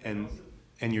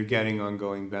 And you're getting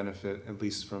ongoing benefit, at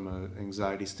least from an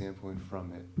anxiety standpoint,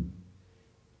 from it?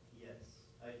 Yes,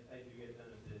 I do get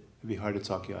benefit. It'd be hard to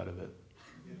talk you out of it.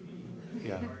 It'd be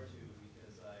Yeah. hard to,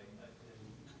 because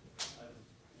I'm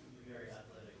very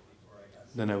athletic before I got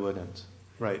sick. Then I wouldn't.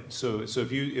 Right. So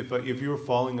if you were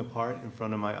falling apart in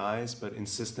front of my eyes, but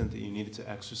insistent that you needed to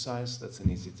exercise, that's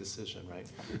an easy decision,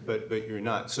 right? But you're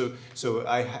not. So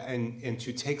and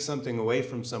to take something away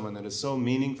from someone that is so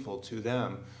meaningful to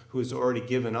them, who has already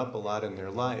given up a lot in their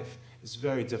life, is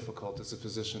very difficult as a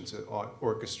physician to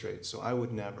orchestrate. So I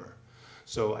would never.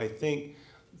 So I think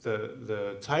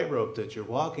the tightrope that you're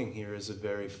walking here is a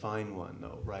very fine one,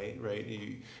 though, right?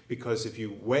 Because if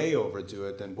you way overdo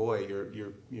it, then boy,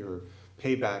 your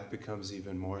payback becomes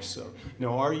even more so.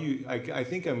 Now, are you? I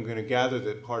think I'm going to gather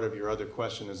that part of your other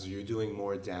question is, are you doing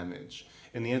more damage?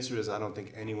 And the answer is, I don't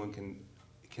think anyone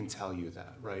can tell you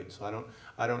that, right? So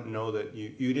I don't know that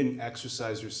you didn't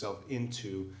exercise yourself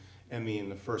into ME in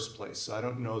the first place. So I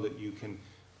don't know that you can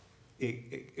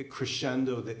it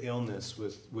crescendo the illness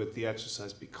with the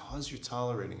exercise because you're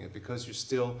tolerating it, because you're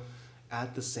still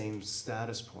at the same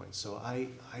status point. So I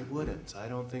wouldn't. I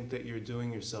don't think that you're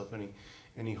doing yourself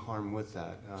any harm with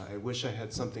that. I wish I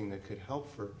had something that could help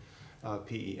for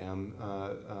PEM,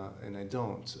 and I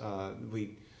don't.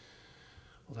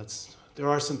 There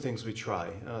are some things we try.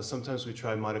 Sometimes we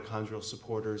try mitochondrial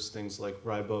supporters, things like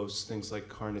ribose, things like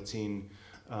carnitine.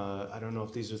 I don't know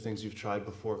if these are things you've tried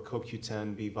before,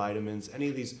 CoQ10, B vitamins, any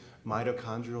of these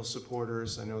mitochondrial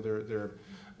supporters. I know there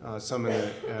are some in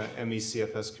the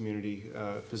ME/CFS community,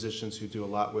 physicians who do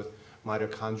a lot with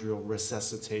mitochondrial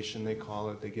resuscitation, they call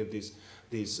it. They give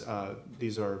these are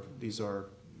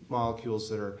molecules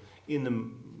that are in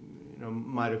the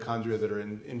mitochondria that are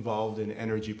involved in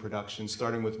energy production,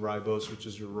 starting with ribose, which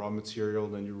is your raw material,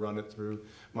 then you run it through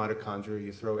mitochondria,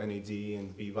 you throw NAD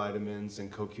and B vitamins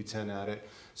and CoQ10 at it.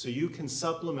 So you can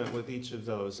supplement with each of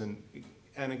those, and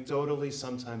anecdotally,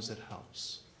 sometimes it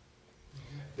helps.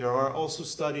 There are also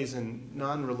studies in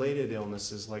non-related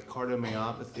illnesses like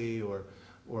cardiomyopathy or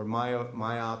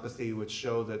myopathy, which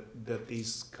show that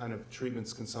these kind of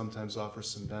treatments can sometimes offer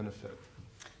some benefit.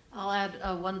 I'll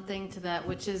add one thing to that,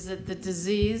 which is that the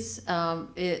disease,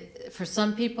 for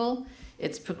some people,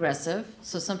 it's progressive.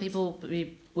 So some people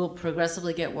will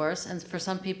progressively get worse, and for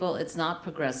some people, it's not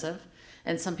progressive.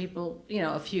 And some people,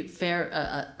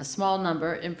 a small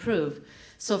number improve.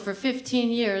 So for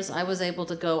 15 years, I was able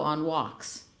to go on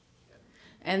walks.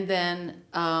 And then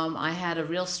I had a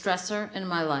real stressor in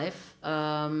my life,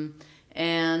 and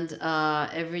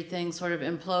everything sort of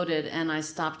imploded, and I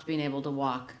stopped being able to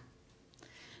walk.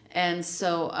 And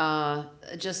so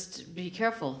just be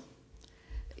careful.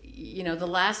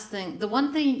 The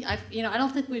one thing, I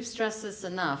don't think we've stressed this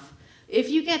enough. If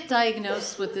you get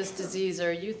diagnosed with this disease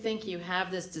or you think you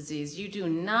have this disease, you do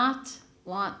not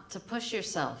want to push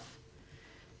yourself.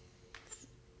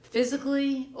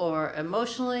 Physically or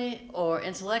emotionally or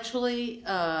intellectually,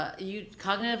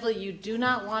 cognitively, you do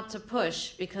not want to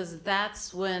push, because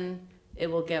that's when it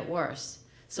will get worse.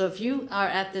 So if you are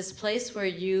at this place where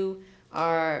you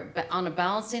are on a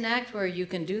balancing act where you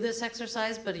can do this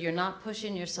exercise, but you're not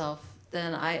pushing yourself,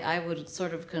 then I would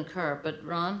sort of concur. But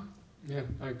Ron? Yeah,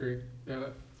 I agree. Yeah,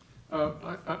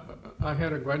 I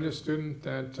had a graduate student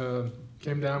that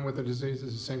came down with the disease at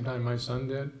the same time my son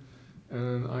did,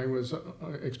 and I was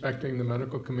expecting the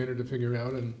medical community to figure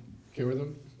out and cure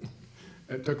them.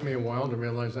 It took me a while to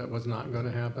realize that was not going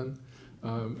to happen,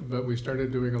 but we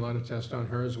started doing a lot of tests on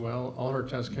her as well. All her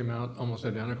tests came out almost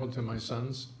identical to my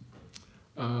son's.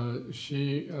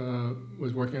 She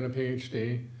was working on a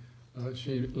PhD.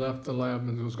 She left the lab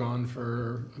and was gone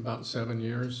for about 7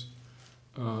 years.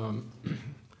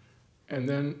 And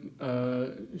then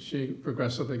she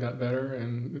progressively got better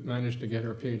and managed to get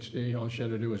her PhD. All she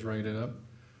had to do was write it up.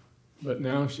 But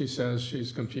now she says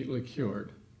she's completely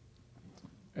cured.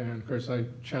 And of course I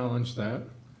challenged that.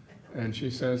 And she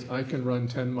says, I can run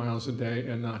 10 miles a day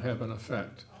and not have an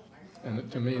effect.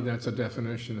 And to me, that's a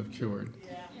definition of cured.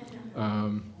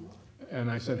 And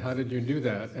I said, how did you do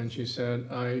that? And she said,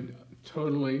 I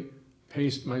totally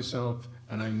paced myself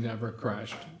and I never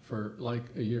crashed for like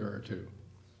a year or two.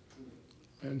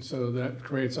 And so that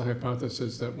creates a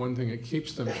hypothesis that one thing that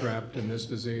keeps them trapped in this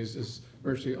disease is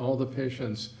virtually all the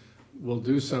patients will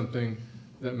do something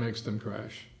that makes them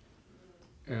crash.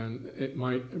 And it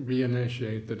might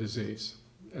reinitiate the disease.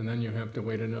 And then you have to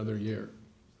wait another year.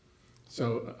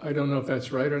 So I don't know if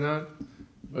that's right or not,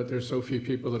 but there's so few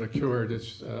people that are cured.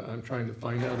 I'm trying to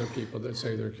find other people that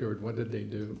say they're cured. What did they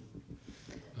do?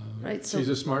 Right, so she's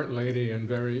a smart lady and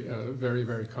very,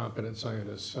 very competent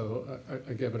scientist. So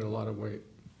I give it a lot of weight.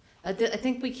 I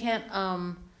think we can't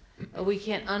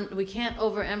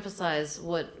overemphasize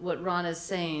what Ron is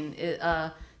saying.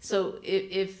 So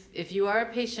if you are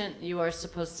a patient, you are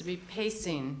supposed to be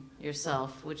pacing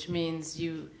yourself, which means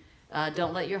you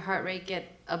don't let your heart rate get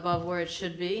above where it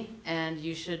should be, and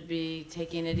you should be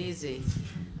taking it easy.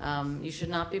 You should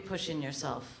not be pushing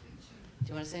yourself. Do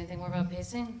you want to say anything more about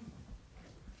pacing?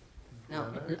 No.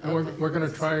 We're going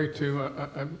to try to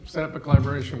set up a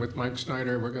collaboration with Mike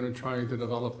Snyder. We're going to try to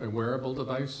develop a wearable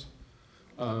device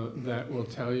that will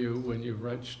tell you when you've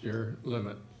reached your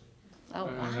limit. Oh,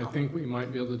 wow. And I think we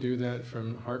might be able to do that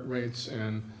from heart rates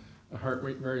and heart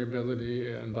rate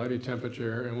variability and body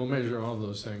temperature, and we'll measure all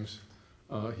those things.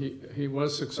 He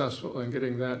was successful in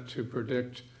getting that to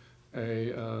predict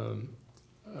it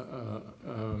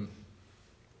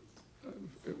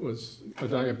was a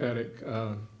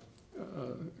diabetic,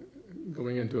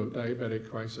 going into a diabetic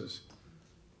crisis.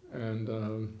 And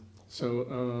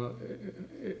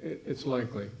it's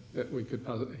likely that we could,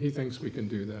 he thinks we can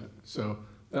do that. So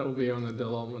that will be on the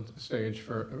development stage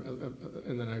for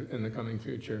in the coming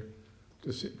future,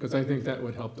 to see, because I think that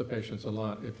would help the patients a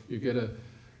lot. If you get a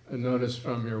notice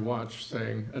from your watch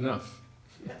saying enough,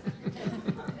 and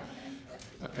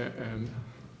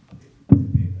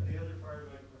the other part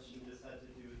of my question just had to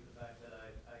do with the fact that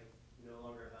I no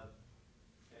longer have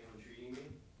anyone treating me.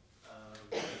 I'm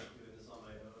doing this on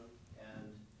my own,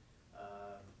 and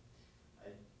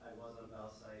I was on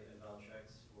Valsite and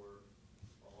Valtrex for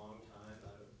a long time.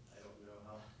 I don't know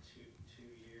how, two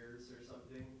years or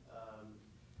something.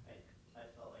 I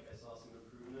felt like I saw some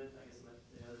improvement. I guess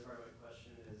the other part of my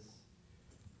question is,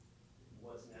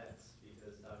 what's next?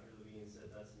 Because Dr. Levine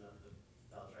said that's enough of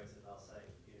Valtrex and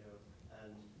Valsite,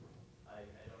 and I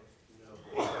don't know if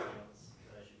there's anything else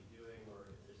that I should be doing, or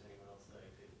if there's anyone else that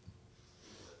I could do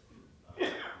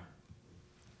with.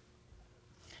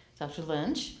 Dr.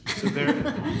 Lynch? So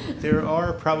there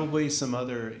are probably some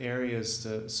other areas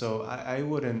so I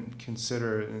wouldn't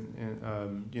consider,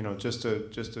 just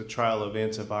a trial of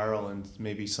antiviral and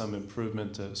maybe some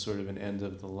improvement to sort of an end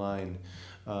of the line.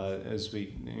 As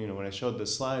we, when I showed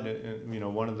this slide,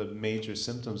 one of the major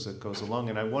symptoms that goes along,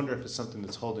 and I wonder if it's something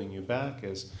that's holding you back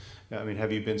is,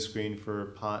 have you been screened for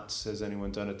POTS? Has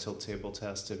anyone done a tilt table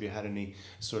test? Have you had any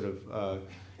sort of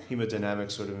hemodynamic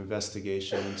sort of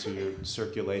investigation into your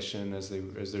circulation as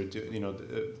they're doing?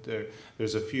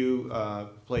 There's a few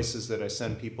places that I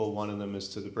send people. One of them is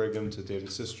to the Brigham, to David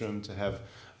Systrom, to have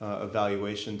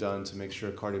evaluation done to make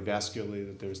sure cardiovascularly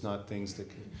that there's not things that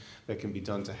can be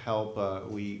done to help.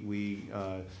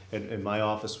 In my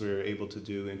office, we were able to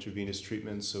do intravenous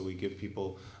treatments, so we give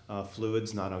people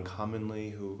fluids, not uncommonly,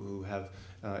 who have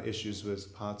issues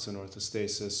with POTS and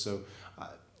orthostasis. So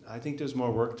I think there's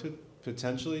more work to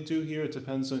potentially do here. It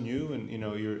depends on you, and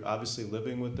you're obviously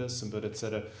living with this, but it's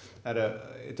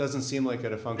it doesn't seem like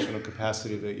at a functional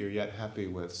capacity that you're yet happy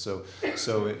with. So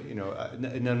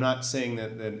and I'm not saying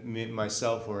that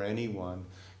myself or anyone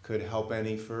could help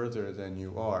any further than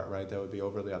you are, right? That would be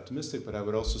overly optimistic, but I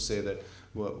would also say that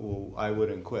I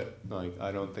wouldn't quit. Like,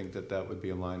 I don't think that would be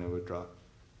a line I would draw.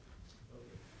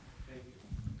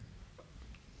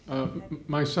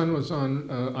 My son was on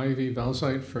IV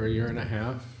Valsite for 1.5 years.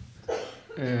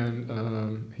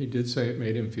 And he did say it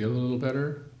made him feel a little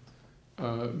better.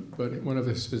 But one of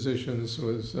his physicians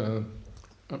was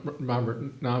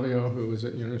Robert Navio, who was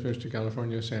at University of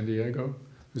California, San Diego,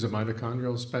 who's a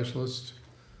mitochondrial specialist.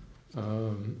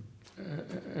 When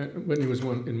he was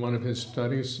in one of his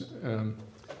studies,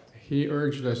 he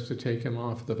urged us to take him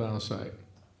off the Valsite.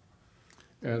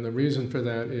 And the reason for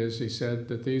that is he said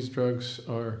that these drugs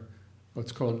are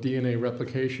what's called DNA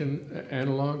replication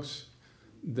analogs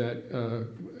that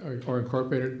are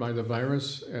incorporated by the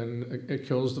virus, and it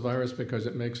kills the virus because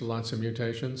it makes lots of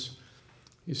mutations.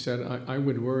 He said, I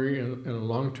would worry in a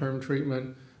long-term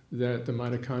treatment that the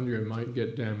mitochondria might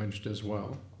get damaged as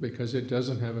well, because it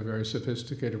doesn't have a very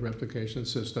sophisticated replication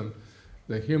system.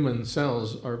 The human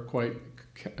cells are quite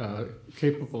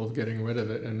capable of getting rid of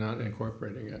it and not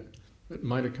incorporating it. but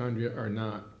mitochondria are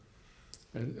not.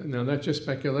 And now that's just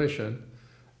speculation,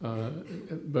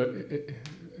 but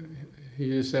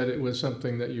he said it was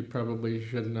something that you probably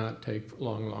should not take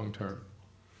long term.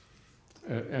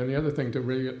 And the other thing to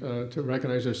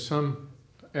recognize, there's some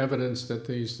evidence that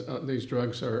these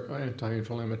drugs are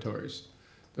anti-inflammatories.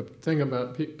 The thing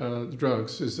about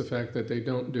drugs is the fact that they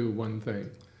don't do one thing.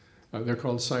 They're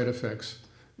called side effects,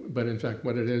 but in fact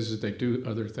what it is they do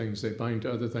other things. They bind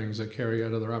to other things that carry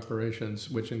out other operations,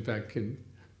 which in fact can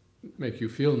make you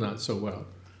feel not so well.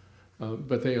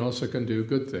 But they also can do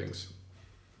good things.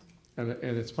 And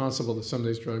it's possible that some of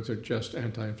these drugs are just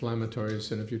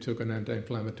anti-inflammatories, and if you took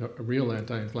a real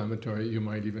anti-inflammatory, you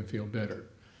might even feel better.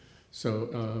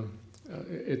 So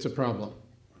it's a problem.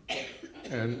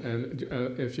 And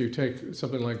if you take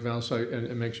something like Valsite and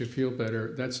it makes you feel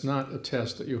better, that's not a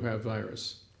test that you have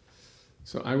virus.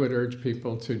 So I would urge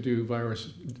people to do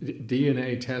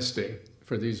DNA testing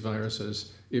for these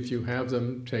viruses. If you have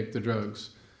them, take the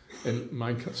drugs. In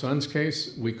my son's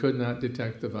case, we could not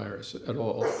detect the virus at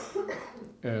all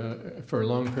for a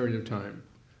long period of time.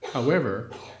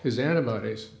 However, his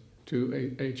antibodies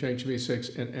to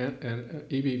HHV6 and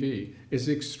EBV is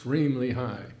extremely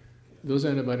high. Those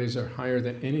antibodies are higher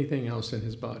than anything else in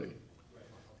his body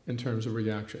in terms of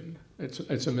reaction.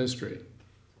 It's a mystery.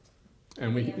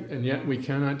 And yet we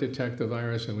cannot detect the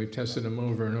virus, and we've tested them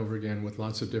over and over again with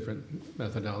lots of different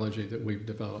methodology that we've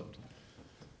developed.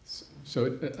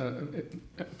 So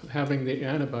having the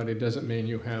antibody doesn't mean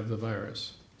you have the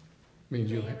virus. It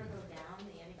means you. Did they ever go down,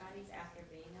 the antibodies, after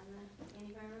being on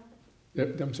the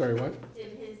antiviral? I'm sorry, what?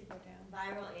 Did his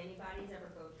viral antibodies ever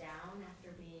go down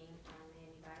after being on the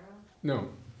antiviral? No.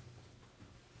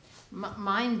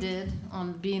 Mine did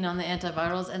on being on the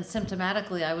antivirals, and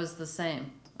symptomatically I was the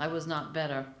same. I was not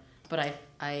better, but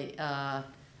I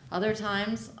other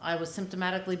times I was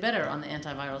symptomatically better on the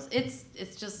antivirals.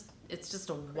 It's just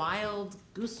a wild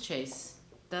goose chase.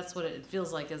 That's what it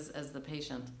feels like as the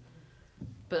patient.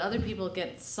 But other people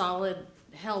get solid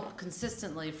help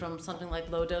consistently from something like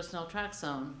low-dose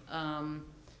naltrexone.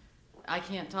 I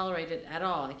can't tolerate it at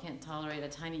all. I can't tolerate a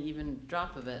tiny even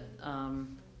drop of it.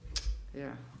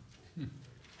 Yeah.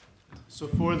 So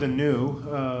for the new,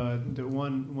 the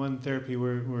one therapy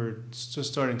we're just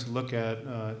starting to look at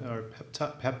are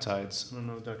peptides. I don't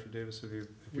know, Dr. Davis, have you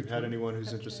had anyone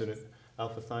who's interested in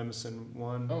alpha thymosin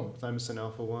 1, thymosin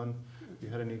alpha 1? Have you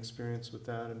had any experience with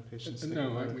that in patients?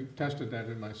 No, we tested that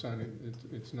in my son.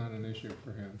 It's not an issue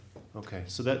for him. Okay,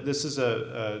 so this is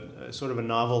a sort of a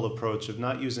novel approach of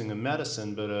not using a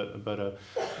medicine, but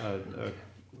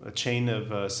a chain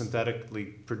of synthetically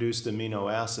produced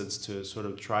amino acids to sort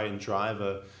of try and drive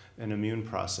an immune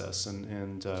process,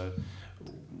 and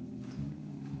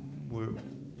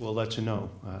we'll let you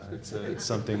know. It's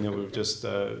something that we're just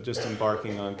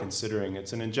embarking on considering.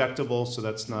 It's an injectable, so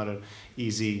that's not an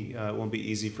easy. It won't be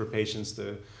easy for patients.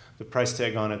 The price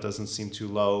tag on it doesn't seem too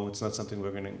low. It's not something we're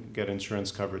going to get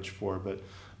insurance coverage for, but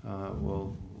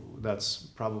that's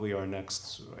probably our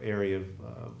next area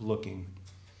of looking.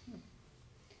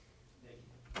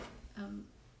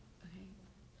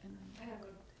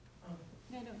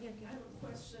 I have a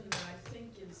question that I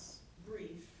think is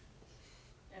brief,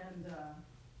 and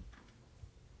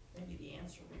maybe the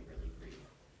answer will be really brief.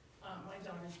 My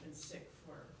daughter's been sick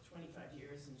for 25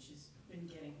 years, and she's been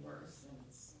getting worse, and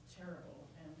it's terrible,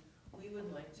 and we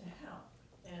would like to help.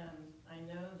 And I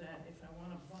know that if I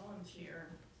want to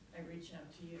volunteer, I reach out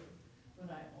to you. But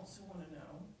I also want to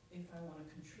know if I want to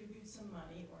contribute some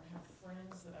money or have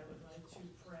friends that I would like to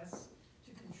press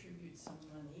to contribute some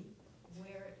money.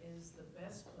 Where is the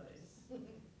best place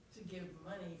to give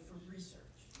money for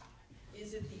research?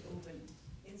 Is it the open?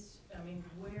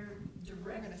 Where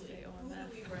directly? Who do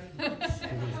we write a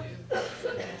check to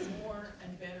so that more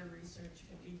and better research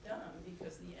can be done?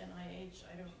 Because the NIH,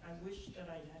 I wish that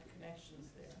I had connections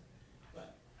there,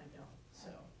 but I don't.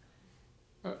 So.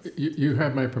 You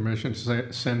have my permission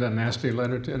to send a nasty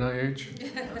letter to NIH?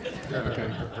 Okay.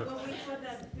 Well, we had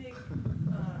that big.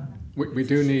 We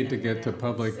do need to get the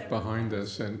public behind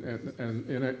this, and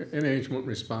NIH won't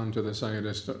respond to the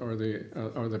scientists or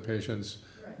the patients,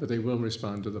 but they will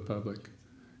respond to the public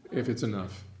if it's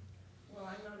enough. Well,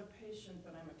 I'm not a patient,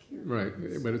 but I'm a caregiver.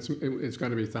 Right, but it's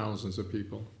going to be thousands of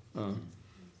people. Well,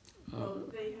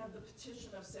 they have the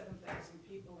petition of 7,000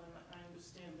 people, and I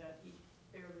understand that he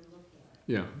barely looked at it.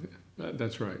 Yeah,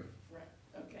 that's right. Right.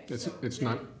 Okay. It's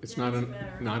not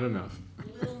enough.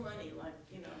 Little money, like,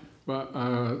 you know.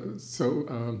 Well,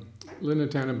 so Linda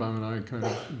Tannenbaum and I kind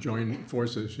of joined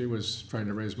forces. She was trying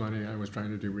to raise money. I was trying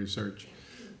to do research.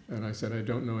 And I said, I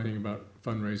don't know anything about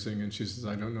fundraising. And she says,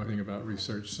 I don't know anything about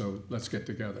research, so let's get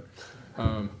together.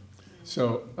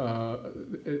 So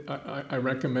I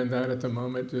recommend that at the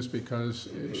moment just because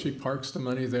she parks the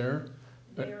money there.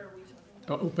 Where are we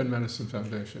talking? Open Medicine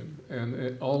Foundation,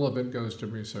 and all of it goes to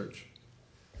research.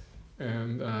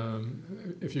 And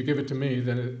if you give it to me,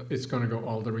 then it's going to go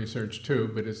all to research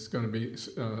too, but it's going to be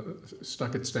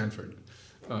stuck at Stanford,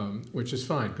 which is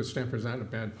fine because Stanford's not a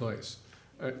bad place.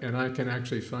 And I can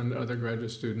actually fund other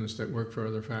graduate students that work for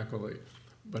other faculty,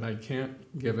 but I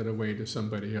can't give it away to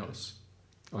somebody else,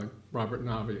 like Robert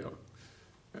Navio.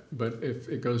 But if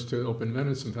it goes to Open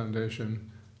Medicine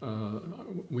Foundation,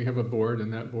 we have a board,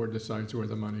 and that board decides where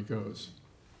the money goes.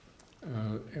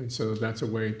 And so that's a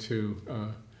way to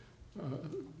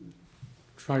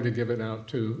try to give it out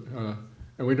to,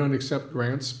 and we don't accept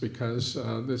grants because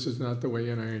this is not the way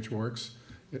NIH works.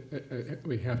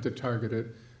 We have to target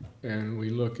it, and we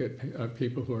look at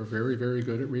people who are very, very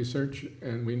good at research,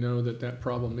 and we know that that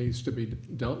problem needs to be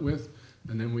dealt with,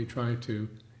 and then we try to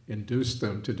induce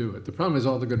them to do it. The problem is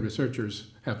all the good researchers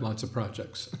have lots of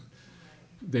projects.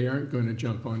 They aren't going to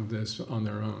jump on this on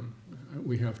their own.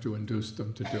 We have to induce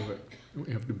them to do it.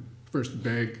 We have to first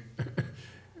beg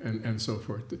and so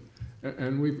forth.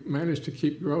 And we've managed to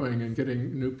keep growing and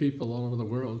getting new people all over the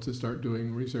world to start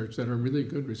doing research that are really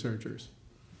good researchers.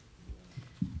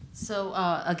 So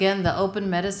again, the Open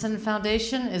Medicine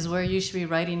Foundation is where you should be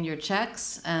writing your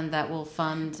checks, and that will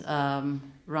fund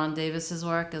Ron Davis's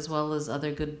work as well as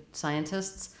other good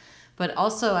scientists. But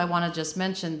also I want to just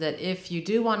mention that if you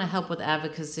do want to help with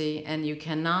advocacy and you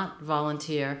cannot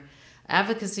volunteer,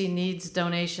 advocacy needs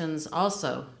donations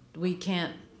also. We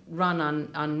can't run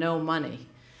on no money.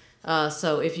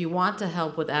 So if you want to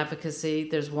help with advocacy,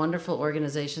 there's wonderful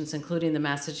organizations, including the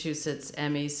Massachusetts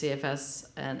ME, CFS,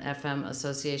 and FM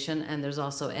Association, and there's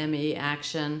also ME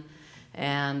Action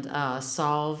and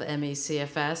Solve ME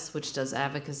CFS, which does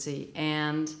advocacy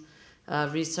and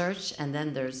research, and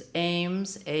then there's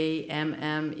AMMES,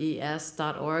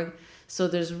 AMMES.org. So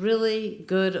there's really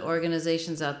good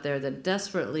organizations out there that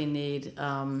desperately need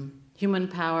human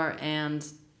power and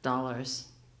dollars.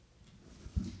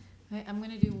 I'm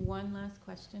going to do one last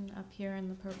question up here in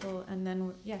the purple, and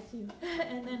then, yes, you.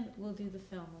 And then we'll do the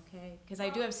film, okay? Because I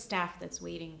do have staff that's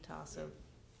waiting to also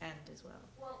end as well.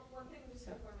 Well, one thing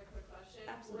just before my quick question.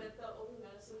 Absolutely. With the Open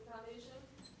Medicine Foundation,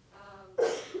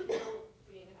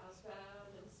 being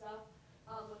housebound and stuff,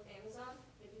 with Amazon,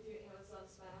 if you do Amazon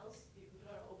Smiles, you can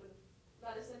put an Open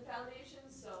Medicine Foundation,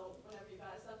 so whenever you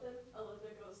buy something, a little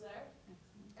bit goes there.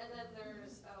 And then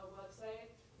there's a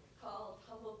website called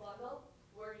Humble Bundle,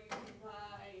 where you can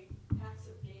buy packs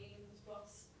of games,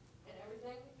 books, and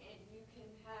everything, and you can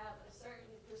have a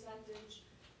certain percentage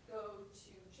go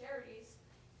to charities,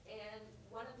 and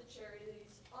one of the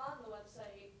charities on the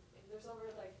website, there's over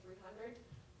like 300,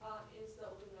 is the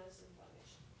Open Medicine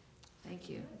Foundation. Thank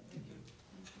you.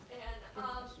 And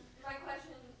my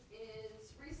question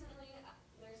is, recently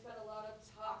there's been a lot of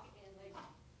talk in like,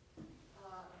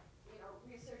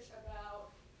 research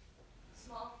about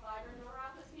small fiber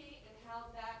neuropathy and how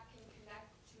that can connect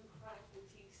to chronic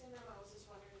fatigue syndrome. I was just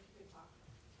wondering if you could talk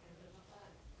a bit about that.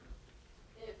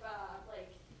 If,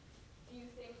 do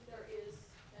you think there is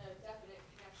a definite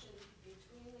connection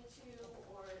between the two,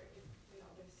 or if,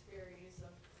 there's theories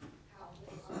of how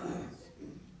they are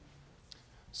connected?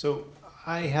 So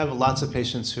I have lots of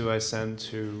patients who I send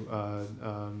to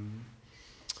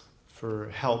for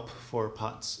help for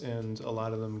POTS, and a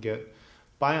lot of them get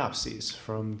biopsies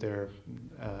from their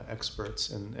experts,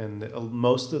 and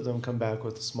most of them come back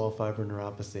with a small fiber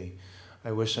neuropathy.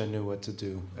 I wish I knew what to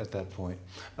do at that point.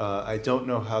 I don't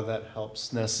know how that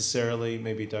helps necessarily.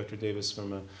 Maybe Dr. Davis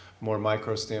from a more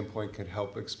micro standpoint could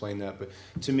help explain that, but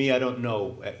to me, I don't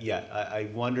know yet. I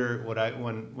wonder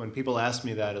when people ask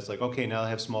me that, it's like, okay, now I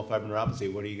have small fiber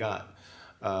neuropathy, what do you got?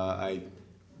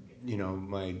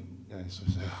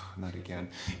 Not again.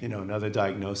 Another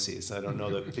diagnosis. I don't know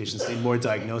that patients need more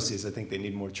diagnoses. I think they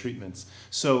need more treatments.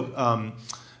 So,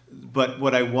 but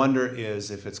what I wonder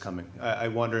is if it's coming. I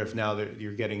wonder if now that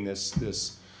you're getting this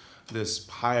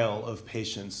pile of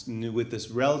patients with this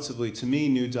relatively, to me,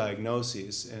 new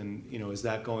diagnoses, and is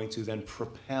that going to then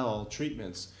propel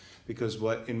treatments? Because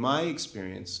in my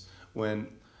experience, when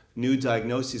new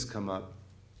diagnoses come up,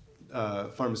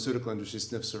 pharmaceutical industry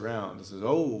sniffs around and says,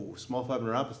 "Oh, small fiber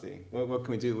neuropathy. What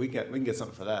can we do? We can get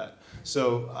something for that."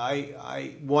 So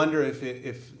I wonder if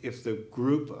the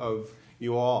group of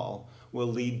you all will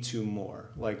lead to more.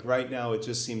 Like right now, it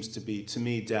just seems to be, to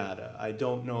me, data. I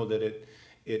don't know that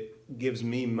it gives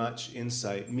me much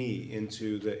insight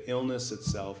into the illness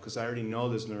itself, because I already know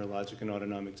there's neurologic and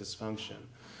autonomic dysfunction.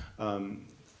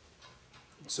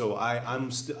 So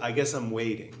I guess I'm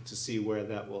waiting to see where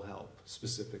that will help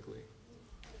specifically.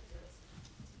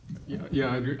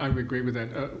 Yeah, I would agree with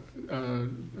that.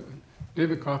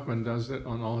 David Kaufman does it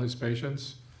on all his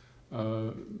patients,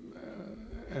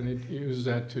 and he uses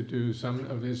that to do some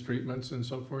of his treatments and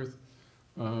so forth.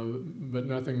 But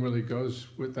nothing really goes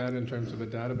with that in terms of a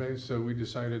database, so we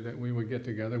decided that we would get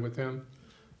together with him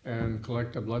and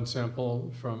collect a blood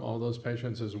sample from all those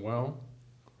patients as well,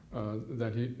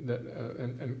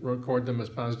 and record them as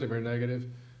positive or negative,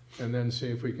 and then see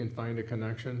if we can find a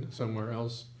connection somewhere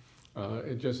else.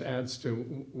 It just adds to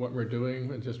what we're doing,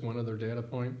 with just one other data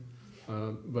point.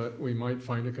 But we might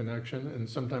find a connection, and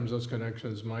sometimes those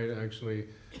connections might actually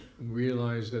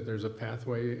realize that there's a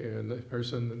pathway in the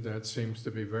person that seems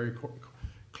to be very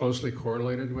closely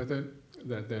correlated with it,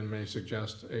 that then may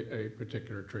suggest a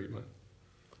particular treatment.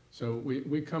 So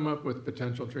we come up with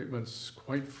potential treatments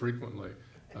quite frequently.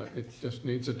 It just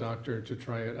needs a doctor to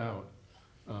try it out.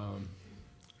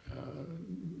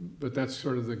 But that's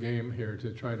sort of the game here,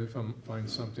 to try to find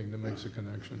something that makes a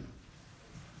connection.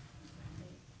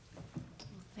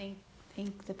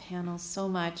 Thank the panel so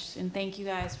much, and thank you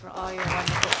guys for all your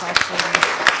wonderful questions.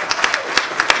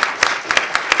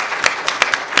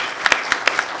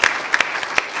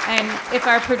 And if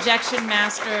our projection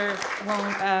master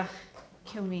won't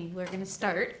kill me, we're going to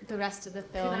start the rest of the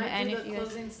film. Can I and do if the you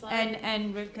closing slide?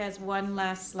 And Rick has one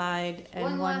last slide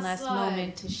and one last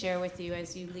moment to share with you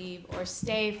as you leave, or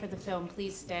stay for the film.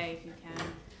 Please stay if you can.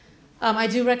 I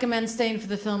do recommend staying for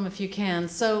the film if you can.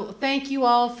 So thank you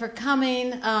all for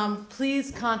coming. Please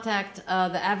contact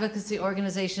the advocacy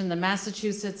organization, the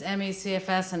Massachusetts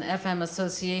ME/CFS and FM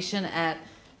Association at,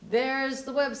 there's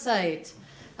the website,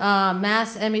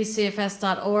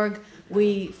 massmecfs.org.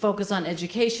 We focus on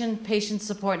education, patient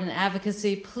support, and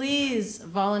advocacy. Please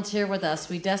volunteer with us.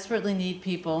 We desperately need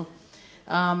people.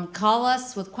 Call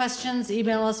us with questions,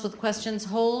 email us with questions,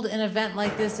 hold an event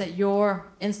like this at your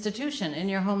institution, in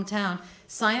your hometown.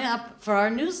 Sign up for our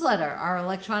newsletter, our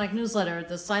electronic newsletter.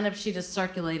 The sign-up sheet is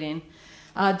circulating.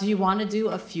 Do you want to do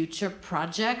a future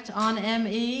project on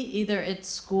ME, either at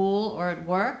school or at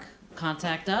work?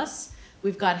 Contact us.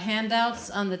 We've got handouts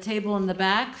on the table in the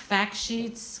back, fact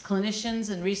sheets, clinicians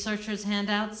and researchers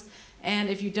handouts. And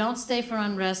if you don't stay for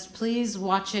Unrest, please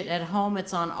watch it at home.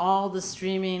 It's on all the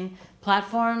streaming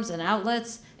platforms and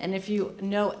outlets. And if you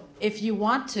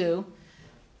want to,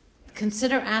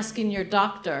 consider asking your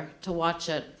doctor to watch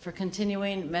it for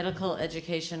continuing medical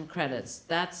education credits.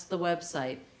 That's the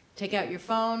website. Take out your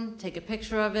phone, take a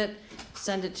picture of it,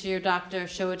 send it to your doctor,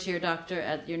 show it to your doctor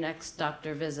at your next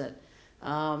doctor visit.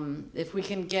 If we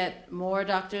can get more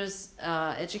doctors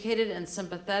educated and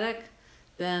sympathetic,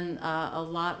 then a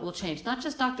lot will change. Not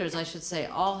just doctors, I should say,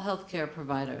 all healthcare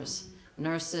providers,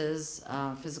 nurses,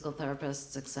 physical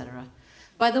therapists, etc.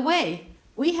 By the way,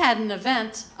 we had an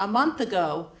event a month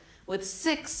ago with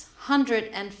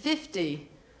 650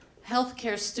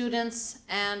 healthcare students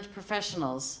and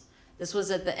professionals. This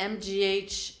was at the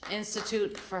MGH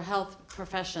Institute for Health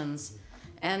Professions.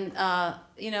 And,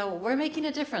 you know, we're making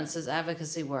a difference as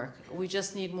advocacy work. We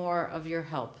just need more of your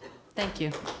help. Thank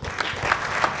you.